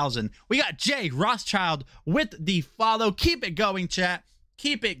 8,000, we got Jay Rothschild with the follow. Keep it going, chat.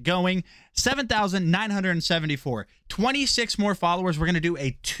 Keep it going. 7,974. 26 more followers. We're going to do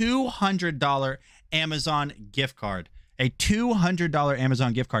a $200 Amazon gift card. A $200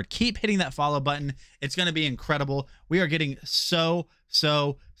 Amazon gift card. Keep hitting that follow button. It's going to be incredible. We are getting so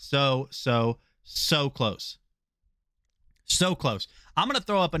close. So close. I'm going to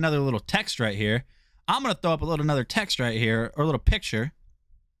throw up another little text right here. I'm going to throw up another text right here, or a little picture.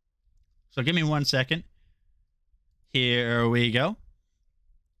 So give me 1 second. Here we go.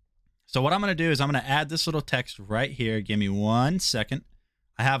 So what I'm going to do is I'm going to add this little text right here. Give me 1 second.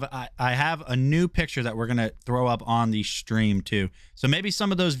 I have a new picture that we're going to throw up on the stream too. So maybe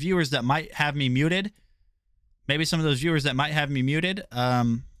some of those viewers that might have me muted,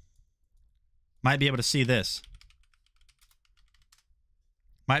 might be able to see this.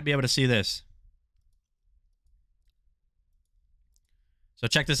 So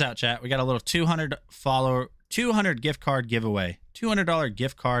check this out, chat. We got a little 200 gift card giveaway. $200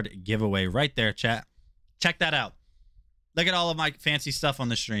 gift card giveaway right there, chat. Check that out. Look at all of my fancy stuff on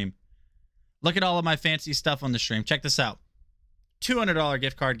the stream. Check this out. $200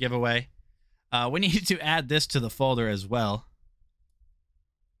 gift card giveaway. We need to add this to the folder as well.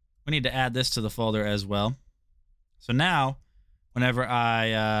 So now, whenever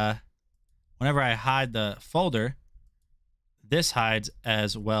I hide the folder, this hides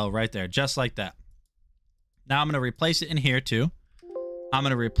as well right there, just like that. Now I'm going to replace it in here too. I'm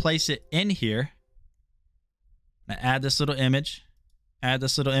going to add this little image. Add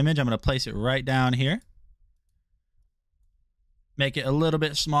this little image. I'm going to place it right down here. Make it a little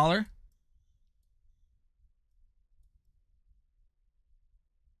bit smaller.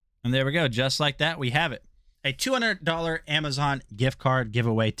 And there we go. Just like that, we have it. A $200 Amazon gift card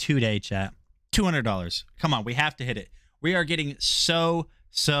giveaway today, chat. $200. Come on, we have to hit it. We are getting so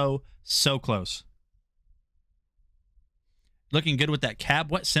close. Looking good with that cab.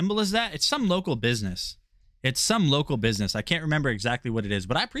 What symbol is that? It's some local business. It's some local business. I can't remember exactly what it is,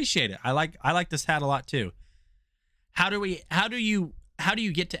 but I appreciate it. I like this hat a lot too. How do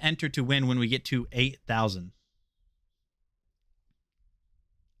you get to enter to win when we get to 8,000?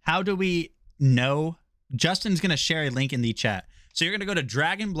 How do we know? Justin's going to share a link in the chat. So you're going to go to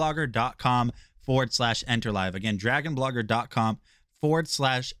dragonblogger.com/enter live. Again,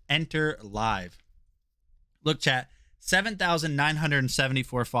 dragonblogger.com/enter live. Look, chat,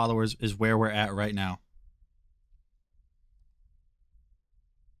 7,974 followers is where we're at right now.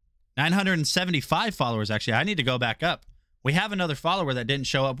 975 followers, actually. I need to go back up. We have another follower that didn't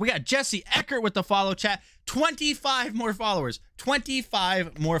show up. We got Jesse Eckert with the follow, chat. 25 more followers.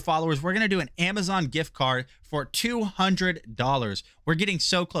 25 more followers. We're going to do an Amazon gift card for $200. We're getting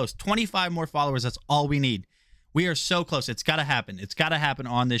so close. 25 more followers. That's all we need. We are so close. It's got to happen. It's got to happen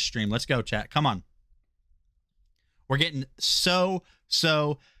on this stream. Let's go, chat. Come on. We're getting so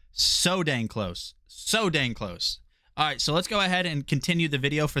dang close. So dang close. All right, so let's go ahead and continue the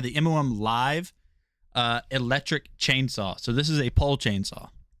video for the MOM Live electric chainsaw. So this is a pole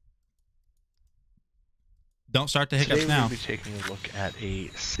chainsaw. Don't start the hiccups now. Today we'll be taking a look at a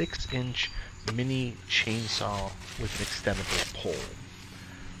 6-inch mini chainsaw with an extendable pole.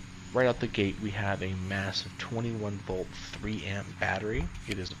 Right out the gate, we have a massive 21-volt 3-amp battery.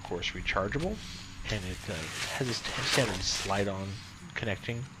 It is, of course, rechargeable, and it has a standard slide-on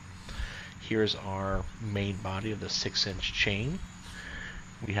connecting. Here's our main body of the 6-inch chain.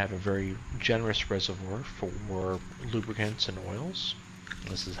 We have a very generous reservoir for lubricants and oils.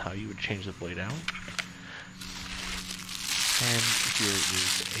 This is how you would change the blade out. And here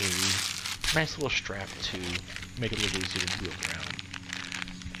is a nice little strap to make it a little easier to move around.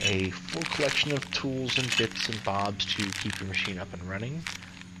 A full collection of tools and bits and bobs to keep your machine up and running.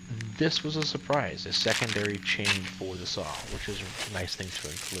 This was a surprise, a secondary chain for the saw, which is a nice thing to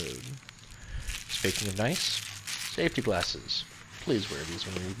include. Speaking of nice, safety glasses. Please wear these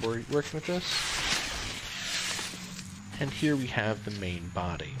when you're working with this. And here we have the main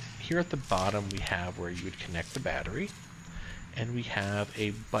body. Here at the bottom we have where you would connect the battery, and we have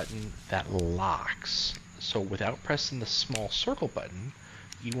a button that locks. So without pressing the small circle button,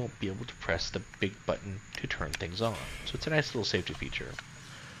 you won't be able to press the big button to turn things on. So it's a nice little safety feature.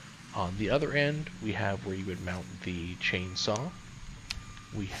 On the other end, we have where you would mount the chainsaw.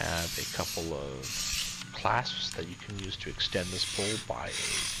 We have a couple of clasps that you can use to extend this pole by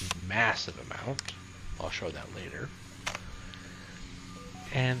a massive amount. I'll show that later.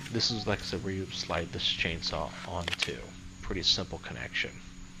 And this is, like I said, where you slide this chainsaw onto. Pretty simple connection.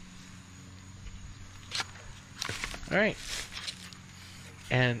 Alright.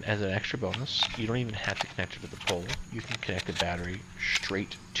 And as an extra bonus, you don't even have to connect it to the pole. You can connect the battery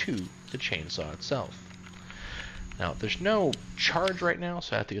straight to the chainsaw itself. Now, there's no charge right now,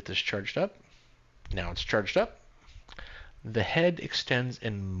 so I have to get this charged up. Now it's charged up. The head extends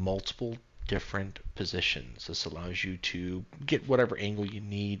in multiple different positions. This allows you to get whatever angle you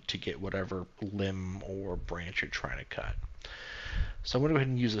need to get whatever limb or branch you're trying to cut. So I'm going to go ahead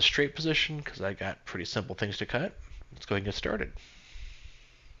and use the straight position because I got pretty simple things to cut. Let's go ahead and get started.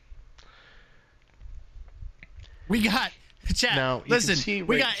 We got chat. Now, listen,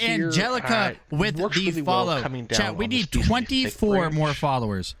 we got Angelica with the really follow. Well chat, we need 24 more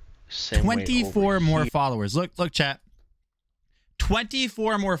followers. 24 more followers. Look, chat.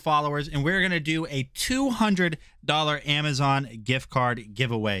 24 more followers, and we're going to do a $200 Amazon gift card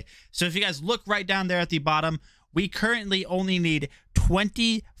giveaway. So if you guys look right down there at the bottom, we currently only need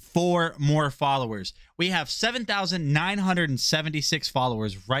 24 more followers. We have 7,976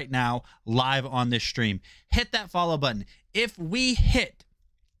 followers right now live on this stream. Hit that follow button. If we hit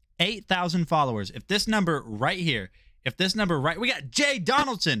 8,000 followers, if this number right here, we got Jay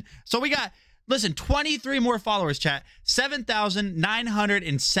Donaldson. So we got, listen, 23 more followers, chat.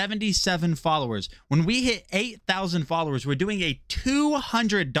 7,977 followers. When we hit 8,000 followers, we're doing a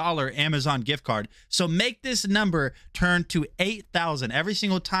 $200 Amazon gift card. So make this number turn to 8,000. Every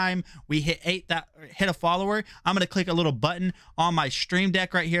single time we hit a follower, I'm going to click a little button on my stream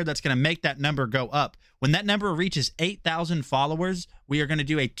deck right here that's going to make that number go up. When that number reaches 8,000 followers, we are going to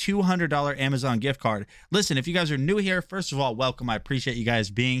do a $200 Amazon gift card. Listen, if you guys are new here, first of all, welcome. I appreciate you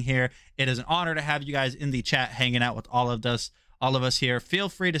guys being here. It is an honor to have you guys in the chat hanging out with all of us all of us here, feel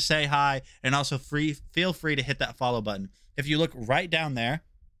free to say hi, and also feel free to hit that follow button. If you look right down there,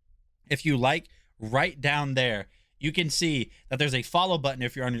 if you like right down there, you can see that there's a follow button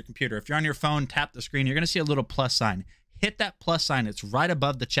if you're on your computer. If you're on your phone, tap the screen. You're going to see a little plus sign. Hit that plus sign. It's right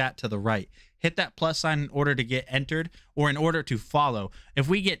above the chat to the right. Hit that plus sign in order to get entered or in order to follow. If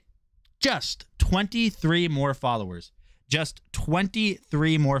we get just 23 more followers, just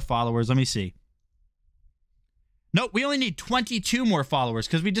 23 more followers. Let me see. Nope, we only need 22 more followers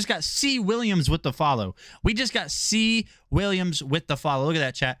because we just got C. Williams with the follow. We just got C. Williams with the follow. Look at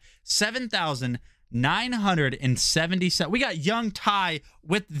that, chat. 7,977. We got Young Ty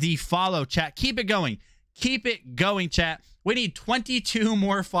with the follow, chat. Keep it going. Keep it going, chat. We need 22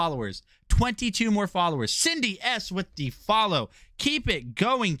 more followers. 22 more followers. Cindy S with the follow. Keep it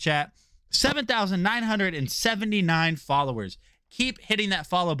going, chat. 7,979 followers. Keep hitting that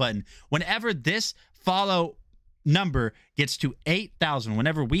follow button. Whenever this follow number gets to 8,000,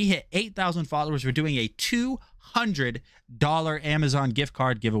 whenever we hit 8,000 followers, we're doing a $200 Amazon gift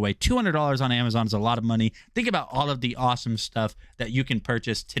card giveaway. $200 on Amazon is a lot of money. Think about all of the awesome stuff that you can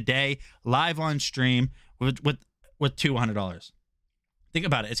purchase today live on stream with $200. Think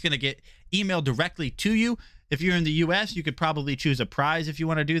about it. It's going to get emailed directly to you. If you're in the US, you could probably choose a prize if you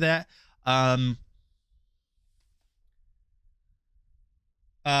want to do that.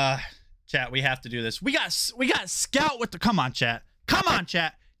 Chat, we have to do this. We got Scout with the, come on, chat. Come on,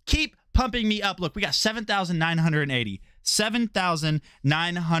 chat. Keep pumping me up. Look, we got 7,980.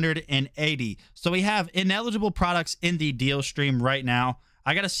 7,980. So we have ineligible products in the deal stream right now.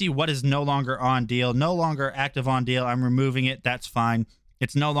 I got to see what is no longer on deal. No longer active on deal. I'm removing it. That's fine.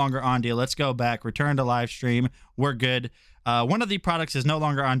 It's no longer on deal. Let's go back. Return to live stream. We're good. One of the products is no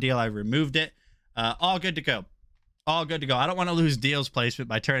longer on deal. I removed it. All good to go. All good to go. I don't want to lose deals placement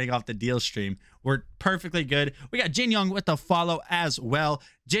by turning off the deal stream. We're perfectly good. We got Jin Young with the follow as well.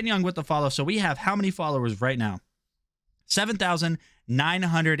 Jin Young with the follow. So we have how many followers right now?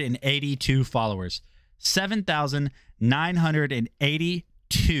 7,982 followers.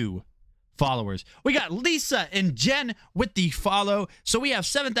 7,982 followers. We got Lisa and Jen with the follow. So we have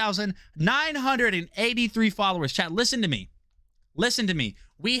 7,983 followers. Chat, listen to me. Listen to me.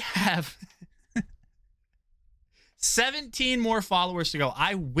 We have 17 more followers to go.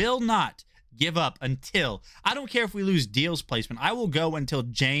 I will not give up until, I don't care if we lose deals placement. I will go until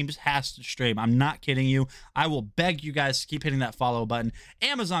James has to stream. I'm not kidding you. I will beg you guys to keep hitting that follow button.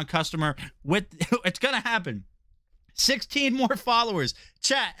 Amazon customer with, it's going to happen. 16 more followers.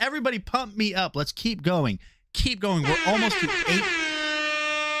 Chat, everybody pump me up. Let's keep going. Keep going. We're almost to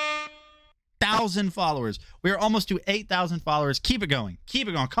 8,000 followers. We are almost to 8,000 followers. Keep it going. Keep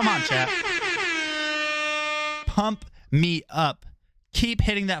it going. Come on, chat. Pump me up. Keep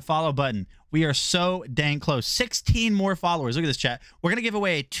hitting that follow button. We are so dang close. 16 more followers. Look at this, chat. We're going to give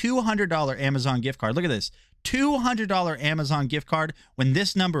away a $200 Amazon gift card. Look at this. $200 Amazon gift card when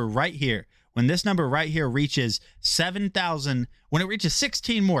this number right here, reaches 7,000, when it reaches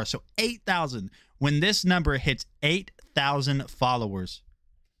 16 more, so 8,000, when this number hits 8,000 followers,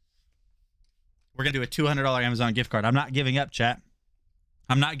 we're going to do a $200 Amazon gift card. I'm not giving up, chat.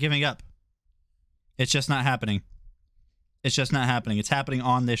 I'm not giving up. It's just not happening. It's just not happening. It's happening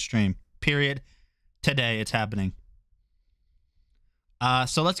on this stream. Period. Today, it's happening.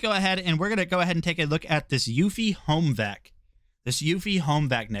 So let's go ahead, and we're going to go ahead and take a look at this Eufy Home Vac. This Eufy Home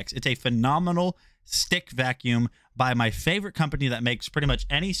Vac next. It's a phenomenal stick vacuum by my favorite company that makes pretty much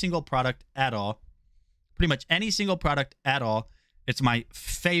any single product at all. Pretty much any single product at all. It's my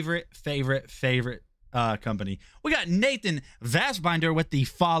favorite company. We got Nathan Vassbinder with the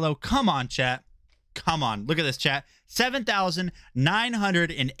follow. Come on, chat. Come on. Look at this, chat.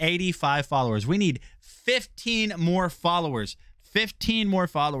 7,985 followers. We need 15 more followers. 15 more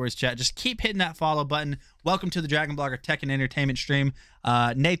followers, chat. Just keep hitting that follow button. Welcome to the Dragon Blogger Tech and Entertainment stream.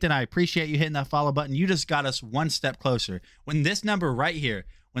 Nathan, I appreciate you hitting that follow button. You just got us one step closer. When this number right here,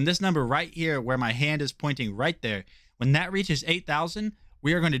 where my hand is pointing right there, when that reaches 8,000,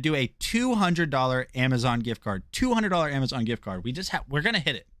 we are going to do a $200 Amazon gift card. $200 Amazon gift card. We're going to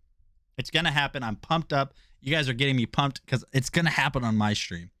hit it. It's going to happen. I'm pumped up. You guys are getting me pumped because it's going to happen on my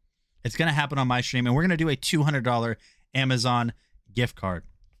stream. It's going to happen on my stream, and we're going to do a $200 Amazon gift card.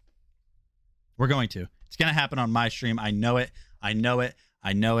 We're going to. It's going to happen on my stream. I know it. I know it.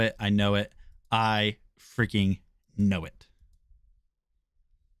 I know it. I know it. I freaking know it.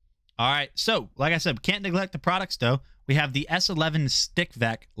 All right. So, like I said, can't neglect the products, though. We have the S11 Stick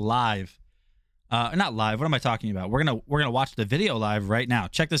Vac live. Not live. What am I talking about? We're gonna watch the video live right now.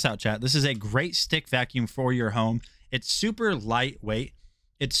 Check this out, chat. This is a great stick vacuum for your home. It's super lightweight.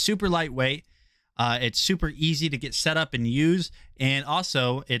 It's super lightweight. It's super easy to get set up and use, and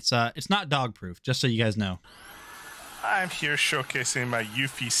also it's not dog proof, just so you guys know. I'm here showcasing my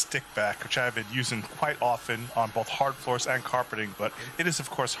Eufy stickback, which I've been using quite often on both hard floors and carpeting, but it is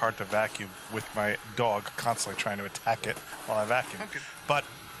of course hard to vacuum with my dog constantly trying to attack it while I vacuum. But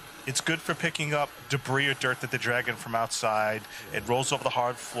it's good for picking up debris or dirt that they're dragging from outside. It rolls over the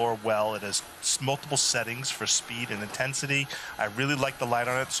hard floor well. It has multiple settings for speed and intensity. I really like the light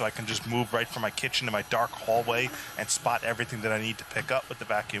on it, so I can just move right from my kitchen to my dark hallway and spot everything that I need to pick up with the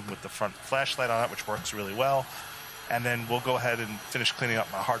vacuum with the front flashlight on it, which works really well. And then we'll go ahead and finish cleaning up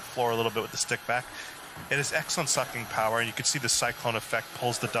my hard floor a little bit with the stick back. It has excellent sucking power, and you can see the cyclone effect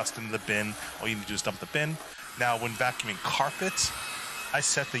pulls the dust into the bin. All you need to do is dump the bin. Now, when vacuuming carpets, I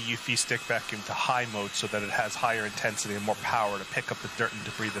set the Eufy stick vacuum to high mode so that it has higher intensity and more power to pick up the dirt and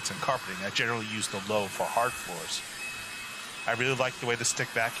debris that's in carpeting. I generally use the low for hard floors. I really like the way the stick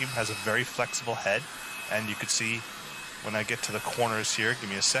vacuum has a very flexible head, and you can see when I get to the corners here, give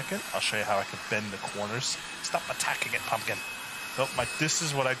me a second, I'll show you how I can bend the corners. Stop attacking it, Pumpkin. So this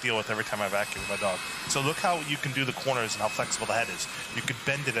is what I deal with every time I vacuum with my dog. So look how you can do the corners and how flexible the head is. You could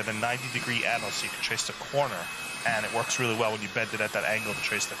bend it at a 90-degree angle so you can trace the corner, and it works really well when you bend it at that angle to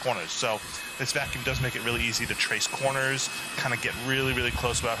trace the corners. So this vacuum does make it really easy to trace corners, kind of get really, really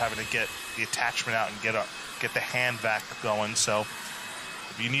close without having to get the attachment out and get the hand vac going. So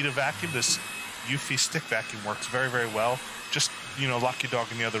if you need a vacuum, this Eufy stick vacuum works very, very well. Just, lock your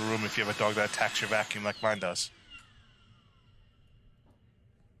dog in the other room if you have a dog that attacks your vacuum like mine does.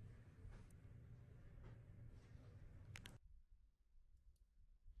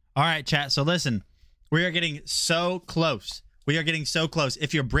 All right, chat. So listen, we are getting so close. We are getting so close.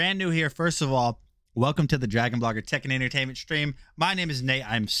 If you're brand new here, first of all, welcome to the Dragon Blogger Tech and Entertainment stream. My name is Nate.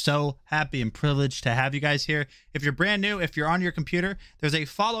 I'm so happy and privileged to have you guys here. If you're brand new, if you're on your computer, there's a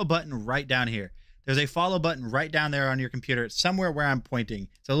follow button right down here. There's a follow button right down there on your computer. It's somewhere where I'm pointing.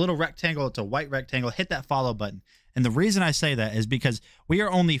 It's a little rectangle. It's a white rectangle. Hit that follow button. And the reason I say that is because we are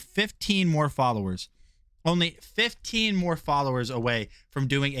only 15 more followers. Only 15 more followers away from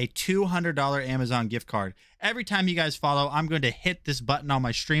doing a $200 Amazon gift card. Every time you guys follow, I'm going to hit this button on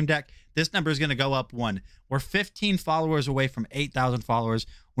my stream deck. This number is going to go up 1. We're 15 followers away from 8,000 followers.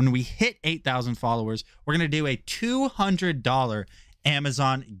 When we hit 8,000 followers, we're going to do a $200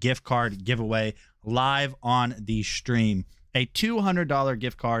 Amazon gift card giveaway live on the stream. A $200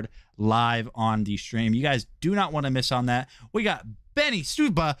 gift card live on the stream. You guys do not want to miss on that. We got Benny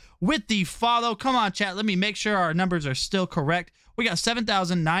Stuba with the follow. Come on, chat. Let me make sure our numbers are still correct. We got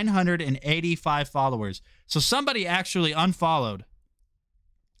 7,985 followers. So somebody actually unfollowed.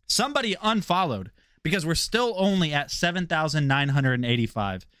 Somebody unfollowed because we're still only at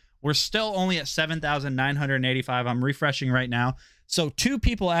 7,985. We're still only at 7,985. I'm refreshing right now. So 2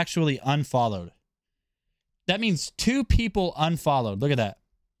 people actually unfollowed. That means 2 people unfollowed. Look at that.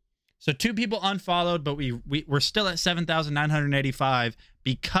 So 2 people unfollowed, but we're still at 7,985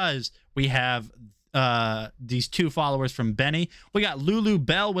 because we have these 2 followers from Benny. We got Lulu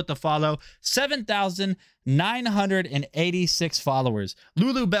Bell with the follow. 7,986 followers.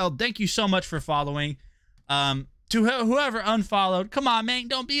 Lulu Bell, thank you so much for following. To whoever unfollowed, come on, man,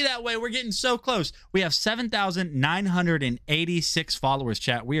 don't be that way. We're getting so close. We have 7,986 followers,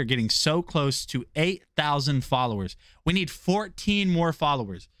 chat. We are getting so close to 8,000 followers. We need 14 more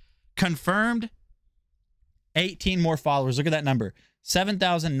followers. Confirmed, 18 more followers. Look at that number.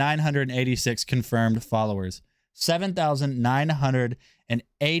 7,986 confirmed followers.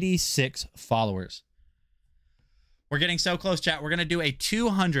 7,986 followers. We're getting so close, chat. We're going to do a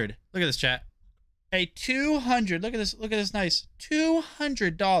 200. Look at this, chat. A 200. Look at this. Look at this nice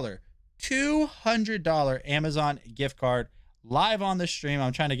 $200 Amazon gift card live on the stream.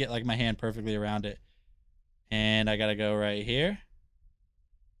 I'm trying to get like my hand perfectly around it. And I got to go right here.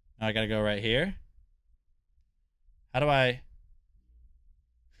 I got to go right here. How do I?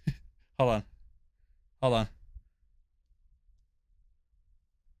 Hold on. Hold on.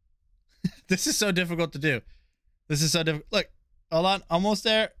 This is so difficult to do. This is so difficult. Look, hold on. Almost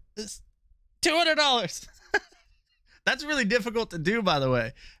there. It's $200. That's really difficult to do, by the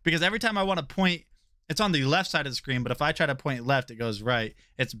way, because every time I want to point, it's on the left side of the screen, but if I try to point left, it goes right.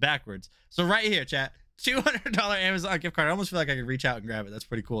 It's backwards. So right here, chat, $200 Amazon gift card. I almost feel like I could reach out and grab it. That's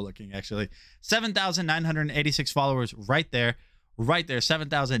pretty cool looking, actually. 7,986 followers right there. Right there,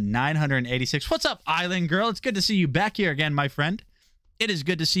 7,986. What's up, Island Girl? It's good to see you back here again, my friend. It is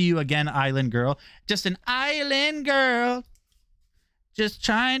good to see you again, Island Girl. Just an island girl. Just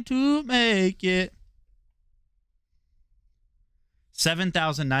trying to make it.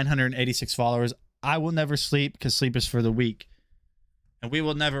 7,986 followers. I will never sleep because sleep is for the weak. And we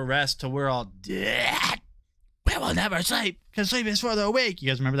will never rest till we're all dead. We will never sleep, because sleep is for the weak. You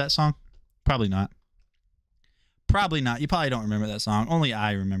guys remember that song? Probably not. Probably not. You probably don't remember that song. Only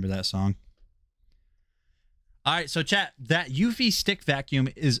I remember that song. All right, so chat, that Eufy stick vacuum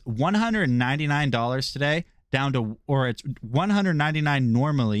is $199 today, down to, or it's $199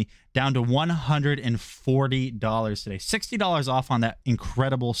 normally, down to $140 today. $60 off on that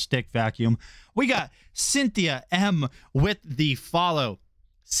incredible stick vacuum. We got Cynthia M with the follow.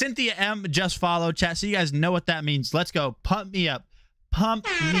 Cynthia M just followed, chat, so you guys know what that means. Let's go. Pump me up. Pump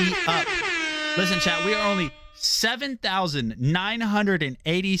me up. Listen, chat, we are only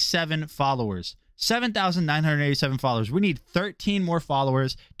 7,987 followers. 7,987 followers. We need 13 more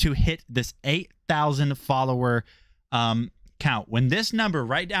followers to hit this 8,000 follower count. When this number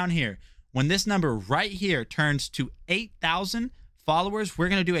right down here, when this number right here turns to 8,000 followers, we're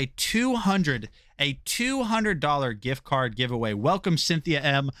going to do a $200 gift card giveaway. Welcome, Cynthia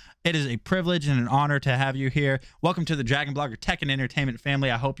M. It is a privilege and an honor to have you here. Welcome to the Dragon Blogger Tech and Entertainment family.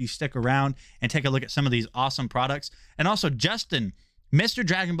 I hope you stick around and take a look at some of these awesome products. And also, Justin, Mr.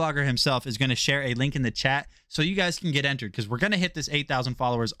 Dragon Blogger himself, is going to share a link in the chat so you guys can get entered, because we're going to hit this 8,000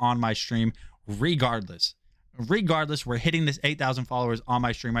 followers on my stream regardless. Regardless, we're hitting this 8,000 followers on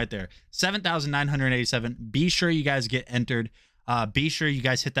my stream right there. 7,987. Be sure you guys get entered. Be sure you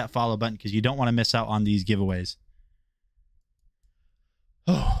guys hit that follow button, because you don't want to miss out on these giveaways.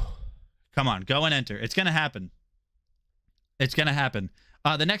 Oh, come on, go and enter. It's going to happen. It's going to happen.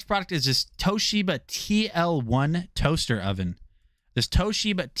 The next product is this Toshiba TL1 toaster oven. This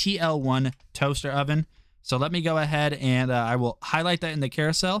Toshiba TL1 toaster oven. So let me go ahead and I will highlight that in the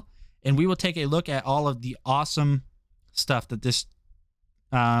carousel, and we will take a look at all of the awesome stuff that this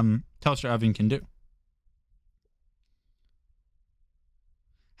toaster oven can do.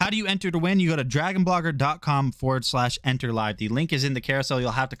 How do you enter to win? You go to dragonblogger.com/enter live. The link is in the carousel.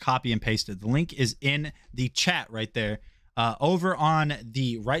 You'll have to copy and paste it. The link is in the chat right there. Over on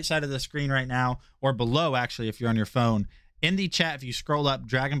the right side of the screen right now, or below actually if you're on your phone. In the chat, if you scroll up,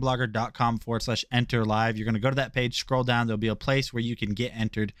 dragonblogger.com/enter live, you're going to go to that page, scroll down. There'll be a place where you can get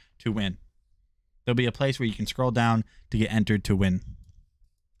entered to win. There'll be a place where you can scroll down to get entered to win.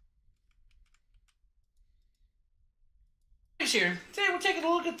 Here. Today we're taking a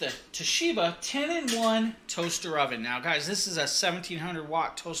look at the Toshiba 10-in-1 toaster oven. Now guys, this is a 1700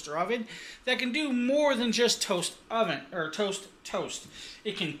 watt toaster oven that can do more than just toast.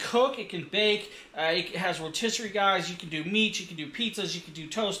 It can cook, it can bake, it has rotisserie, guys. You can do meats, you can do pizzas, you can do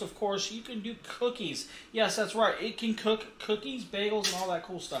toast, of course. You can do cookies. Yes, that's right. It can cook cookies, bagels, and all that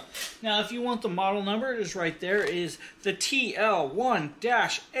cool stuff. Now, if you want the model number, it is right there. It is the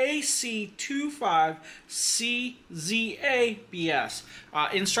TL1-AC25CZABS.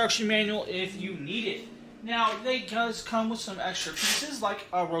 Instruction manual if you need it. Now, it does come with some extra pieces, like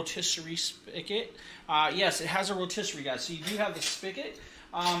a rotisserie spigot. Yes, it has a rotisserie, guys. So you do have the spigot.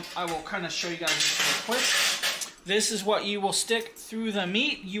 I will kind of show you guys this real quick. This is what you will stick through the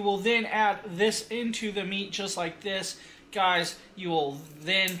meat. You will then add this into the meat just like this. Guys, you will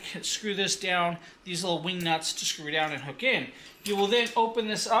then screw this down, these little wing nuts to screw down and hook in. You will then open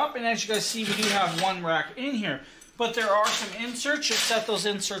this up, and as you guys see, we do have one rack in here. But there are some inserts. You'll set those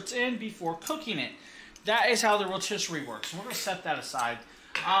inserts in before cooking it. That is how the rotisserie works. We're going to set that aside.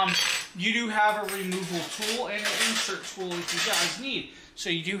 You do have a removal tool and an insert tool if you guys need.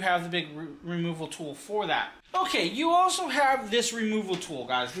 So you do have the big removal tool for that. Okay, you also have this removal tool,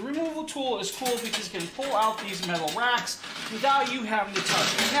 guys. The removal tool is cool because it can pull out these metal racks without you having to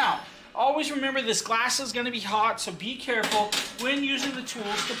touch it. Now, always remember this glass is going to be hot, so be careful when using the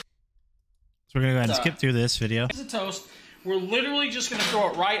tools. So we're going to go ahead and skip through this video. The toast. We're literally just going to throw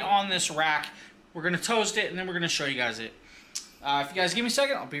it right on this rack. We're going to toast it, and then we're going to show you guys it. If you guys give me a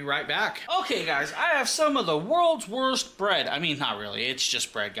second, I'll be right back. Okay, guys, I have some of the world's worst bread. I mean, not really. It's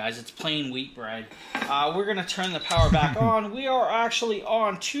just bread, guys. It's plain wheat bread. We're going to turn the power back on. We are actually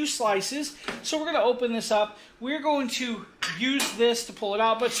on 2 slices, so we're going to open this up. We're going to use this to pull it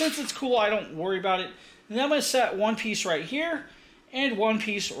out, but since it's cool, I don't worry about it. And then I'm going to set one piece right here and one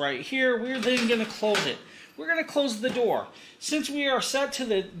piece right here. We're then going to close it. We're going to close the door. Since we are set to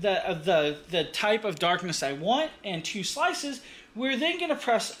the type of darkness I want and 2 slices, we're then going to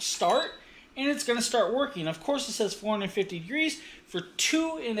press start, and it's going to start working. Of course, it says 450 degrees for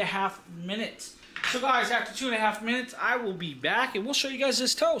 2.5 minutes. So guys, after 2.5 minutes, I will be back, and we'll show you guys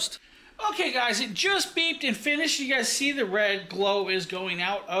this toast. Okay, guys, it just beeped and finished. You guys see the red glow is going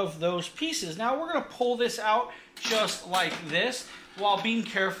out of those pieces. Now, we're going to pull this out just like this, while being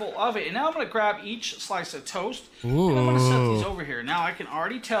careful of it. And now I'm going to grab each slice of toast, and I'm going to set these over here. Now, I can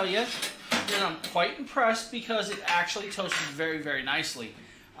already tell you, and I'm quite impressed because it actually toasted very, very nicely.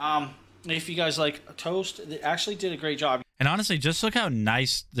 If you guys like toast, it actually did a great job. And honestly, just look how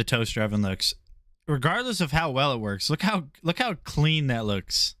nice the toaster oven looks. Regardless of how well it works, look how clean that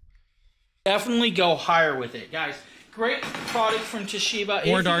looks. Definitely go higher with it, guys. Great product from Toshiba. If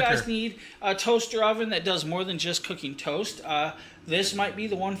you guys need a toaster oven that does more than just cooking toast, this might be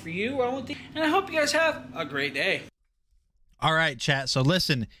the one for you. And I hope you guys have a great day. All right, chat. So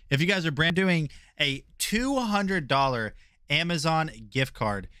listen, if you guys are doing a $200 Amazon gift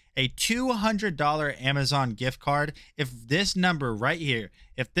card, a $200 Amazon gift card, if this number right here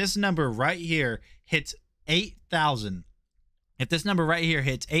hits 8,000, if this number right here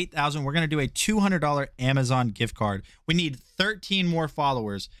hits 8,000, we're going to do a $200 Amazon gift card. We need 13 more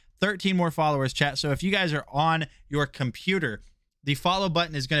followers. 13 more followers, chat. So if you guys are on your computer, the follow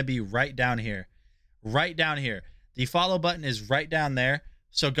button is going to be right down here. Right down here. The follow button is right down there.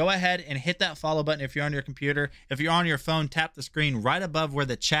 So go ahead and hit that follow button if you're on your computer. If you're on your phone, tap the screen right above where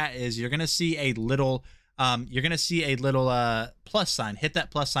the chat is. You're going to see a little plus sign. Hit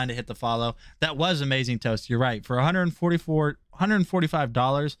that plus sign to hit the follow. That was amazing toast. You're right. For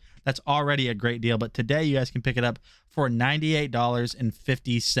 $145, that's already a great deal. But today you guys can pick it up for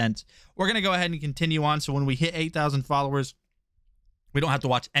 $98.50. We're going to go ahead and continue on. So when we hit 8,000 followers, we don't have to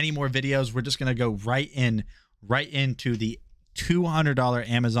watch any more videos. We're just going to go right into the $200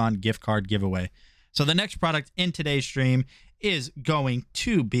 Amazon gift card giveaway. So the next product in today's stream is going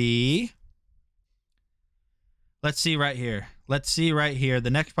to be, let's see right here. The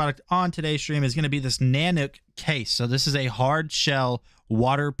next product on today's stream is going to be this Nanook case. So this is a hard shell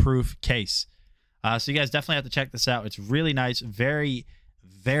waterproof case. So you guys definitely have to check this out. It's really nice. Very,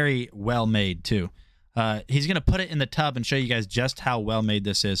 very well made too. He's going to put it in the tub and show you guys just how well made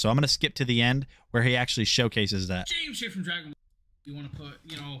this is. So I'm going to skip to the end where he actually showcases that. James here from Dragon Ball. You want to put,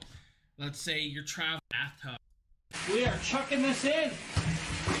 let's say your travel bathtub. We are chucking this in.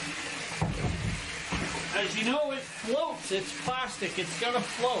 As you know, it floats. It's plastic. It's going to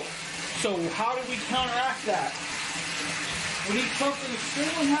float. So how do we counteract that? We need something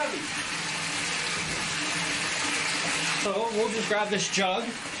extremely heavy. So we'll just grab this jug,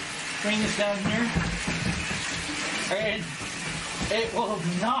 bring this down here, and it will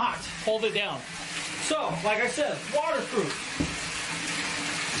not hold it down. So, like I said, waterproof.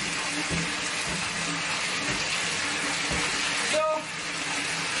 So,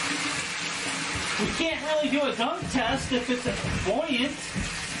 we can't really do a dunk test if it's buoyant,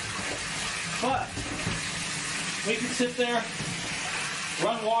 but we can sit there,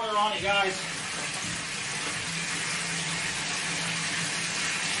 run water on it, guys.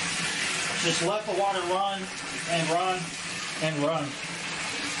 Just let the water run and run and run.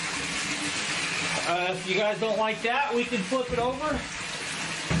 If you guys don't like that, we can flip it over,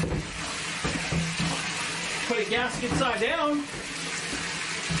 put a gasket side down,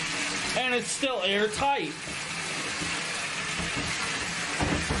 and it's still airtight.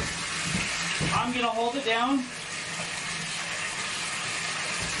 I'm gonna hold it down.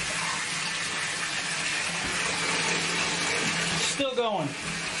 Still going.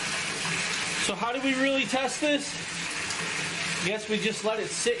 So how do we really test this? I guess we just let it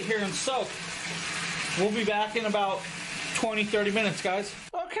sit here and soak. We'll be back in about 20-30 minutes, guys.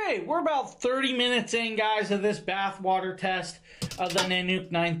 Okay, we're about 30 minutes in, guys, of this bath water test of the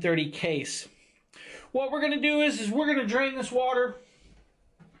Nanook 930 case. What we're gonna do is we're gonna drain this water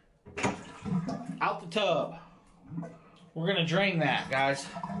out the tub. We're gonna drain that, guys.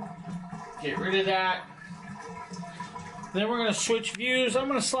 Get rid of that. Then we're gonna switch views. I'm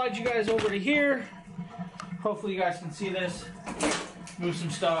gonna slide you guys over to here. Hopefully you guys can see this. Move some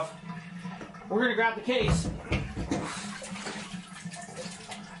stuff. We're gonna grab the case.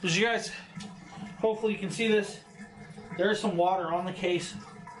 As you guys, hopefully you can see this. There's some water on the case.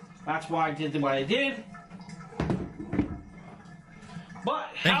 That's why I did what I did.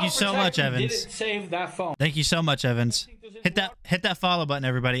 But thank you so much, Evans. Did it save that phone? Thank you so much, Evans. Hit that follow button,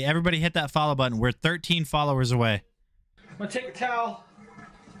 everybody. Everybody hit that follow button. We're 13 followers away. I'm gonna take a towel.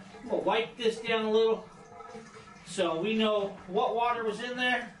 We'll wipe this down a little so we know what water was in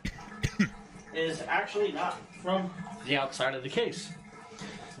there is actually not from the outside of the case.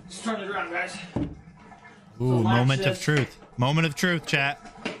 Let's turn it around, guys. Ooh, moment of truth. Moment of truth, chat.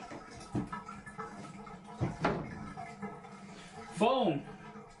 Phone.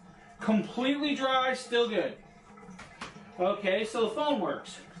 Completely dry, still good. Okay, so the phone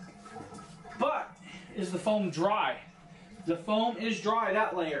works. But is the foam dry? The foam is dry,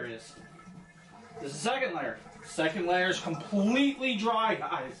 that layer is. This is the second layer. Second layer is completely dry,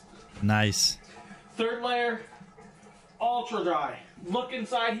 guys. Nice. Third layer, ultra dry. Look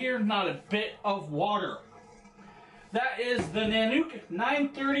inside here, not a bit of water. That is the Nanook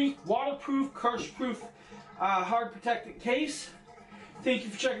 930 waterproof, crush-proof, hard protected case. Thank you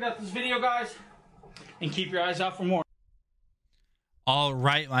for checking out this video, guys, and keep your eyes out for more. All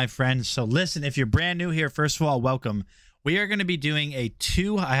right, my friends. So listen, if you're brand new here, first of all, welcome. We are going to be doing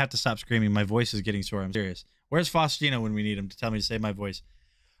I have to stop screaming. My voice is getting sore. I'm serious. Where's Faustino when we need him to tell me to save my voice?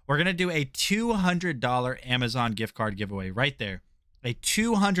 We're going to do a $200 Amazon gift card giveaway right there. A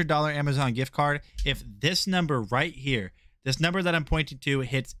 $200 Amazon gift card. If this number right here, this number that I'm pointing to,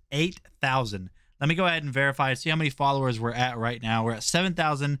 hits 8,000. Let me go ahead and verify. See how many followers we're at right now. We're at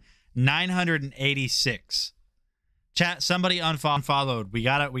 7,986. Chat, somebody unfollowed. We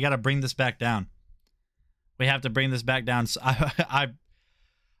gotta bring this back down. We have to bring this back down. So I'm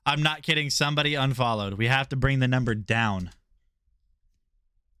not kidding. Somebody unfollowed. We have to bring the number down.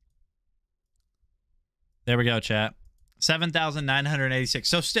 There we go, chat. 7,986.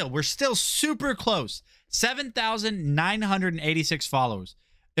 So we're still super close. 7,986 followers.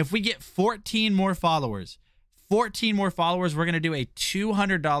 If we get 14 more followers, we're going to do a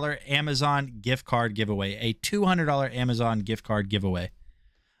 $200 Amazon gift card giveaway. A $200 Amazon gift card giveaway.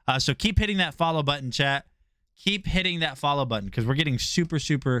 So keep hitting that follow button, chat. Keep hitting that follow button because we're getting super,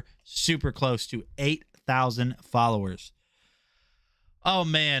 super, super close to 8,000 followers. Oh,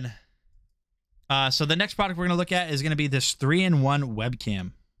 man. So the next product we're going to look at is going to be this 3-in-1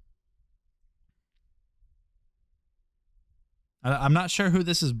 webcam. I'm not sure who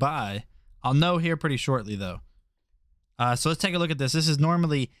this is by. I'll know here pretty shortly, though. So let's take a look at this. This is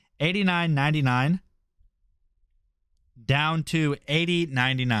normally $89.99 down to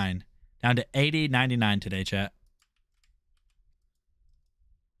 $80.99. Down to $80.99 today, chat.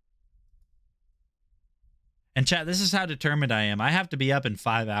 And chat, this is how determined I am. I have to be up in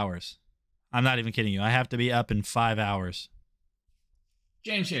 5 hours. I'm not even kidding you. I have to be up in 5 hours.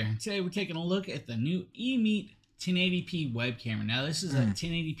 James here. Today we're taking a look at the new eMeet 1080p web camera. Now this is a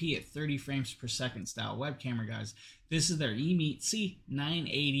 1080p at 30 frames per second style web camera, guys. This is their eMeet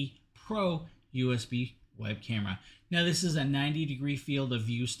C980 Pro USB web camera. Now this is a 90-degree field of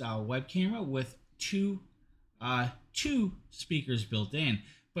view style web camera with two speakers built in,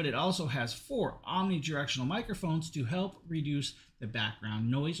 but it also has 4 omnidirectional microphones to help reduce the background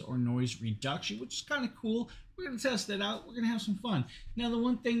noise or noise reduction, which is kind of cool. We're going to test it out. We're going to have some fun. Now, the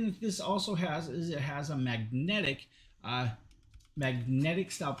one thing that this also has is it has a magnetic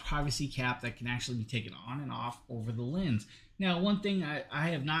style privacy cap that can actually be taken on and off over the lens. Now, one thing I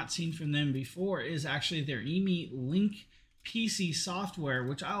have not seen from them before is actually their eMeet Link PC software,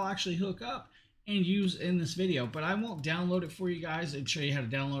 which I'll actually hook up and use in this video, but I won't download it for you guys and show you how to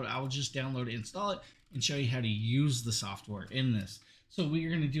download it. I will just download it, install it, and show you how to use the software in this. So we're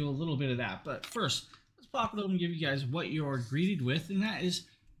going to do a little bit of that, but first, let's pop it open and give you guys what you're greeted with, and that is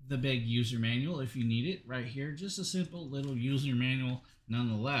the big user manual if you need it right here. Just a simple little user manual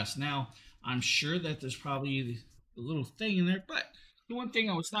nonetheless. Now, I'm sure that there's probably a little thing in there, but the one thing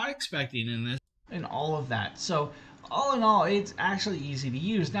I was not expecting in this and all of that. So all in all, it's actually easy to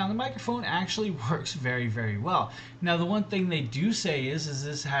use. Now, the microphone actually works very, very well. Now, the one thing they do say is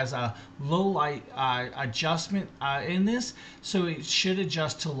this has a low light adjustment in this, so it should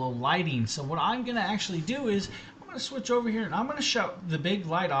adjust to low lighting. So what I'm going to actually do is I'm going to switch over here, and I'm going to shut the big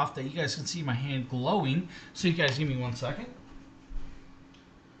light off that you guys can see my hand glowing. So you guys give me 1 second.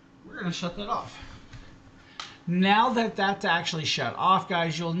 We're going to shut that off. Now that that's actually shut off,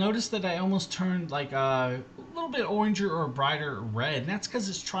 guys, you'll notice that I almost turned like a little bit oranger or brighter red. And that's because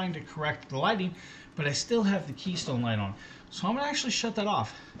it's trying to correct the lighting, but I still have the Keystone light on. So I'm going to actually shut that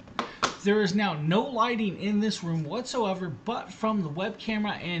off. There is now no lighting in this room whatsoever, but from the web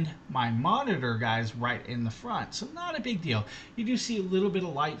camera and my monitor, guys, right in the front. So not a big deal. You do see a little bit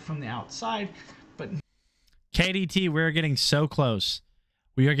of light from the outside, but KDT, we're getting so close.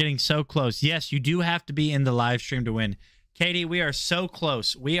 We are getting so close. Yes, you do have to be in the live stream to win. Katie, we are so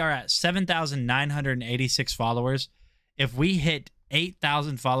close. We are at 7,986 followers. If we hit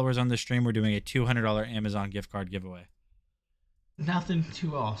 8,000 followers on the stream, we're doing a $200 Amazon gift card giveaway. Nothing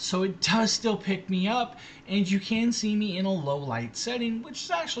to all. So it does still pick me up, and you can see me in a low light setting, which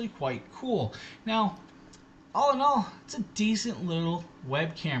is actually quite cool. Now, all in all, it's a decent little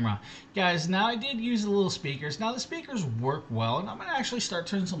web camera. Guys, now I did use the little speakers. Now the speakers work well, and I'm going to actually start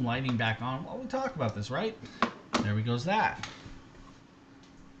turning some lighting back on while we talk about this, right? There we goes that.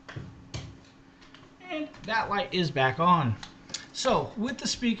 And that light is back on. So with the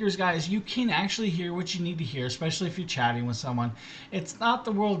speakers, guys, you can actually hear what you need to hear, especially if you're chatting with someone. It's not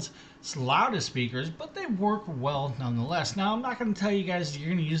the world's loudest speakers, but they work well nonetheless. Now, I'm not going to tell you guys you're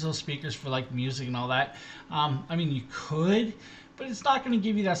going to use those speakers for like music and all that. I mean, you could, but it's not going to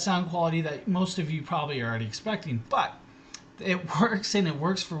give you that sound quality that most of you probably are already expecting. But it works, and it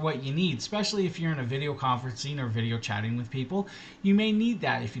works for what you need, especially if you're in a video conferencing or video chatting with people. You may need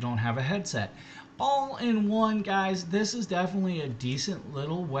that if you don't have a headset. All in one, guys, this is definitely a decent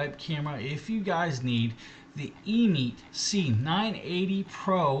little web camera if you guys need. The eMeet C980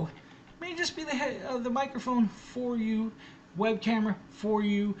 Pro may just be the microphone for you, web camera for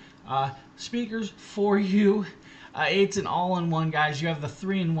you, speakers for you. It's an all-in-one, guys. You have the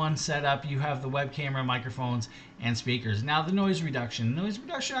 3-in-1 setup. You have the web camera, microphones, and speakers. Now, the noise reduction. Noise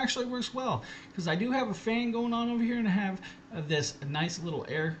reduction actually works well because I do have a fan going on over here, and I have this nice little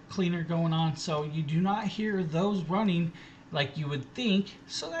air cleaner going on, so you do not hear those running like you would think.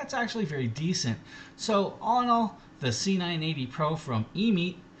 So that's actually very decent. So all in all, the C980 Pro from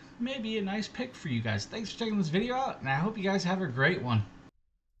eMeet may be a nice pick for you guys. Thanks for checking this video out, and I hope you guys have a great one.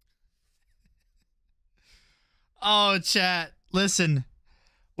 Oh, chat, listen,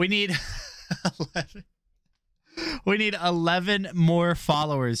 we need 11. We need 11 more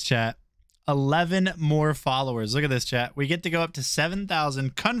followers, chat. 11 more followers. Look at this, chat. We get to go up to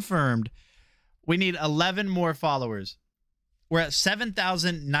 7,000 confirmed. We need 11 more followers. We're at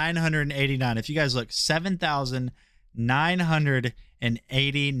 7,989. If you guys look,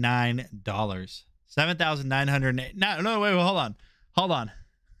 $7,989. $7,908. No, wait, hold on.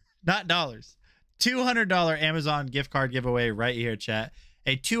 Not dollars. $200 Amazon gift card giveaway right here, chat.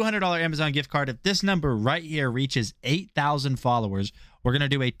 A $200 Amazon gift card. If this number right here reaches 8,000 followers, we're going to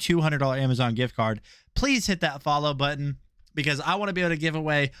do a $200 Amazon gift card. Please hit that follow button because I want to be able to give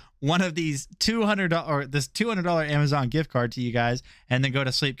away one of these $200 or this $200 Amazon gift card to you guys and then go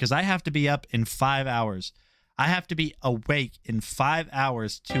to sleep because I have to be up in 5 hours. I have to be awake in 5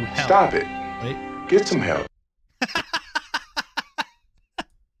 hours to help. Stop it. Wait. Get some help.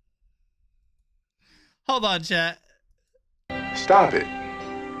 Hold on, chat. Stop it.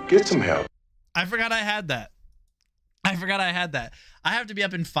 Get some help. I forgot I had that. I have to be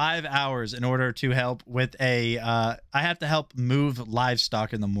up in 5 hours in order to help with a, I have to help move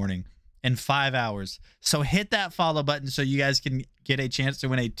livestock in the morning in 5 hours. So hit that follow button so you guys can get a chance to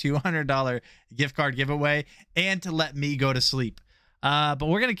win a $200 gift card giveaway and to let me go to sleep. But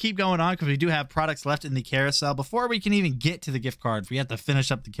we're going to keep going on because we do have products left in the carousel. Before we can even get to the gift cards, we have to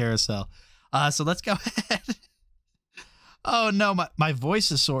finish up the carousel. So let's go ahead. Oh no, my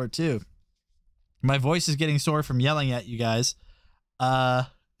voice is sore too. My voice is getting sore from yelling at you guys. Yeah,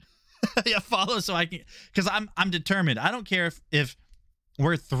 follow so I can, because I'm determined. I don't care if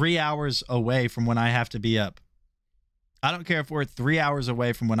we're 3 hours away from when I have to be up. I don't care if we're 3 hours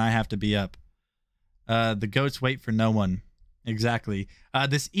away from when I have to be up. The goats wait for no one. Exactly.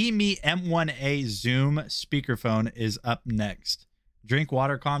 This eMeet M1A Zoom speakerphone is up next. Drink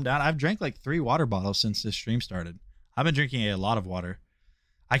water, calm down. I've drank like 3 water bottles since this stream started. I've been drinking a lot of water.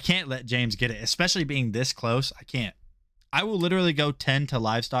 I can't let James get it, especially being this close. I can't. I will literally go 10 to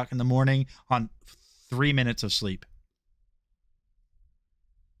livestock in the morning on 3 minutes of sleep.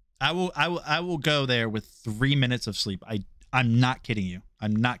 I will go there with 3 minutes of sleep. I'm not kidding you.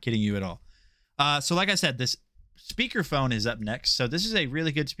 I'm not kidding you at all. So like I said, this speakerphone is up next. So this is a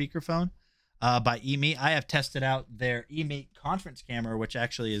really good speakerphone by eMeet. I have tested out their eMeet conference camera, which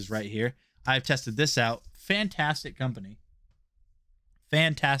actually is right here. I've tested this out. Fantastic company.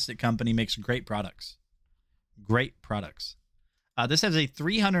 Fantastic company, makes great products. Great products. This has a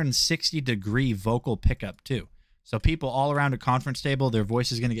 360-degree vocal pickup too. So people all around a conference table, their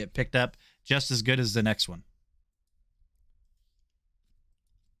voice is going to get picked up just as good as the next one.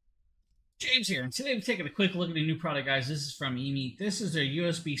 James here, and today we're taking a quick look at a new product, guys. This is from eMeet. This is their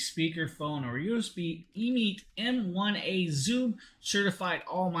USB speakerphone or USB eMeet M1A Zoom certified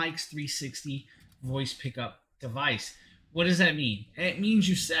all mics 360 voice pickup device. What does that mean? It means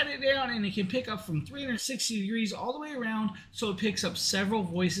you set it down and it can pick up from 360 degrees all the way around, so it picks up several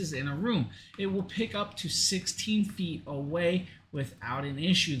voices in a room. It will pick up to 16 feet away without an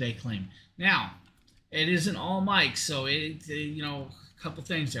issue, they claim. Now, it isn't all mics, so it, you know, a couple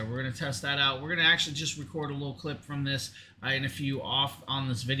things there. We're going to test that out. We're going to actually just record a little clip from this and a few off on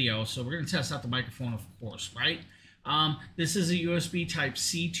this video. So we're going to test out the microphone, of course, right? This is a USB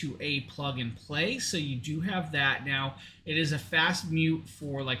Type-C to A plug and play, so you do have that. Now, it is a fast mute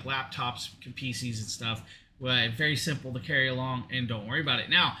for like laptops, PCs and stuff. Very simple to carry along, and don't worry about it.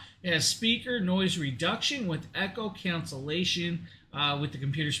 Now, it has speaker noise reduction with echo cancellation, with the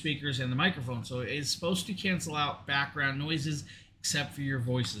computer speakers and the microphone. So it's supposed to cancel out background noises except for your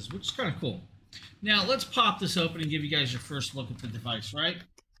voices, which is kind of cool. Now let's pop this open and give you guys your first look at the device, right?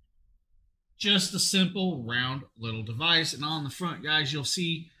 Just a simple round little device. And on the front, guys, you'll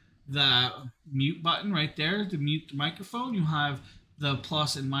see the mute button right there to mute the microphone. You have the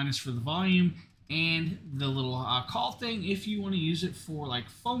plus and minus for the volume and the little call thing if you want to use it for like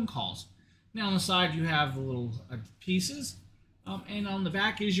phone calls. Now on the side you have the little pieces, and on the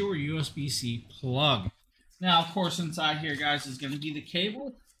back is your USB-C plug. Now of course inside here, guys, is going to be the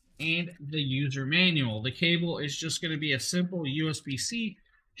cable and the user manual. The cable is just going to be a simple USB-C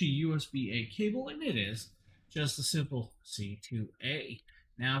to USB-A cable, and it is just a simple C to A.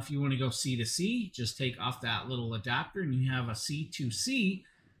 Now if you want to go C to C, just take off that little adapter and you have a C to C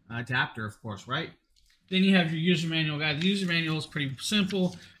adapter, of course, right? Then you have your user manual, guys. The user manual is pretty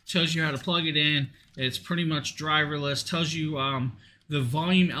simple. Tells you how to plug it in. It's pretty much driverless. Tells you the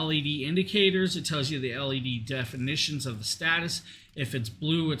volume LED indicators. It tells you the LED definitions of the status. If it's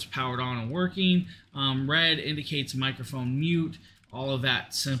blue, it's powered on and working. Red indicates microphone mute. All of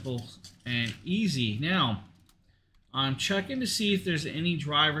that simple and easy. Now, I'm checking to see if there's any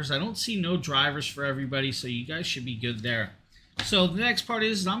drivers. I don't see no drivers for everybody, so you guys should be good there. So the next part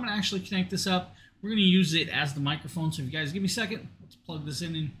is I'm going to actually connect this up. We're going to use it as the microphone. So if you guys give me a second, let's plug this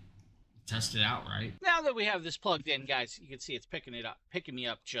in and test it out, right? Now that we have this plugged in, guys, you can see it's picking me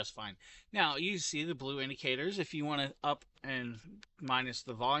up just fine. Now you see the blue indicators. If you want to up and minus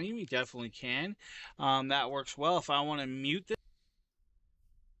the volume, you definitely can. That works well. If I want to mute this,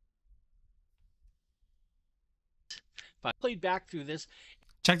 if I played back through this,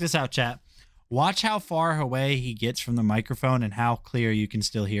 check this out, chat. Watch how far away he gets from the microphone and how clear you can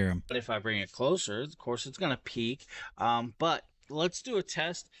still hear him. But if I bring it closer, of course, it's going to peak. But let's do a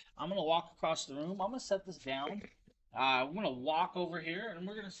test. I'm going to walk across the room. I'm going to set this down. I'm going to walk over here, and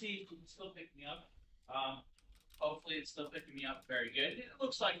we're going to see if it can still pick me up. Hopefully, it's still picking me up very good. It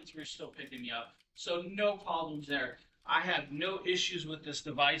looks like it's still picking me up. So no problems there. I have no issues with this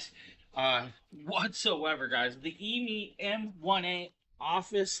device whatsoever, guys. The EMI M1A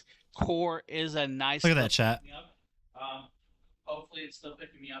Office Core is a nice. Look at that, chat. Hopefully it's still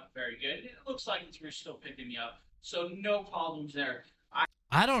picking me up very good. It looks like it's still picking me up, so no problems there.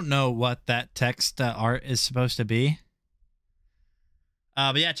 I don't know what that text art is supposed to be.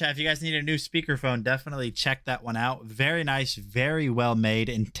 But yeah, chat, if you guys need a new speakerphone, definitely check that one out. Very nice, very well made,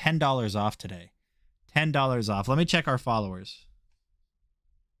 and $10 off today. $10 off. Let me check our followers.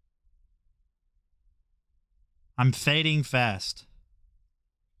 I'm fading fast.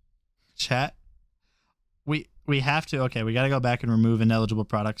 Chat, we have to. Okay, we got to go back and remove ineligible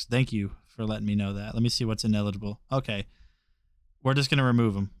products. Thank you for letting me know that. Let me see what's ineligible. Okay, we're just gonna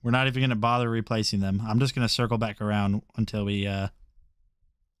remove them. We're not even gonna bother replacing them. I'm just gonna circle back around until we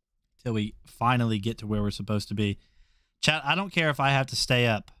finally get to where we're supposed to be. Chat, I don't care if I have to stay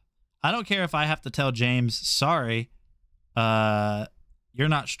up. I don't care if I have to tell James, sorry, you're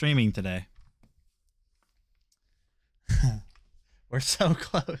not streaming today. We're so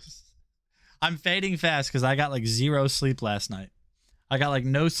close. I'm fading fast because I got like 0 sleep last night. I got like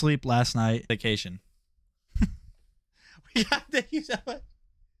no sleep last night. Vacation. We got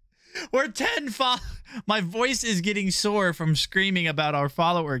we're 10 My voice is getting sore from screaming about our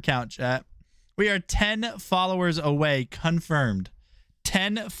follower count, chat. We are 10 followers away, confirmed.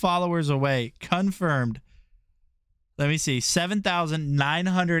 10 followers away, confirmed. Let me see.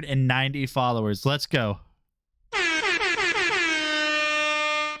 7,990 followers. Let's go.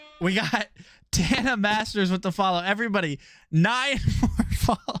 We got Tana Masters with the follow. Everybody, 9 more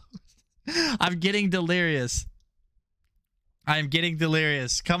follows. I'm getting delirious. I'm getting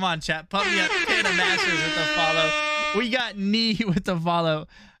delirious. Come on, chat. Pump me up. Tana Masters with the follow. We got Nee with the follow.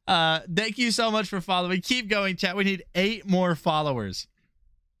 Thank you so much for following. Keep going, chat. We need 8 more followers.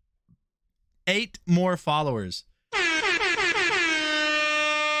 8 more followers.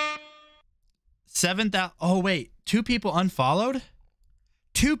 7,000. Oh, wait. 2 people unfollowed?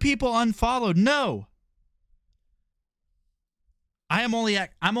 2 people unfollowed. No. I'm only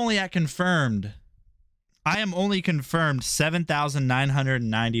at confirmed. I am only confirmed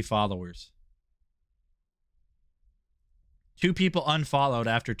 7,990 followers. 2 people unfollowed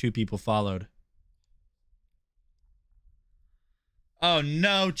after 2 people followed. Oh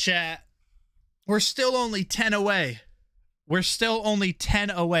no, chat. We're still only 10 away. We're still only 10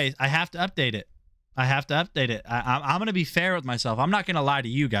 away. I have to update it. I have to update it. I'm going to be fair with myself. I'm not going to lie to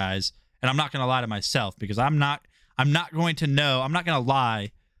you guys, and I'm not going to lie to myself because I'm not going to know. I'm not going to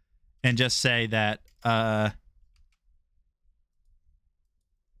lie and just say that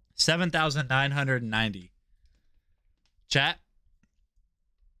 7,990. Chat,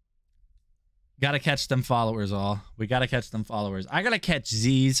 Gotta catch them followers, all. We gotta catch them followers. I gotta catch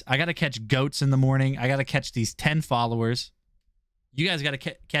Z's. I gotta catch goats in the morning. I gotta catch these 10 followers. You guys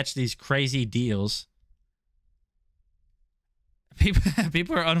gotta catch these crazy deals.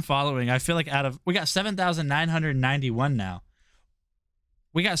 People are unfollowing. I feel like we got 7,991 now.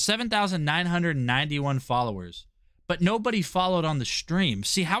 We got 7,991 followers, but nobody followed on the stream.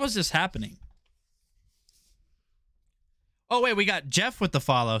 See, how is this happening? Oh, wait, we got Jeff with the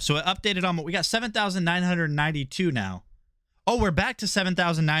follow. So it updated on what we got 7,992 now. Oh, we're back to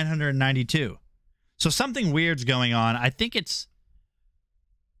 7,992. So something weird's going on. I think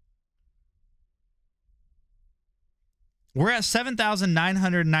we're at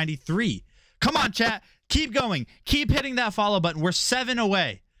 7,993. Come on, chat. Keep going. Keep hitting that follow button. We're 7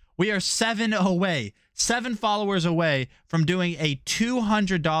 away. We are 7 away. 7 followers away from doing a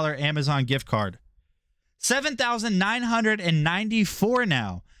 $200 Amazon gift card. 7,994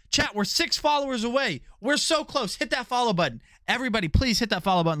 now. Chat, we're 6 followers away. We're so close. Hit that follow button. Everybody, please hit that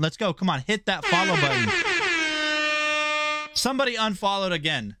follow button. Let's go. Come on, hit that follow button. Somebody unfollowed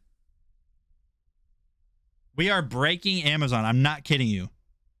again. We are breaking Amazon. I'm not kidding you.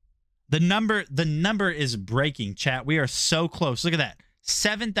 The number is breaking, chat. We are so close. Look at that.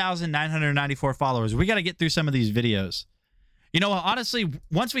 7,994 followers. We got to get through some of these videos. You know what? Honestly,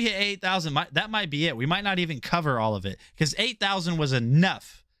 once we hit 8,000, that might be it. We might not even cover all of it because 8,000 was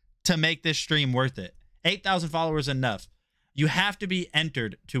enough to make this stream worth it. 8,000 followers enough. You have to be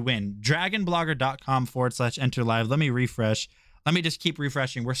entered to win. Dragonblogger.com/enter live. Let me refresh. Let me just keep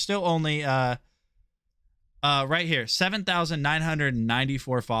refreshing. We're still only right here,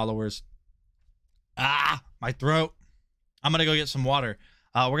 7,994 followers. Ah, my throat. I'm gonna go get some water.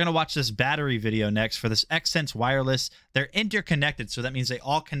 We're going to watch this battery video next for this Xsense wireless. They're interconnected, so that means they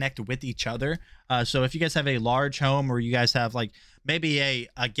all connect with each other. So if you guys have a large home or you guys have like maybe a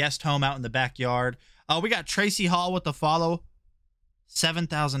guest home out in the backyard. We got Tracy Hall with the follow.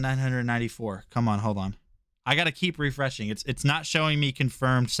 7,994. Come on, hold on. I got to keep refreshing. It's not showing me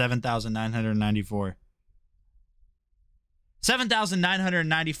confirmed 7,994.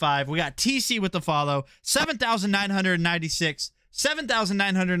 7,995. We got TC with the follow. 7,996.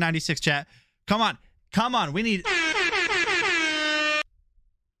 7,996, chat. Come on. Come on. We need...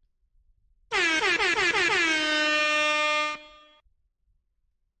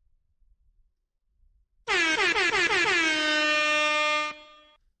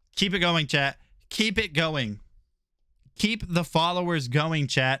 Keep it going, chat. Keep it going. Keep the followers going,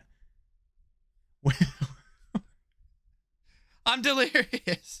 chat. I'm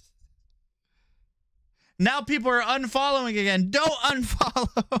delirious. Now people are unfollowing again. Don't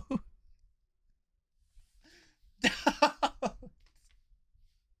unfollow.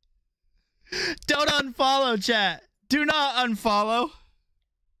 Don't unfollow, chat. Do not unfollow.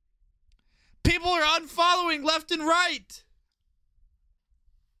 People are unfollowing left and right.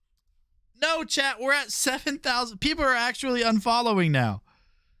 No, chat. We're at 7,000. People are actually unfollowing now.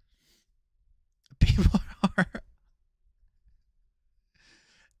 People are...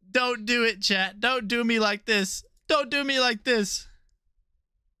 Don't do it, chat. Don't do me like this. Don't do me like this.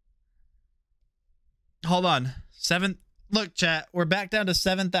 Hold on. Look, chat. We're back down to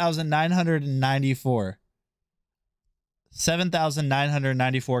 7,994.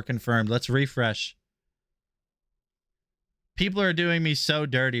 7,994 confirmed. Let's refresh. People are doing me so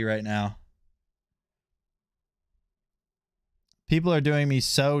dirty right now. People are doing me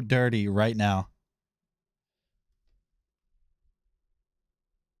so dirty right now.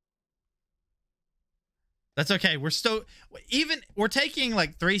 That's okay. We're still we're taking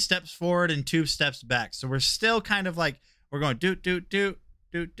like 3 steps forward and 2 steps back. So we're still kind of like we're going do do do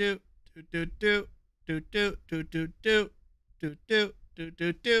do do do do do do do do do do do do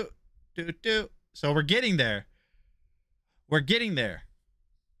do do do do. So we're getting there. We're getting there.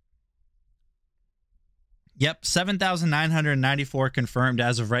 Yep, 7,994 confirmed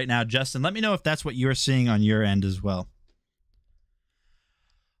as of right now. Justin, let me know if that's what you're seeing on your end as well.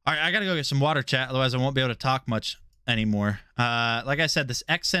 All right, I got to go get some water, chat. Otherwise, I won't be able to talk much anymore. Like I said, this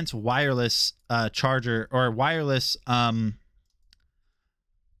Xsense wireless charger or wireless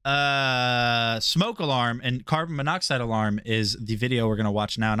smoke alarm and carbon monoxide alarm is the video we're going to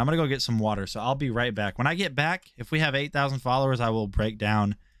watch now. And I'm going to go get some water. So I'll be right back. When I get back, if we have 8,000 followers, I will break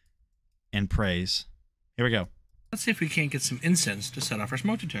down and praise. Here we go. Let's see if we can't get some incense to set off our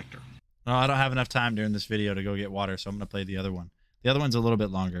smoke detector. Oh, I don't have enough time during this video to go get water, so I'm going to play the other one. The other one's a little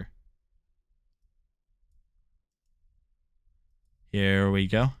bit longer. Here we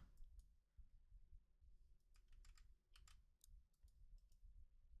go.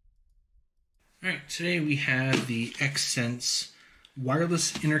 All right, today we have the Xsense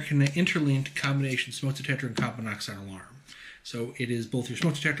wireless interlinked combination smoke detector and carbon monoxide alarm. So it is both your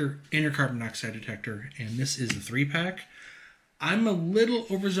smoke detector and your carbon monoxide detector, and this is a 3-pack. I'm a little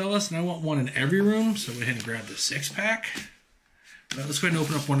overzealous, and I want one in every room, so I went ahead and grabbed the 6-pack. But let's go ahead and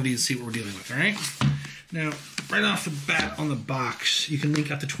open up one of these and see what we're dealing with, all right? Now, right off the bat on the box, you can link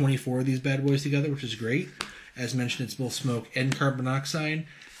up to 24 of these bad boys together, which is great. As mentioned, it's both smoke and carbon monoxide.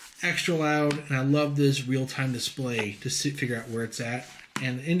 Extra loud, and I love this real-time display to figure out where it's at.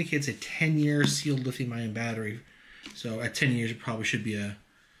 And it indicates a 10-year sealed lithium-ion battery. So at 10 years, it probably should be a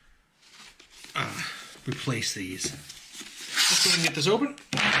replace these. Let's go ahead and get this open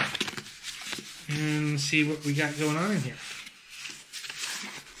and see what we got going on in here.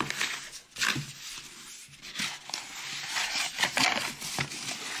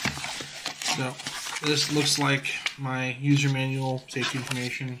 So this looks like my user manual, safety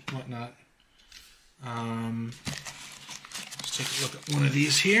information, whatnot. Let's take a look at one of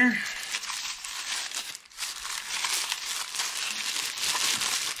these here.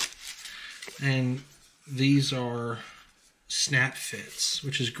 And these are snap fits,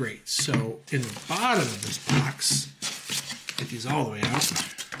 which is great. So in the bottom of this box, get these all the way out,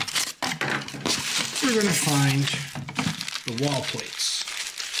 we're going to find the wall plates.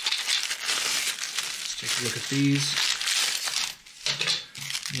 Let's take a look at these.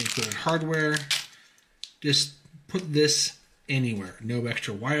 Included hardware. Just put this anywhere. No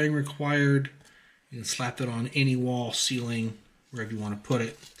extra wiring required. You can slap that on any wall, ceiling, wherever you want to put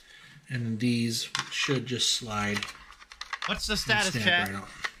it. And then these should just slide. What's the status, chat? Right,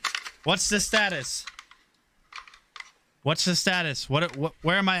 What's the status? What's the status? What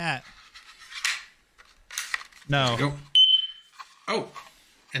where am I at? No. Go. Oh,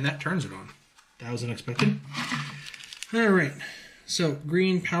 and that turns it on. That was unexpected. All right. So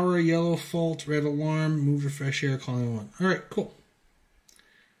green power, yellow fault, red alarm, move refresh air, calling one. All right, cool.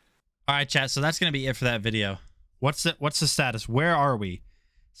 All right, chat. So that's gonna be it for that video. What's the status? Where are we?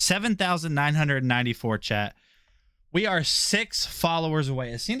 7,994, chat. We are 6 followers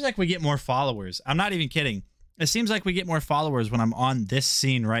away. It seems like we get more followers. I'm not even kidding. It seems like we get more followers when I'm on this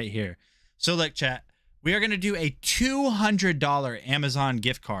scene right here. So look, chat, we are going to do a $200 Amazon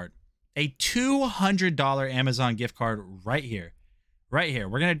gift card. A $200 Amazon gift card right here. Right here.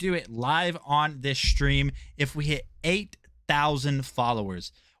 We're going to do it live on this stream if we hit 8,000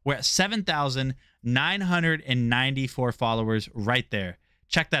 followers. We're at 7,994 followers right there.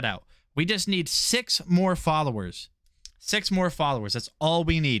 Check that out. We just need 6 more followers. 6 more followers. That's all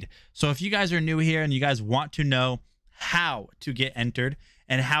we need. So if you guys are new here and you guys want to know how to get entered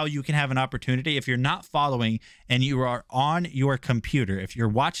and how you can have an opportunity, if you're not following and you are on your computer, if you're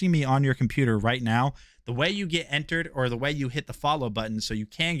watching me on your computer right now, the way you get entered or the way you hit the follow button so you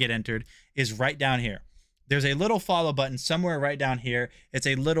can get entered is right down here. There's a little follow button somewhere right down here. It's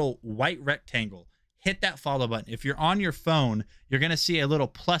a little white rectangle. Hit that follow button. If you're on your phone, you're going to see a little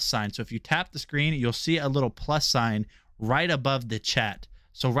plus sign. So if you tap the screen, you'll see a little plus sign right above the chat.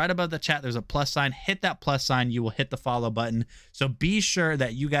 So right above the chat, there's a plus sign. Hit that plus sign. You will hit the follow button. So be sure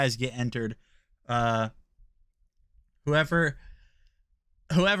that you guys get entered. Whoever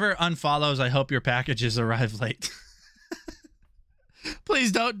unfollows, I hope your packages arrive late.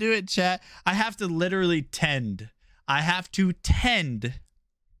 Please don't do it, chat. I have to literally tend. I have to tend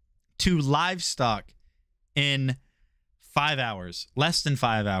to livestock in 5 hours, less than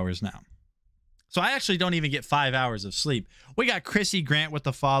 5 hours now. So I actually don't even get 5 hours of sleep. We got Chrissy Grant with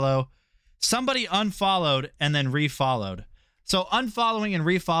the follow. Somebody unfollowed and then refollowed. So unfollowing and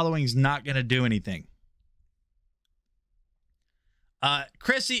refollowing is not going to do anything.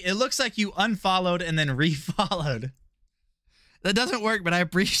 Chrissy, it looks like you unfollowed and then refollowed. That doesn't work, but I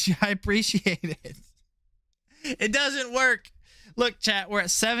appreciate it. It doesn't work. Look, chat, we're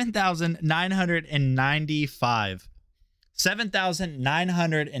at 7,995.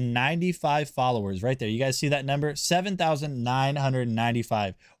 7,995 followers right there. You guys see that number?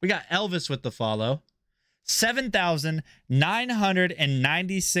 7,995. We got Elvis with the follow.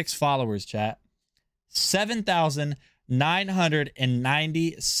 7,996 followers, chat.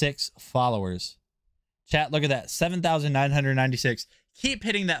 7,996 followers. Chat, look at that. 7,996. Keep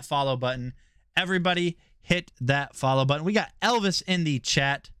hitting that follow button. Everybody hit that follow button. We got Elvis in the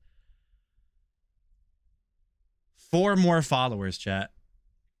chat. 4 more followers, chat.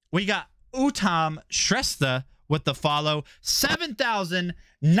 We got Uttam Shrestha with the follow.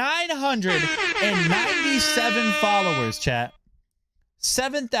 7,997 followers, chat.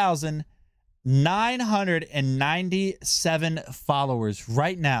 7,997 followers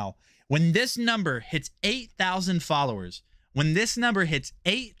right now. When this number hits 8,000 followers,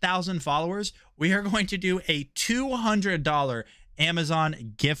 we are going to do a $200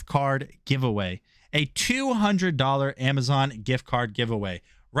 Amazon gift card giveaway. A $200 Amazon gift card giveaway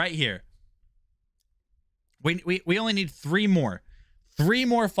right here. We only need 3 more. 3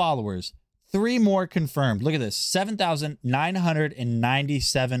 more followers. 3 more confirmed. Look at this.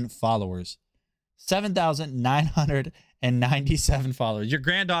 7,997 followers. 7,997 followers. Your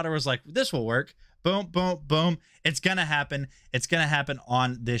granddaughter was like, this will work. Boom, boom, boom. It's going to happen. It's going to happen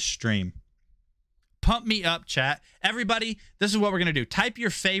on this stream. Pump me up, chat. Everybody, this is what we're going to do. Type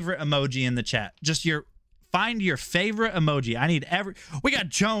your favorite emoji in the chat. Find your favorite emoji. I need we got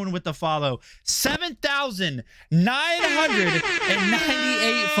Joan with the follow.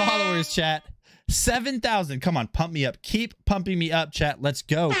 7,998 followers, chat. 7,000. Come on, pump me up. Keep pumping me up, chat. Let's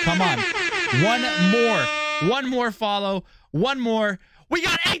go. Come on. One more follow. One more. We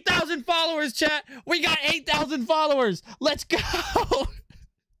got 8,000 followers, chat. We got 8,000 followers. Let's go.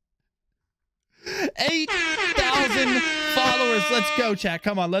 8,000 followers. Let's go, chat.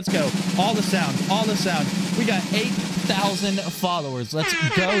 Come on, let's go. All the sound. All the sound. We got 8,000 followers. Let's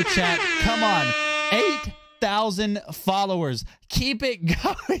go, chat. Come on. 8,000 followers. Keep it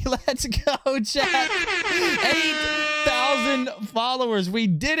going. Let's go, chat. 8,000 followers. We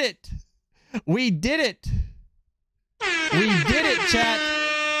did it. We did it. We did it, chat.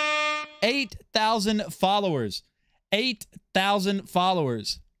 8,000 followers. 8,000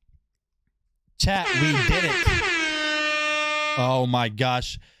 followers. Chat, we did it. Oh my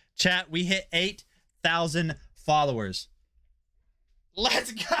gosh. Chat, we hit 8,000 followers.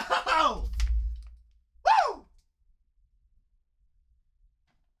 Let's go! Woo!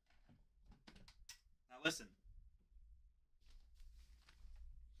 Now listen.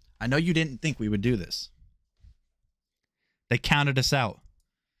 I know you didn't think we would do this. They counted us out.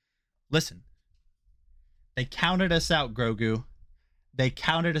 Listen. They counted us out, Grogu. They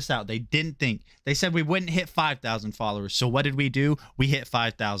counted us out. They didn't think. They said we wouldn't hit 5,000 followers. So what did we do? We hit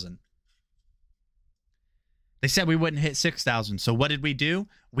 5,000. They said we wouldn't hit 6,000. So what did we do?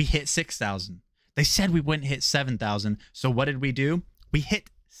 We hit 6,000. They said we wouldn't hit 7,000. So what did we do? We hit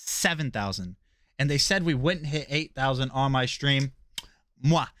 7,000. And they said we wouldn't hit 8,000 on my stream.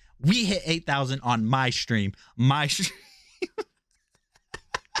 Mwah. We hit 8,000 on my stream. My stream.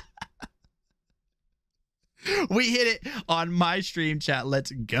 We hit it on my stream, chat. Let's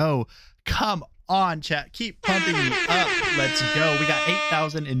go. Come on, chat. Keep pumping me up. Let's go. We got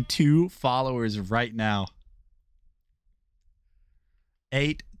 8,002 followers right now.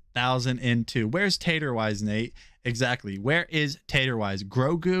 8,002. Where's Taterwise, Nate? Exactly. Where is Taterwise?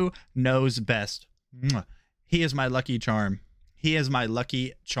 Grogu knows best. He is my lucky charm. He is my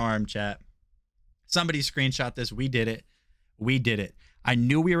lucky charm, chat. Somebody screenshot this. We did it. We did it. I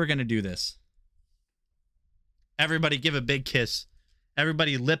knew we were going to do this. Everybody give a big kiss.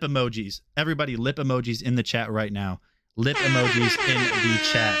 Everybody lip emojis. Everybody lip emojis in the chat right now. Lip emojis in the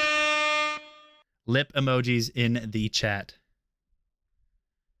chat. Lip emojis in the chat.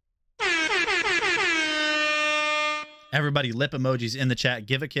 Everybody lip emojis in the chat.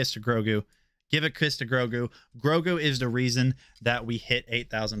 Give a kiss to Grogu. Give a kiss to Grogu. Grogu is the reason that we hit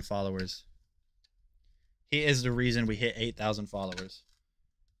 8,000 followers. He is the reason we hit 8,000 followers.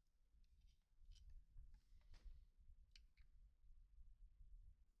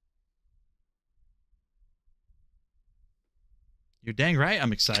 You're dang right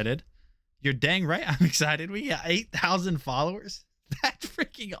I'm excited. You're dang right I'm excited. We got 8,000 followers. That's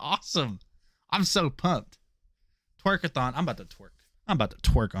freaking awesome. I'm so pumped. Twerkathon. I'm about to twerk. I'm about to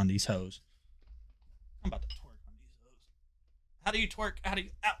twerk on these hoes. I'm about to twerk on these hoes. How do you twerk? How do you...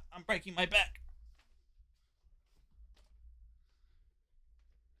 Ow, I'm breaking my back.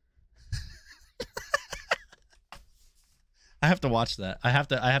 I have to watch that. I have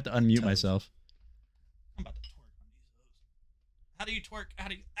to unmute myself. I'm about to twerk on these hoes. How do you twerk? How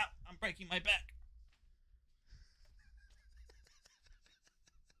do you... Ow, I'm breaking my back.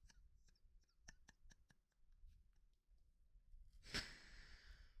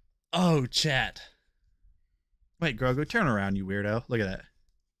 Oh, chat. Wait, Grogu, turn around, you weirdo. Look at that.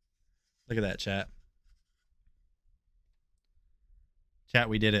 Look at that, chat. Chat,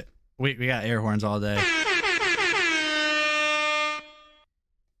 we did it. We got air horns all day.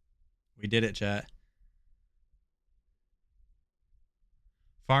 We did it, chat.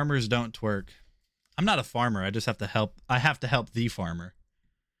 Farmers don't twerk. I'm not a farmer. I just have to help. I have to help the farmer.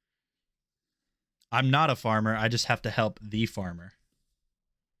 I'm not a farmer. I just have to help the farmer.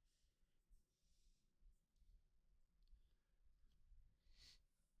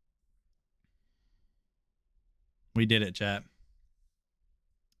 We did it, chat.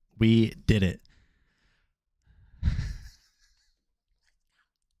 We did it.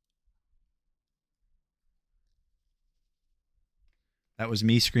 That was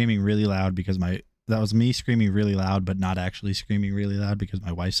me screaming really loud because that was me screaming really loud, but not actually screaming really loud because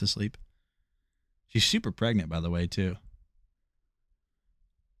my wife's asleep. She's super pregnant, by the way, too.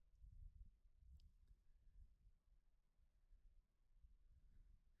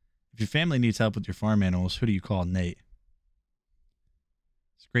 If your family needs help with your farm animals, who do you call? Nate.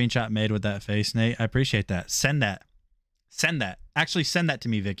 Screenshot made with that face, Nate. I appreciate that. Send that. Send that. Actually, send that to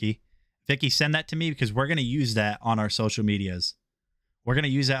me, Vicky. Vicky, send that to me because we're going to use that on our social medias. We're going to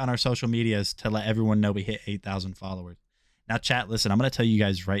use that on our social medias to let everyone know we hit 8,000 followers. Now, chat, listen, I'm going to tell you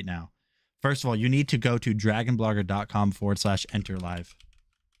guys right now. First of all, you need to go to dragonblogger.com/enterlive.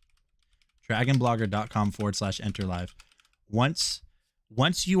 Dragonblogger.com/enterlive. Once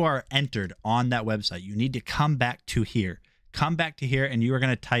you are entered on that website, you need to come back to here. Come back to here, and you are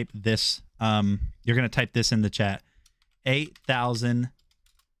going to type this. You're going to type this in the chat. 8,000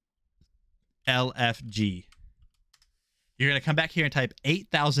 LFG. You're going to come back here and type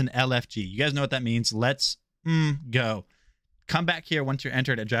 8,000 LFG. You guys know what that means. Let's go. Come back here once you're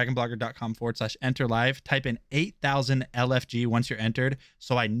entered at dragonblogger.com/enterlive. Type in 8,000 LFG once you're entered,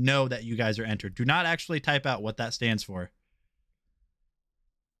 so I know that you guys are entered. Do not actually type out what that stands for.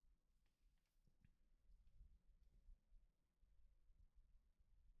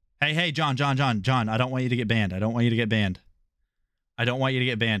 Hey, John, I don't want you to get banned. I don't want you to get banned.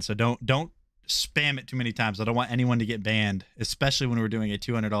 So don't spam it too many times. I don't want anyone to get banned, especially when we're doing a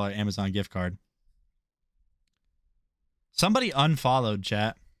 $200 Amazon gift card. Somebody unfollowed,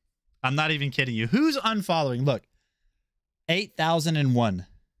 chat. I'm not even kidding you. Who's unfollowing? Look, 8,001.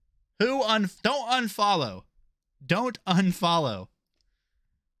 Don't unfollow. Don't unfollow.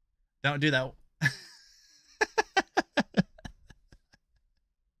 Don't do that.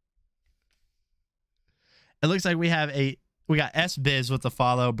 It looks like we got S-Biz with the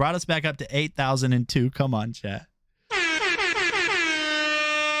follow. Brought us back up to 8,002. Come on, chat.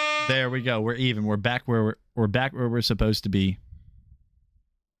 There we go. We're even. We're back where we're supposed to be.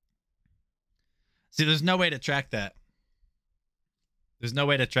 See, there's no way to track that.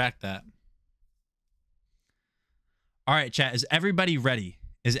 All right, chat. Is everybody ready?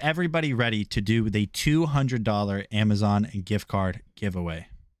 Is everybody ready to do the $200 Amazon gift card giveaway?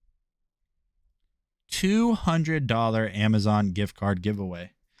 $200 Amazon gift card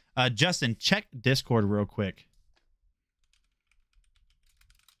giveaway. Justin, check Discord real quick.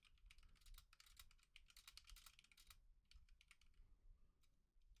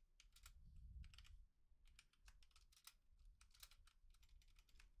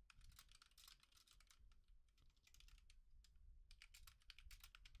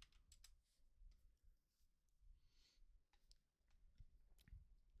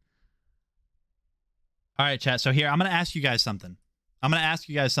 All right, chat. So here, I'm going to ask you guys something.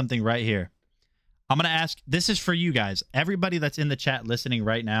 Right here. This is for you guys. Everybody that's in the chat listening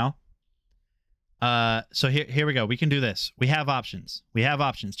right now. So here we go. We can do this. We have options.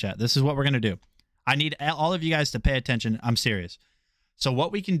 Chat. This is what we're going to do. I need all of you guys to pay attention. I'm serious. So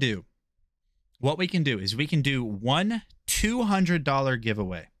what we can do is we can do one $200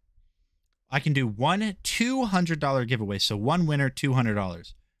 giveaway. I can do one $200 giveaway. So one winner,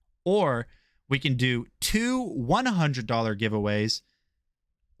 $200. Or we can do two $100 giveaways,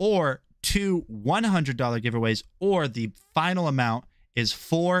 or two $100 giveaways, or the final amount is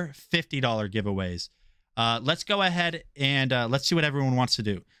four $50 giveaways. Let's go ahead and let's see what everyone wants to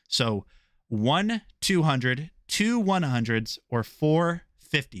do. So one 200, two 100s, or four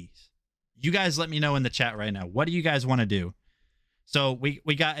 50s. You guys let me know in the chat right now. What do you guys want to do? So we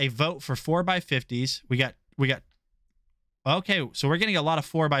got a vote for 4x50s. We got okay, so we're getting a lot of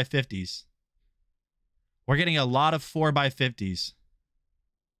 4x50s. We're getting a lot of 4x50s.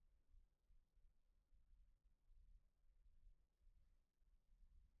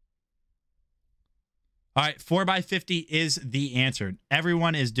 All right, 4x50 is the answer.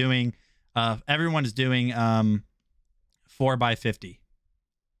 Everyone is doing 4x50.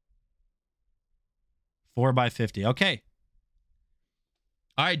 4x50. Okay.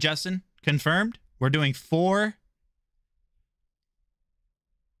 All right, Justin, confirmed. We're doing 4.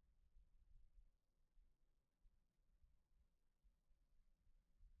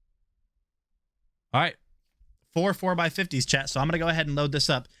 All right. 4x50s, chat. So I'm going to go ahead and load this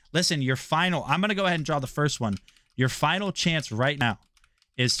up. Listen, I'm going to go ahead and draw the first one. Your final chance right now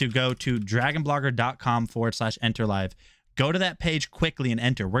is to go to dragonblogger.com/enterlive. Go to that page quickly and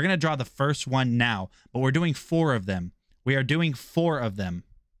enter. We're going to draw the first one now, but we're doing 4 of them. We are doing 4 of them.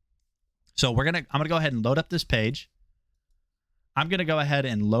 So I'm going to go ahead and load up this page.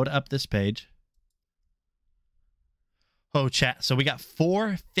 Oh, chat. So we got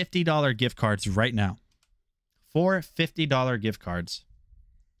 4 $50 gift cards right now. 4 $50 gift cards.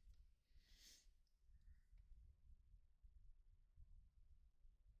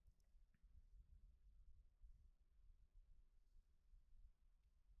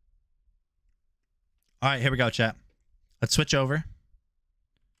 All right, here we go, chat. Let's switch over.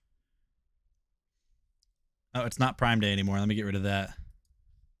 Oh, it's not Prime Day anymore. Let me get rid of that.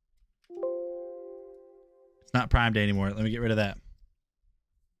 It's not Prime Day anymore. Let me get rid of that.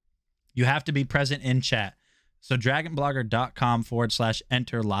 You have to be present in chat. So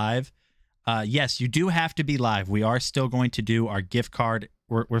dragonblogger.com/enter live. Yes, you do have to be live. We are still going to do our gift card.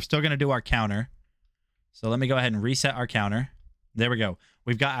 We're still going to do our counter. So let me go ahead and reset our counter. There we go.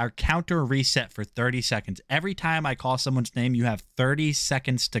 We've got our counter reset for 30 seconds. Every time I call someone's name, you have 30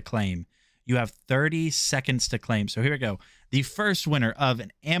 seconds to claim. You have 30 seconds to claim. So here we go. The first winner of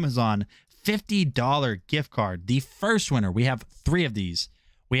an Amazon $50 gift card. The first winner. We have 3 of these.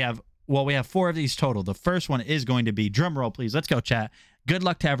 We have 4 of these total. The first one is going to be, drum roll, please. Let's go, chat. Good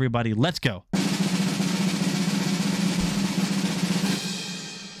luck to everybody. Let's go.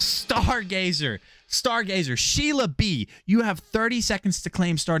 Stargazer, Sheila B. You have 30 seconds to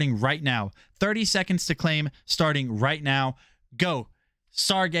claim starting right now. 30 seconds to claim starting right now. Go.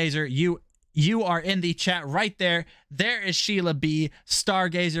 Stargazer, you are in the chat right there. There is Sheila B.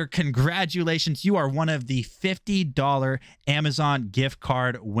 Stargazer, congratulations. You are one of the $50 Amazon gift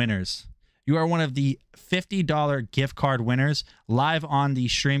card winners. You are one of the $50 gift card winners live on the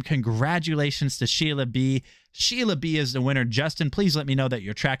stream. Congratulations to Sheila B. Sheila B is the winner. Justin, please let me know that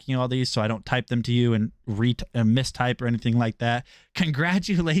you're tracking all these so I don't type them to you and mistype or anything like that.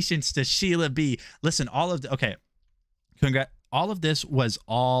 Congratulations to Sheila B. Listen, all of this was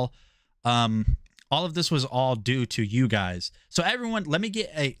all due to you guys. So everyone, let me get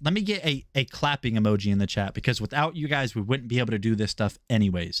a clapping emoji in the chat, because without you guys, we wouldn't be able to do this stuff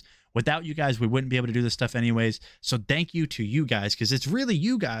anyways. Without you guys, we wouldn't be able to do this stuff anyways. So thank you to you guys, because it's really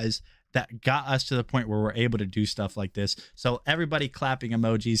you guys that got us to the point where we're able to do stuff like this. So everybody clapping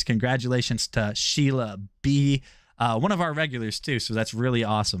emojis. Congratulations to Sheila B, one of our regulars too. So that's really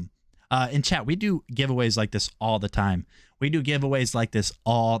awesome. In chat, we do giveaways like this all the time. Any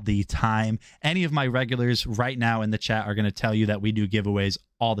of my regulars right now in the chat are going to tell you that we do giveaways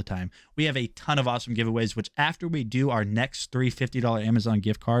all the time. We have a ton of awesome giveaways, which after we do our next 3 $50 Amazon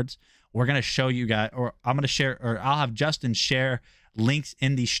gift cards, we're going to show you guys, or I'm going to share, or I'll have Justin share links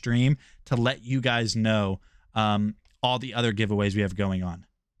in the stream to let you guys know all the other giveaways we have going on.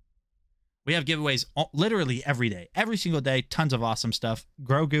 We have giveaways literally every day, every single day. Tons of awesome stuff.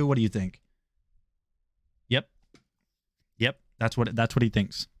 Grogu, what do you think? Yep, that's what he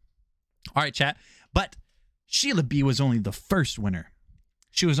thinks. All right, chat. But Sheila B was only the first winner.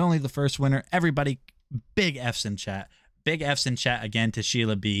 She was only the first winner. Everybody, big F's in chat. Big F's in chat again to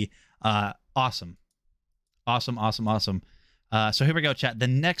Sheila B. Awesome. So here we go, chat. The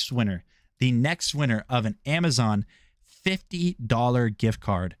next winner of an Amazon $50 gift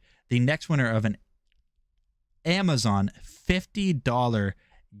card. The next winner of an Amazon $50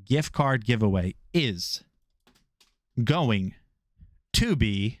 gift card giveaway is going to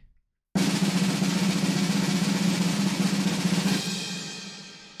be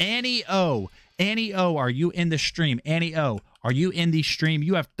Annie O. Annie O, are you in the stream? Annie O, are you in the stream?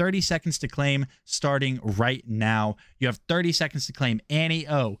 You have 30 seconds to claim starting right now. You have 30 seconds to claim. Annie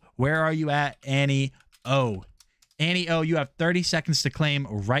O, where are you at? Annie O. Annie O, you have 30 seconds to claim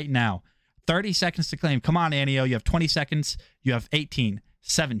right now. 30 seconds to claim. Come on, Annie O. You have 20 seconds. You have 18,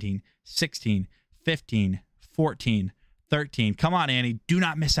 17, 16, 15, 14, 13. Come on, Annie. Do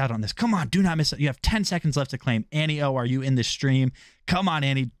not miss out on this. Come on, do not miss out. You have 10 seconds left to claim. Annie O, are you in the stream? Come on,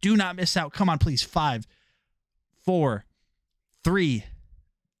 Annie. Do not miss out. Come on, please. 5, 4, 3,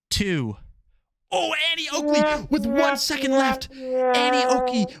 2. Oh, Annie Oakley with 1 second left. Annie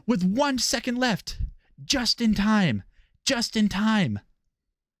Oakley with 1 second left. Just in time. Just in time.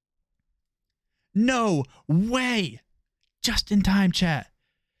 No way. Just in time, chat.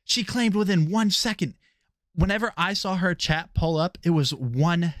 She claimed within 1 second. Whenever I saw her chat pull up, it was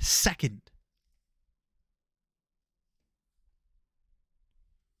 1 second.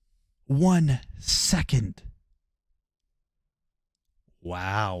 1 second.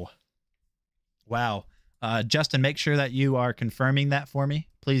 Wow. Wow. Justin, make sure that you are confirming that for me.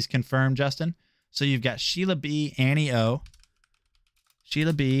 Please confirm, Justin. So you've got Sheila B, Annie O.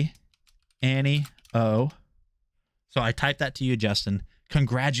 Sheila B, Annie O. So I typed that to you, Justin.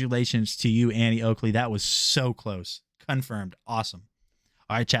 Congratulations to you, Annie Oakley. That was so close. Confirmed. Awesome.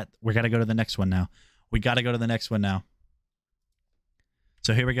 All right, chat. We got to go to the next one now.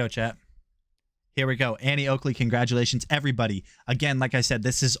 So here we go, chat. Here we go. Annie Oakley, congratulations, everybody. Again, like I said,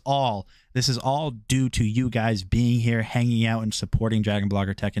 this is all due to you guys being here, hanging out, and supporting Dragon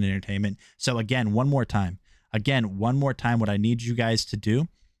Blogger Tech and Entertainment. So again, one more time, what I need you guys to do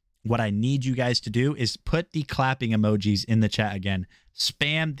is put the clapping emojis in the chat again.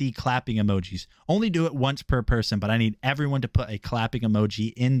 spam the clapping emojis. Only do it once per person, but I need everyone to put a clapping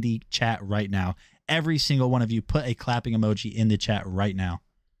emoji in the chat right now. Every single one of you put a clapping emoji in the chat right now.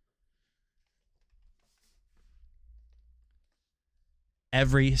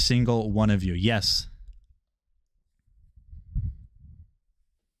 Every single one of you. Yes.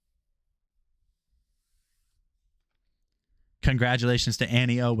 Congratulations to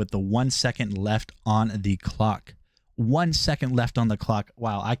Annie O with the 1 second left on the clock. 1 second left on the clock.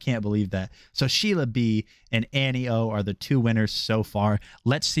 Wow, I can't believe that. So Sheila B and Annie O are the 2 winners so far.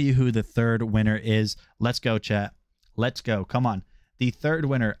 Let's see who the 3rd winner is. Let's go, chat. Let's go. Come on. The 3rd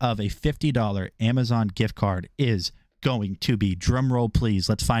winner of a $50 Amazon gift card is going to be, drum roll please.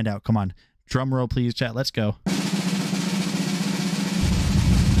 Let's find out. Come on. Drum roll please, chat. Let's go.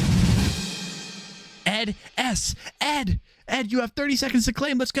 Ed S. Ed, you have 30 seconds to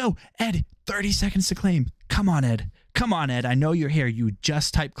claim. Let's go. Ed, 30 seconds to claim. Come on, Ed. Come on, Ed. I know you're here. You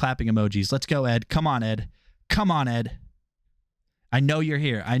just type clapping emojis. Let's go, Ed. Come on, Ed. Come on, Ed. I know you're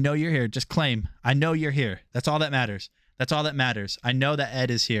here. I know you're here. Just claim. I know you're here. That's all that matters. That's all that matters. I know that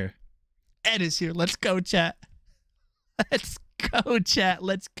Ed is here. Ed is here. Let's go, chat. Let's go, chat.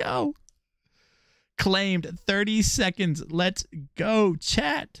 Let's go. Claimed 30 seconds. Let's go,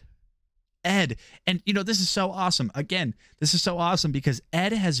 chat. Ed. And, you know, this is so awesome. Again, this is so awesome because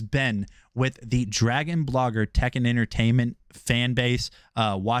Ed has been with the Dragon Blogger Tech and Entertainment fan base,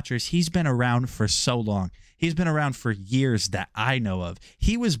 watchers. He's been around for so long. He's been around for years that I know of.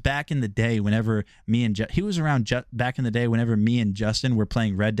 He was back in the day whenever me and back in the day whenever me and Justin were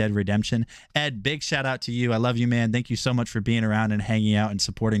playing Red Dead Redemption. Ed, big shout out to you. I love you, man. Thank you so much for being around and hanging out and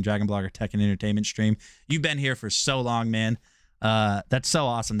supporting Dragon Blogger Tech and Entertainment stream. You've been here for so long, man. That's so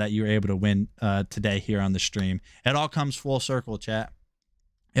awesome that you were able to win today here on the stream. It all comes full circle, chat.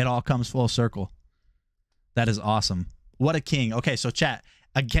 It all comes full circle. That is awesome. What a king. Okay, so chat,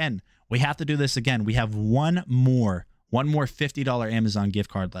 again, we have to do this again. We have one more $50 Amazon gift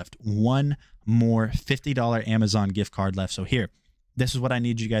card left. One more $50 Amazon gift card left. So here, this is what I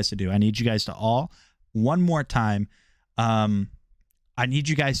need you guys to do. I need you guys to all, one more time, I need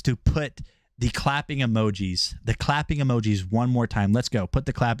you guys to put the clapping emojis one more time. Let's go. Put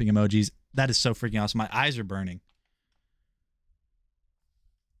the clapping emojis. That is so freaking awesome. My eyes are burning.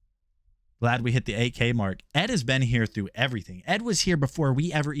 Glad we hit the 8K mark. Ed has been here through everything. Ed was here before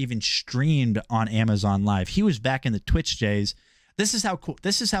we ever even streamed on Amazon Live. He was back in the Twitch days. This is how cool.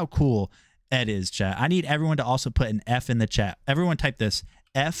 This is how cool Ed is, chat. I need everyone to also put an F in the chat. Everyone type this.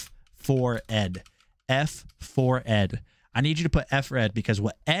 F for Ed. F for Ed. I need you to put F for Ed because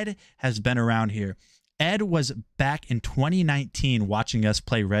what Ed has been around here. Ed was back in 2019 watching us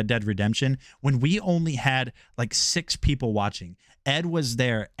play Red Dead Redemption when we only had like 6 people watching. Ed was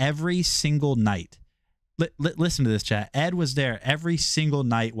there every single night. Listen to this, chat. Ed was there every single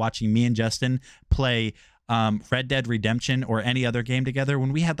night watching me and Justin play Red Dead Redemption or any other game together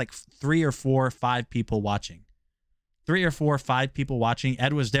when we had like 3 or 4 or 5 people watching. 3 or 4 or 5 people watching.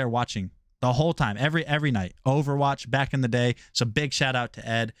 Ed was there watching the whole time, every night. Overwatch back in the day. So big shout out to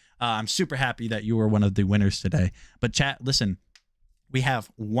Ed. I'm super happy that you were one of the winners today. But chat, listen, we have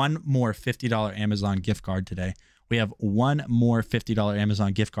one more $50 Amazon gift card today. We have one more $50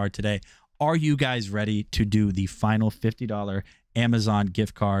 Amazon gift card today. Are you guys ready to do the final $50 Amazon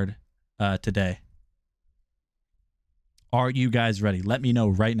gift card today? Are you guys ready? Let me know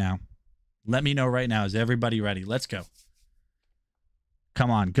right now. Let me know right now. Is everybody ready? Let's go. Come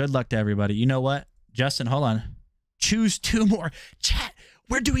on. Good luck to everybody. You know what? Justin, hold on. Choose 2 more. Chat,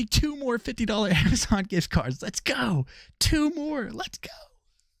 we're doing 2 more $50 Amazon gift cards. Let's go. 2 more. Let's go.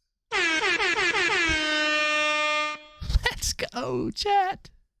 Let's go, chat.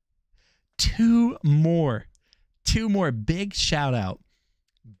 2 more. 2 more. Big shout out.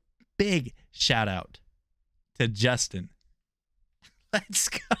 Big shout out to Justin. Let's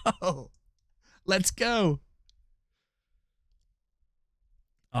go. Let's go.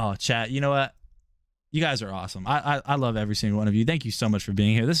 Oh, chat. You know what? You guys are awesome. I love every single one of you. Thank you so much for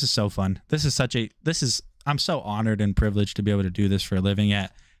being here. This is so fun. I'm so honored and privileged to be able to do this for a living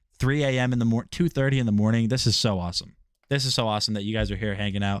at 3 a.m. in the morning, 2:30 in the morning. This is so awesome. This is so awesome that you guys are here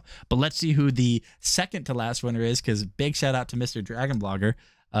hanging out. But let's see who the second to last winner is, because big shout out to Mr. Dragon Blogger.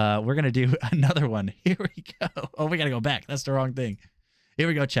 We're going to do another one. Here we go. Oh, we got to go back. That's the wrong thing. Here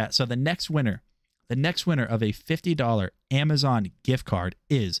we go, chat. So the next winner of a $50 Amazon gift card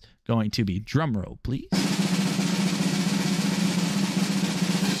is going to be, drumroll, please,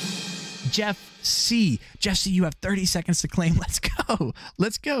 Jeff C. Jeff C., you have 30 seconds to claim. Let's go.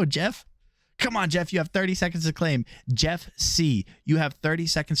 Let's go, Jeff. Come on, Jeff. You have 30 seconds to claim. Jeff C., you have 30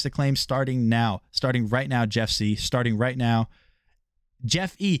 seconds to claim starting now. Starting right now, Jeff C. Starting right now.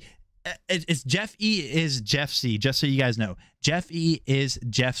 Jeff E. It's Jeff E is Jeff C. Just so you guys know, Jeff E is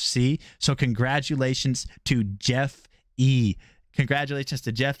Jeff C. So congratulations to Jeff E. Congratulations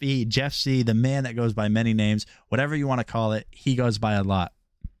to Jeff E. Jeff C, the man that goes by many names, whatever you want to call it. He goes by a lot.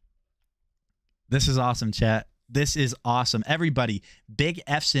 This is awesome, chat. This is awesome. Everybody, big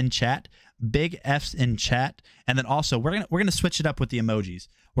F's in chat. Big F's in chat. And then also we're gonna switch it up with the emojis.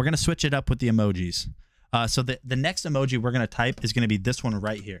 We're gonna switch it up with the emojis. So the next emoji we're gonna type is gonna be this one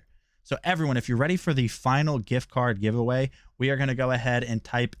right here. So everyone, if you're ready for the final gift card giveaway, we are going to go ahead and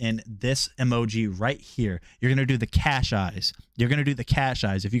type in this emoji right here. You're going to do the cash eyes. You're going to do the cash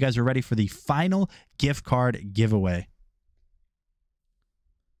eyes if you guys are ready for the final gift card giveaway.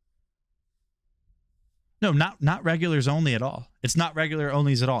 No, not regulars only at all. It's not regular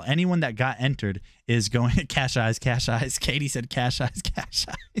onlys at all. Anyone that got entered is going to cash eyes, cash eyes. Katie said cash eyes, cash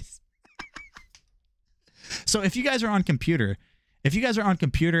eyes. So if you guys are on computer,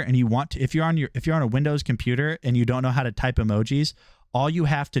 and you want to, if you're on a Windows computer and you don't know how to type emojis, all you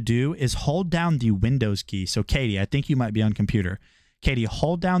have to do is hold down the Windows key. So Katie, I think you might be on computer. Katie,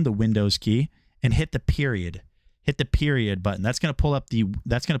 hold down the Windows key and hit the period. Hit the period button. That's gonna pull up the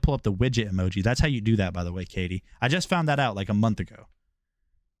widget emoji. That's how you do that, by the way, Katie. I just found that out like a month ago.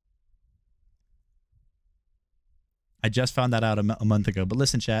 But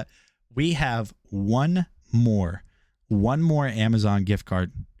listen, chat, we have one more Amazon gift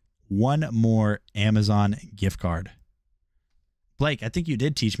card. One more Amazon gift card. Blake, I think you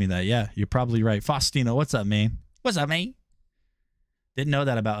did teach me that. Yeah, you're probably right. Faustino, what's up, man? What's up, man? Didn't know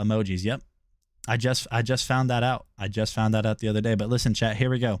that about emojis. Yep. I just found that out. I just found that out the other day. But listen, chat, here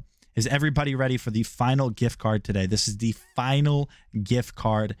we go. Is everybody ready for the final gift card today? This is the final gift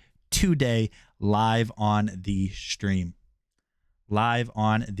card today, live on the stream. Live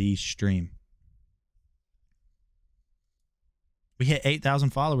on the stream. We hit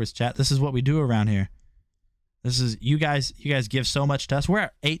 8,000 followers, chat. This is what we do around here. This is you guys give so much to us. We're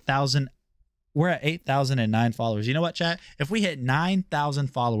at 8,000. We're at 8,009 followers. You know what, chat? If we hit 9,000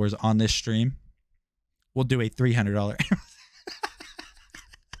 followers on this stream, we'll do a $300.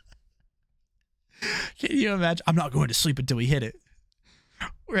 Can you imagine? I'm not going to sleep until we hit it.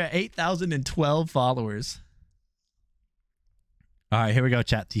 We're at 8,012 followers. All right, here we go,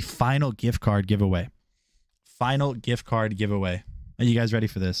 chat. The final gift card giveaway. Final gift card giveaway. Are you guys ready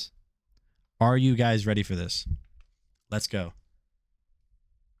for this? Are you guys ready for this? Let's go.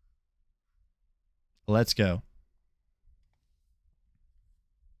 Let's go.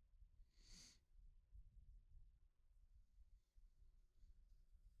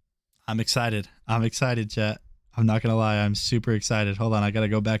 I'm excited. I'm excited, chat. I'm not going to lie. I'm super excited. Hold on. I got to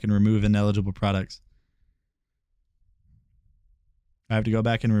go back and remove ineligible products. I have to go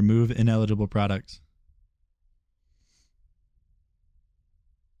back and remove ineligible products.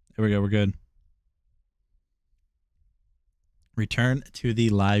 There we go. We're good. Return to the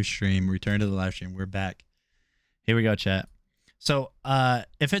live stream. Return to the live stream. We're back. Here we go, chat. So,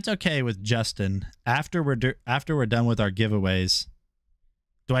 if it's okay with Justin, after we're done with our giveaways,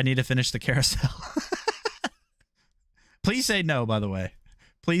 do I need to finish the carousel? Please say no, by the way.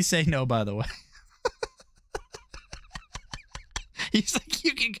 Please say no, by the way. He's like,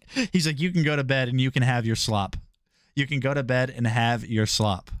 you can go to bed and you can have your slop. You can go to bed and have your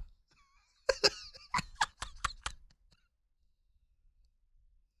slop.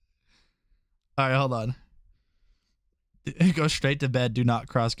 All right, hold on. Go straight to bed. Do not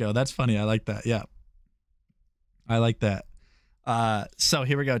cross go. That's funny. I like that. Yeah. I like that. So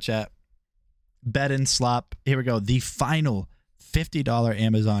here we go, chat. Bed and slop. Here we go. The final $50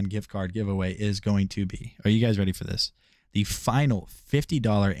 Amazon gift card giveaway is going to be. Are you guys ready for this? The final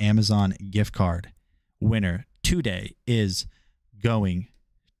 $50 Amazon gift card winner today is going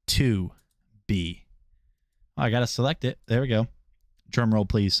to be. Oh, I got to select it. There we go. Drum roll,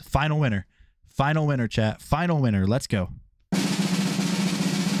 please. Final winner. Final winner, chat. Final winner. Let's go.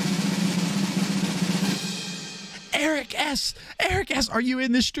 Eric S. Eric S. Are you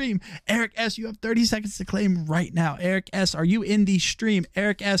in the stream? Eric S. You have 30 seconds to claim right now. Eric S. Are you in the stream?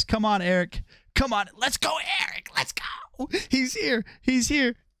 Eric S. Come on, Eric. Come on. Let's go, Eric. Let's go. He's here. He's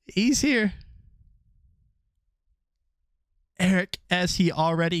here. He's here. Eric S. He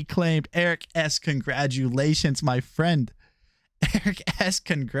already claimed. Eric S. Congratulations, my friend. Eric S.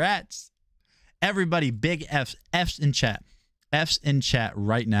 Congrats. Everybody, big F's. F's in chat. F's in chat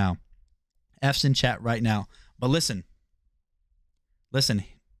right now. F's in chat right now. But listen. Listen.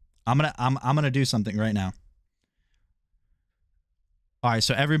 I'm gonna do something right now. All right,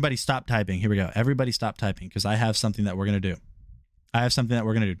 so everybody stop typing. Here we go. Everybody stop typing because I have something that we're going to do. I have something that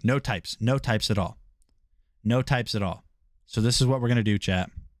we're going to do. No types. No types at all. No types at all. So this is what we're going to do,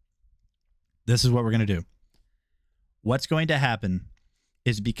 chat. This is what we're going to do. What's going to happen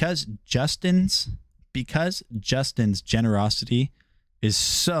is because Justin's generosity is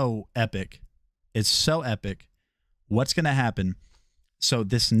so epic. It's so epic. What's going to happen? So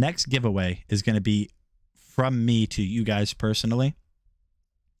this next giveaway is going to be from me to you guys personally.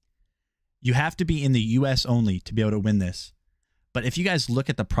 You have to be in the US only to be able to win this. But if you guys look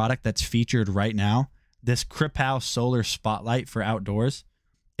at the product that's featured right now, this Kripow Solar Spotlight for outdoors,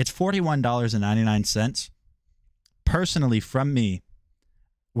 it's $41.99. Personally, from me,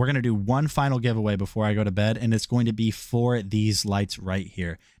 we're going to do one final giveaway before I go to bed, and it's going to be for these lights right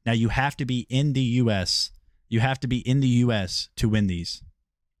here. Now, you have to be in the US. You have to be in the US to win these.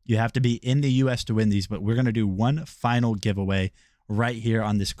 You have to be in the US to win these, but we're going to do one final giveaway right here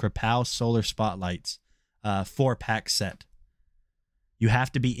on this Kripow Solar Spotlights 4-pack set. You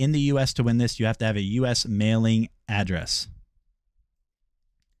have to be in the US to win this. You have to have a US mailing address.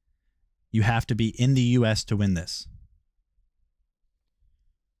 You have to be in the US to win this.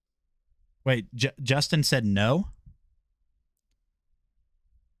 Wait, Justin said no?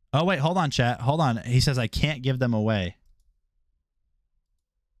 Oh, wait, hold on, chat. Hold on. He says I can't give them away.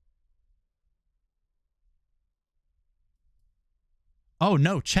 Oh,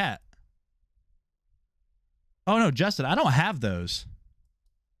 no, chat. Oh, no, Justin, I don't have those.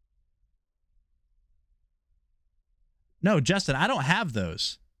 No, Justin, I don't have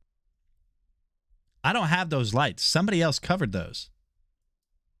those. I don't have those lights. Somebody else covered those.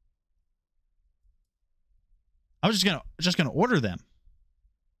 I was just gonna order them.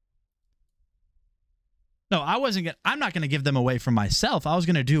 No, I'm not gonna give them away from myself. I was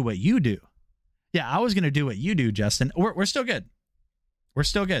gonna do what you do. Yeah, I was gonna do what you do, Justin. We're still good. We're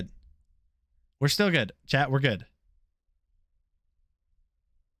still good. We're still good. Chat, we're good.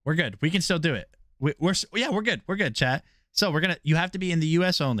 We're good. We can still do it. We're good. We're good, chat. So you have to be in the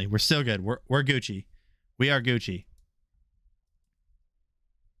US only. We're still good. We're Gucci. We are Gucci.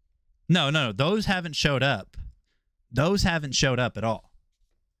 No, those haven't showed up. Those haven't showed up at all.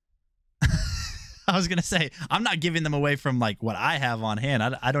 I was gonna say, I'm not giving them away from like what I have on hand.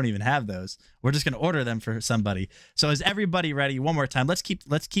 I don't even have those. We're just gonna order them for somebody. So is everybody ready? One more time. Let's keep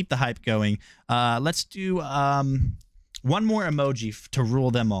the hype going. Let's do one more emoji to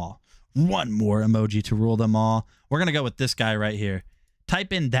rule them all. One more emoji to rule them all. We're gonna go with this guy right here.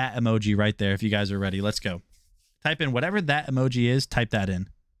 Type in that emoji right there if you guys are ready. Let's go. Type in whatever that emoji is. Type that in.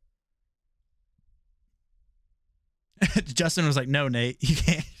 Justin was like, no, Nate, you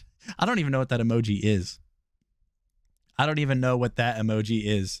can't. I don't even know what that emoji is. I don't even know what that emoji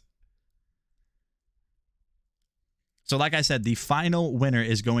is. So like I said, the final winner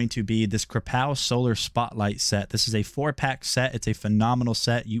is going to be this Kripow Solar Spotlight set. This is a 4-pack set. It's a phenomenal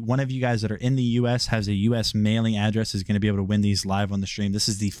set. One of you guys that are in the US has a US mailing address is going to be able to win these live on the stream. This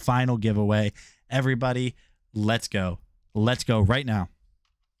is the final giveaway. Everybody, let's go. Let's go right now.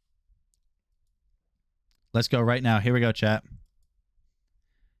 Let's go right now. Here we go, chat.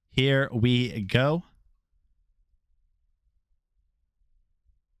 Here we go.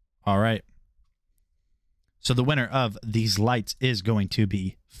 All right. So the winner of these lights is going to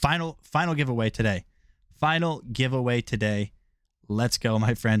be final giveaway today. Final giveaway today. Let's go,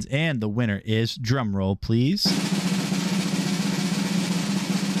 my friends. And the winner is, drum roll, please.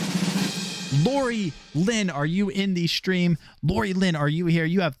 Lori Lynn, are you in the stream? Lori Lynn, are you here?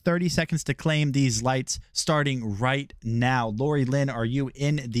 You have 30 seconds to claim these lights starting right now. Lori Lynn, are you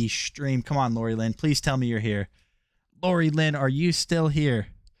in the stream? Come on, Lori Lynn. Please tell me you're here. Lori Lynn, are you still here?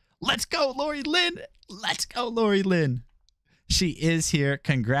 Let's go, Lori Lynn. Let's go, Lori Lynn. She is here.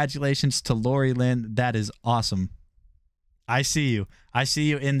 Congratulations to Lori Lynn. That is awesome. I see you. I see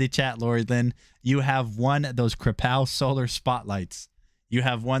you in the chat, Lori Lynn. You have won those Kripow Solar Spotlights. You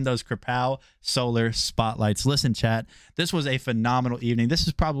have won those Kripow Solar Spotlights. Listen, chat, this was a phenomenal evening. This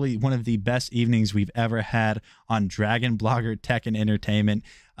is probably one of the best evenings we've ever had on Dragon Blogger Tech and Entertainment.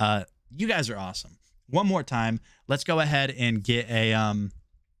 You guys are awesome. One more time, let's go ahead and get a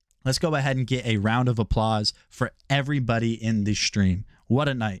round of applause for everybody in the stream. What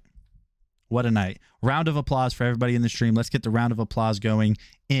a night. What a night. Round of applause for everybody in the stream. Let's get the round of applause going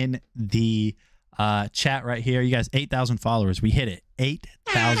in the chat right here. You guys, 8,000 followers. We hit it.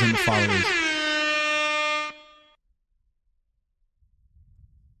 8,000 followers.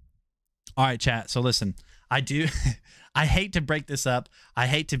 All right, chat. So listen, I do I hate to break this up. I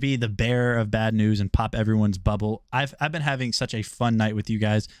hate to be the bearer of bad news and pop everyone's bubble. I've been having such a fun night with you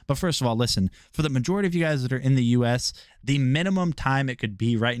guys. But first of all, listen, for the majority of you guys that are in the US, the minimum time it could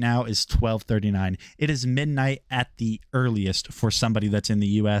be right now is 12:39. It is midnight at the earliest for somebody that's in the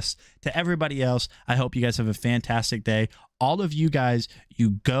US. To everybody else, I hope you guys have a fantastic day. All of you guys, you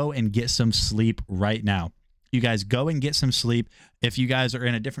go and get some sleep right now. You guys go and get some sleep. If you guys are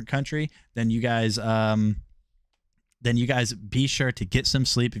in a different country, then you guys be sure to get some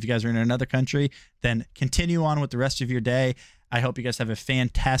sleep. If you guys are in another country, then continue on with the rest of your day. I hope you guys have a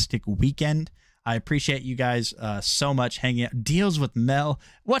fantastic weekend. I appreciate you guys so much hanging out. Deals with Mel.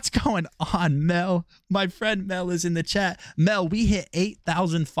 What's going on, Mel? My friend Mel is in the chat. Mel, we hit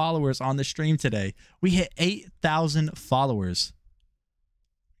 8,000 followers on the stream today. We hit 8,000 followers.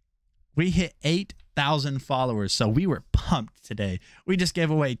 We hit 8,000 followers, so we were pumped today. We just gave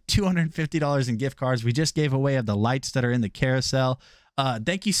away $250 in gift cards. We just gave away of the lights that are in the carousel.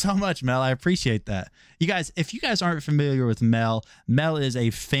 Thank you so much, Mel. I appreciate that. You guys, if you guys aren't familiar with Mel, Mel is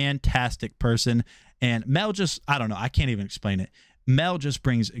a fantastic person, and Mel just, I don't know, I can't even explain it. Mel just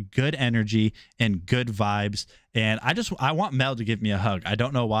brings good energy and good vibes, and I want Mel to give me a hug. I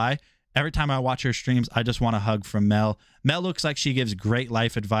don't know why. Every time I watch her streams, I just want a hug from Mel. Mel looks like she gives great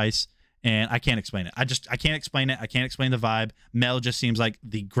life advice. And I can't explain it. I can't explain it. I can't explain the vibe. Mel just seems like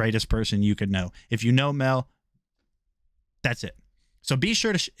the greatest person you could know. If you know Mel, that's it. So be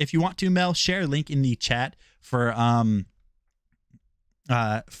sure to, if you want to, Mel, share a link in the chat for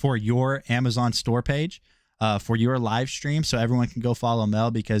your Amazon store page, for your live stream, so everyone can go follow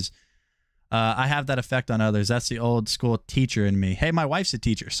Mel, because I have that effect on others. That's the old school teacher in me. Hey, my wife's a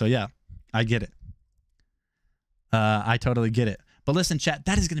teacher, so yeah, I get it. I totally get it. But listen, chat,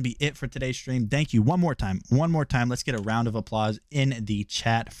 that is going to be it for today's stream. Thank you. One more time. Let's get a round of applause in the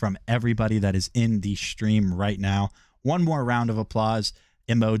chat from everybody that is in the stream right now. One more round of applause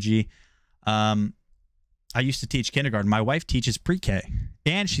emoji. I used to teach kindergarten. My wife teaches pre-K,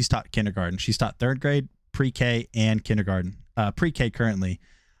 and she's taught kindergarten. She's taught 3rd grade, pre-K, and kindergarten. Pre-K currently.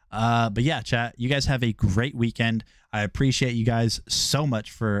 But yeah, chat, you guys have a great weekend. I appreciate you guys so much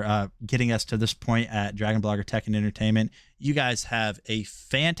for getting us to this point at Dragon Blogger Tech and Entertainment. You guys have a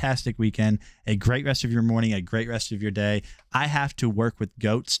fantastic weekend, a great rest of your morning, a great rest of your day. I have to work with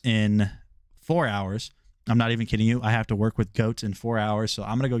goats in 4 hours. I'm not even kidding you. I have to work with goats in 4 hours, so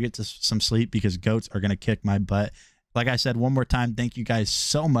I'm going to go get to some sleep because goats are going to kick my butt. Like I said, one more time, thank you guys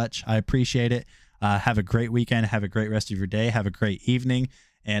so much. I appreciate it. Have a great weekend. Have a great rest of your day. Have a great evening.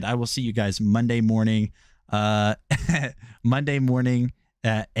 And I will see you guys Monday morning, Monday morning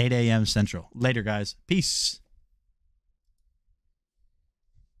at 8 a.m. Central. Later, guys. Peace.